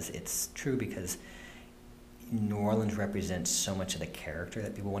 because it's true, because New Orleans represents so much of the character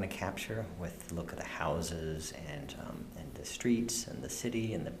that people want to capture, with the look of the houses and the streets and the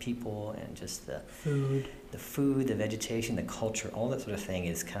city and the people and just the food, the vegetation, the culture, all that sort of thing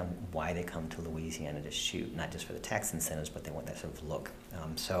is kind of why they come to Louisiana to shoot, not just for the tax incentives, but they want that sort of look.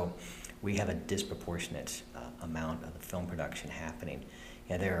 So we have a disproportionate amount of the film production happening.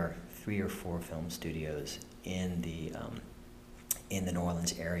 There are 3 or 4 film studios in the New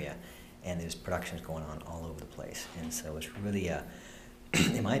Orleans area, and there's productions going on all over the place. And so it's really,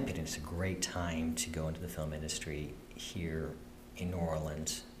 in my opinion, it's a great time to go into the film industry here in New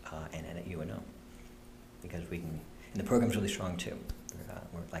Orleans and at UNO, because And the program's really strong too.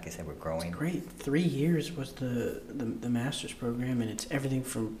 Like I said, we're growing. It's great. 3 years was the master's program, and it's everything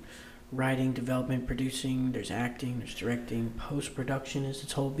from writing, development, producing. There's acting, there's directing, post-production is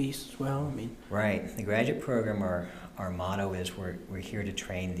its whole beast as well. I mean, right. The graduate program, our motto is we're here to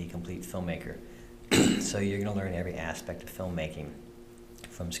train the complete filmmaker. So you're going to learn every aspect of filmmaking,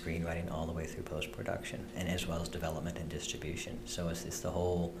 from screenwriting all the way through post-production, and as well as development and distribution. So it's the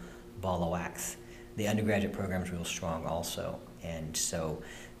whole ball of wax. The undergraduate program is real strong also, and so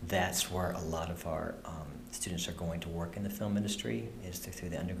that's where a lot of our students are going to work in the film industry, is through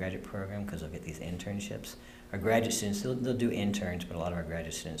the undergraduate program, because they'll get these internships. Our graduate students, they'll do interns, but a lot of our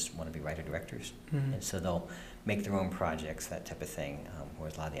graduate students want to be writer-directors, and so they'll make their own projects, that type of thing,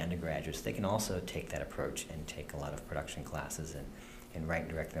 whereas a lot of the undergraduates, they can also take that approach and take a lot of production classes and write and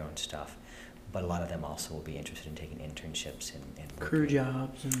direct their own stuff. But a lot of them also will be interested in taking internships and crew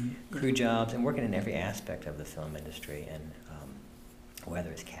jobs and working in every aspect of the film industry, and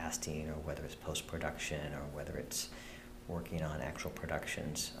whether it's casting or whether it's post-production or whether it's working on actual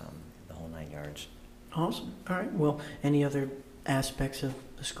productions, the whole 9 yards. Awesome. All right. Well, any other aspects of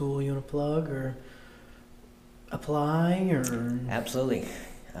the school you want to plug or apply or? Absolutely.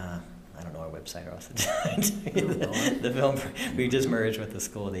 I don't know our website or else the film. We just merged with the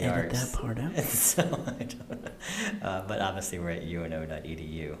School of the Edit Arts. that part out. So I don't know. But obviously we're at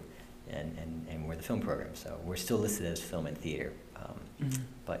uno.edu, and we're the film program, so we're still listed as film and theater.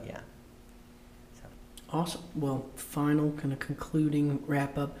 But yeah. So. Awesome. Well, final kind of concluding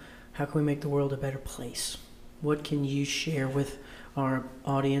wrap up. How can we make the world a better place? What can you share with our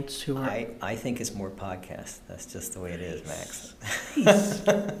audience who are... I think it's more podcasts. That's just the way it is, Max. Nice.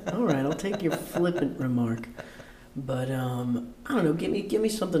 All right, I'll take your flippant remark. But, I don't know, give me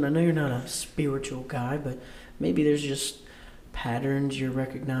something. I know you're not a spiritual guy, but maybe there's just patterns you're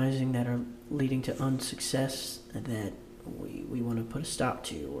recognizing that are leading to unsuccess that we want to put a stop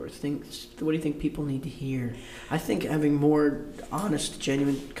to, or things. What do you think people need to hear? I think having more honest,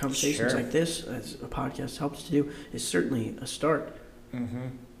 genuine conversations like this, as a podcast helps to do, is certainly a start. Mm-hmm.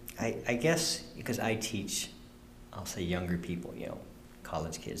 I guess because I teach, I'll say younger people,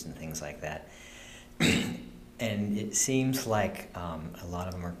 college kids and things like that, and it seems like a lot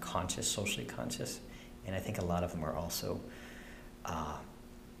of them are conscious, socially conscious, and I think a lot of them are also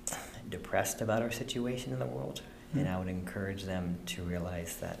depressed about our situation in the world. And I would encourage them to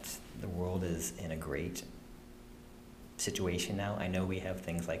realize that the world is in a great situation now. I know we have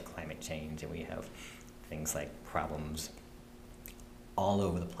things like climate change, and we have things like problems all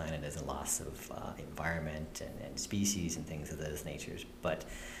over the planet as a loss of environment and species and things of those natures. But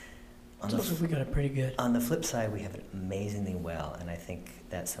we got it pretty good. On the flip side, we have it amazingly well, and I think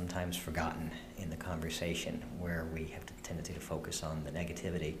that's sometimes forgotten in the conversation, where we have the tendency to focus on the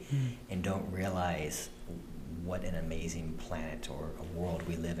negativity and don't realize what an amazing planet or a world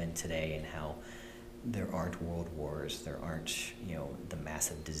we live in today, and how there aren't world wars, there aren't the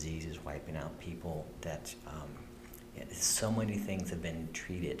massive diseases wiping out people, that so many things have been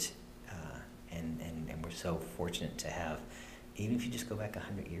treated, and we're so fortunate to have, even if you just go back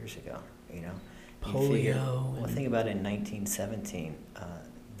 100 years ago, polio. Well, think about it, in 1917,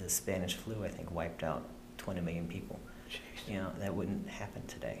 the Spanish flu, I think, wiped out 20 million people. Jeez. That wouldn't happen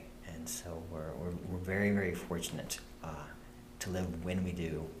today. And so we're very, very fortunate to live when we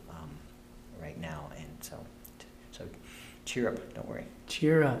do right now. And so cheer up, don't worry.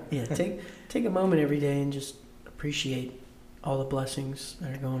 Cheer up. Yeah, take a moment every day and just appreciate all the blessings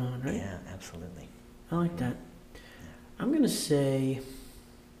that are going on, right? Yeah, absolutely. I like that. Yeah. I'm going to say,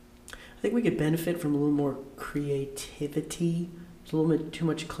 I think we could benefit from a little more creativity. There's a little bit too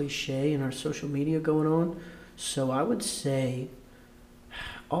much cliche in our social media going on. So I would say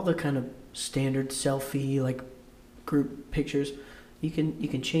all the kind of standard selfie, like group pictures, you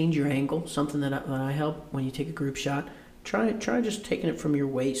can change your angle. Something that I help when you take a group shot. Try just taking it from your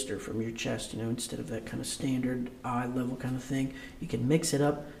waist or from your chest, instead of that kind of standard eye level kind of thing. You can mix it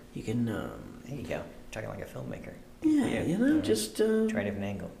up. You can. There you go. Talking like a filmmaker. Yeah, just try a different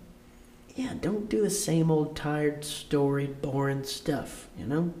angle. Yeah, don't do the same old tired, storied, boring stuff.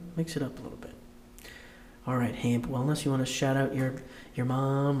 Mix it up a little bit. All right, Hamp. Well, unless you want to shout out your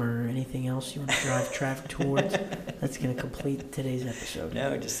mom or anything else you want to drive traffic towards, that's going to complete today's episode.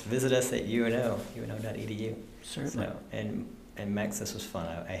 No, just visit us at uno.edu. Certainly. So, and Max, this was fun.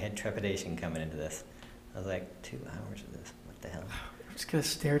 I had trepidation coming into this. I was like, 2 hours of this. What the hell? I'm just going to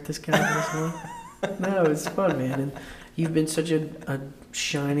stare at this guy this morning. No, it's fun, man. And you've been such a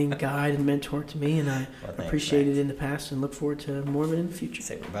shining guide and mentor to me, and I appreciate it in the past and look forward to more of it in the future.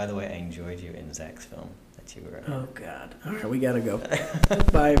 So, by the way, I enjoyed you in Zach's film that too early. Oh, God. All right, we gotta go.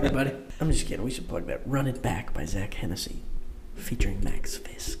 Bye, everybody. I'm just kidding. We should plug that Run It Back by Zach Hennessy, featuring Max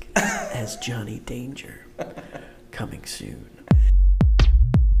Fisk as Johnny Danger. Coming soon.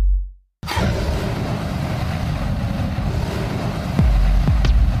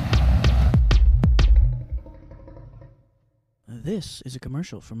 This is a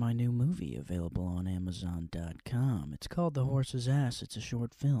commercial for my new movie available on Amazon.com. It's called The Horse's Ass. It's a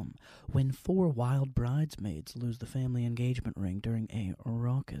short film. When 4 wild bridesmaids lose the family engagement ring during a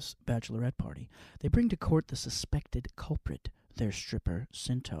raucous bachelorette party, they bring to court the suspected culprit, their stripper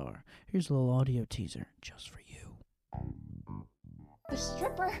Centaur. Here's a little audio teaser just for you. The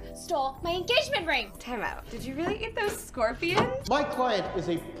stripper stole my engagement ring. Time out. Did you really eat those scorpions? My client is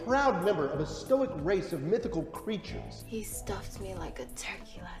a proud member of a stoic race of mythical creatures. He stuffed me like a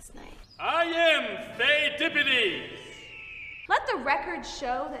turkey last night. I am Fay-Dippity. Let the record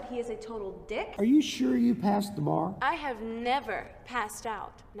show that he is a total dick. Are you sure you passed the bar? I have never passed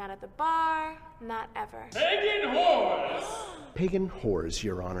out. Not at the bar, not ever. Pagan whores. Pagan whores,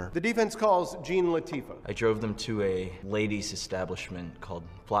 Your Honor. The defense calls Jean Latifah. I drove them to a ladies' establishment called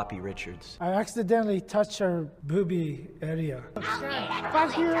Floppy Richards. I accidentally touched her booby area.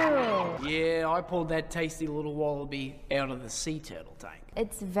 Fuck you! Yeah, I pulled that tasty little wallaby out of the sea turtle tank.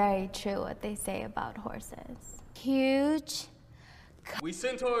 It's very true what they say about horses. Huge. We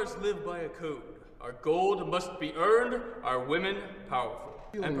centaurs live by a code. Our gold must be earned, our women powerful.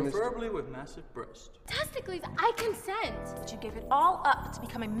 And preferably with massive breasts. Testicles, I consent. But you give it all up to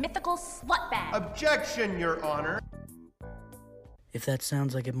become a mythical slutbag. Objection, Your Honor. If that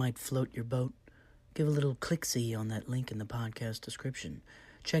sounds like it might float your boat, give a little click-see on that link in the podcast description.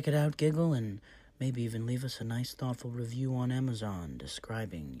 Check it out, giggle, and maybe even leave us a nice, thoughtful review on Amazon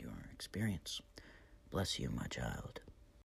describing your experience. Bless you, my child.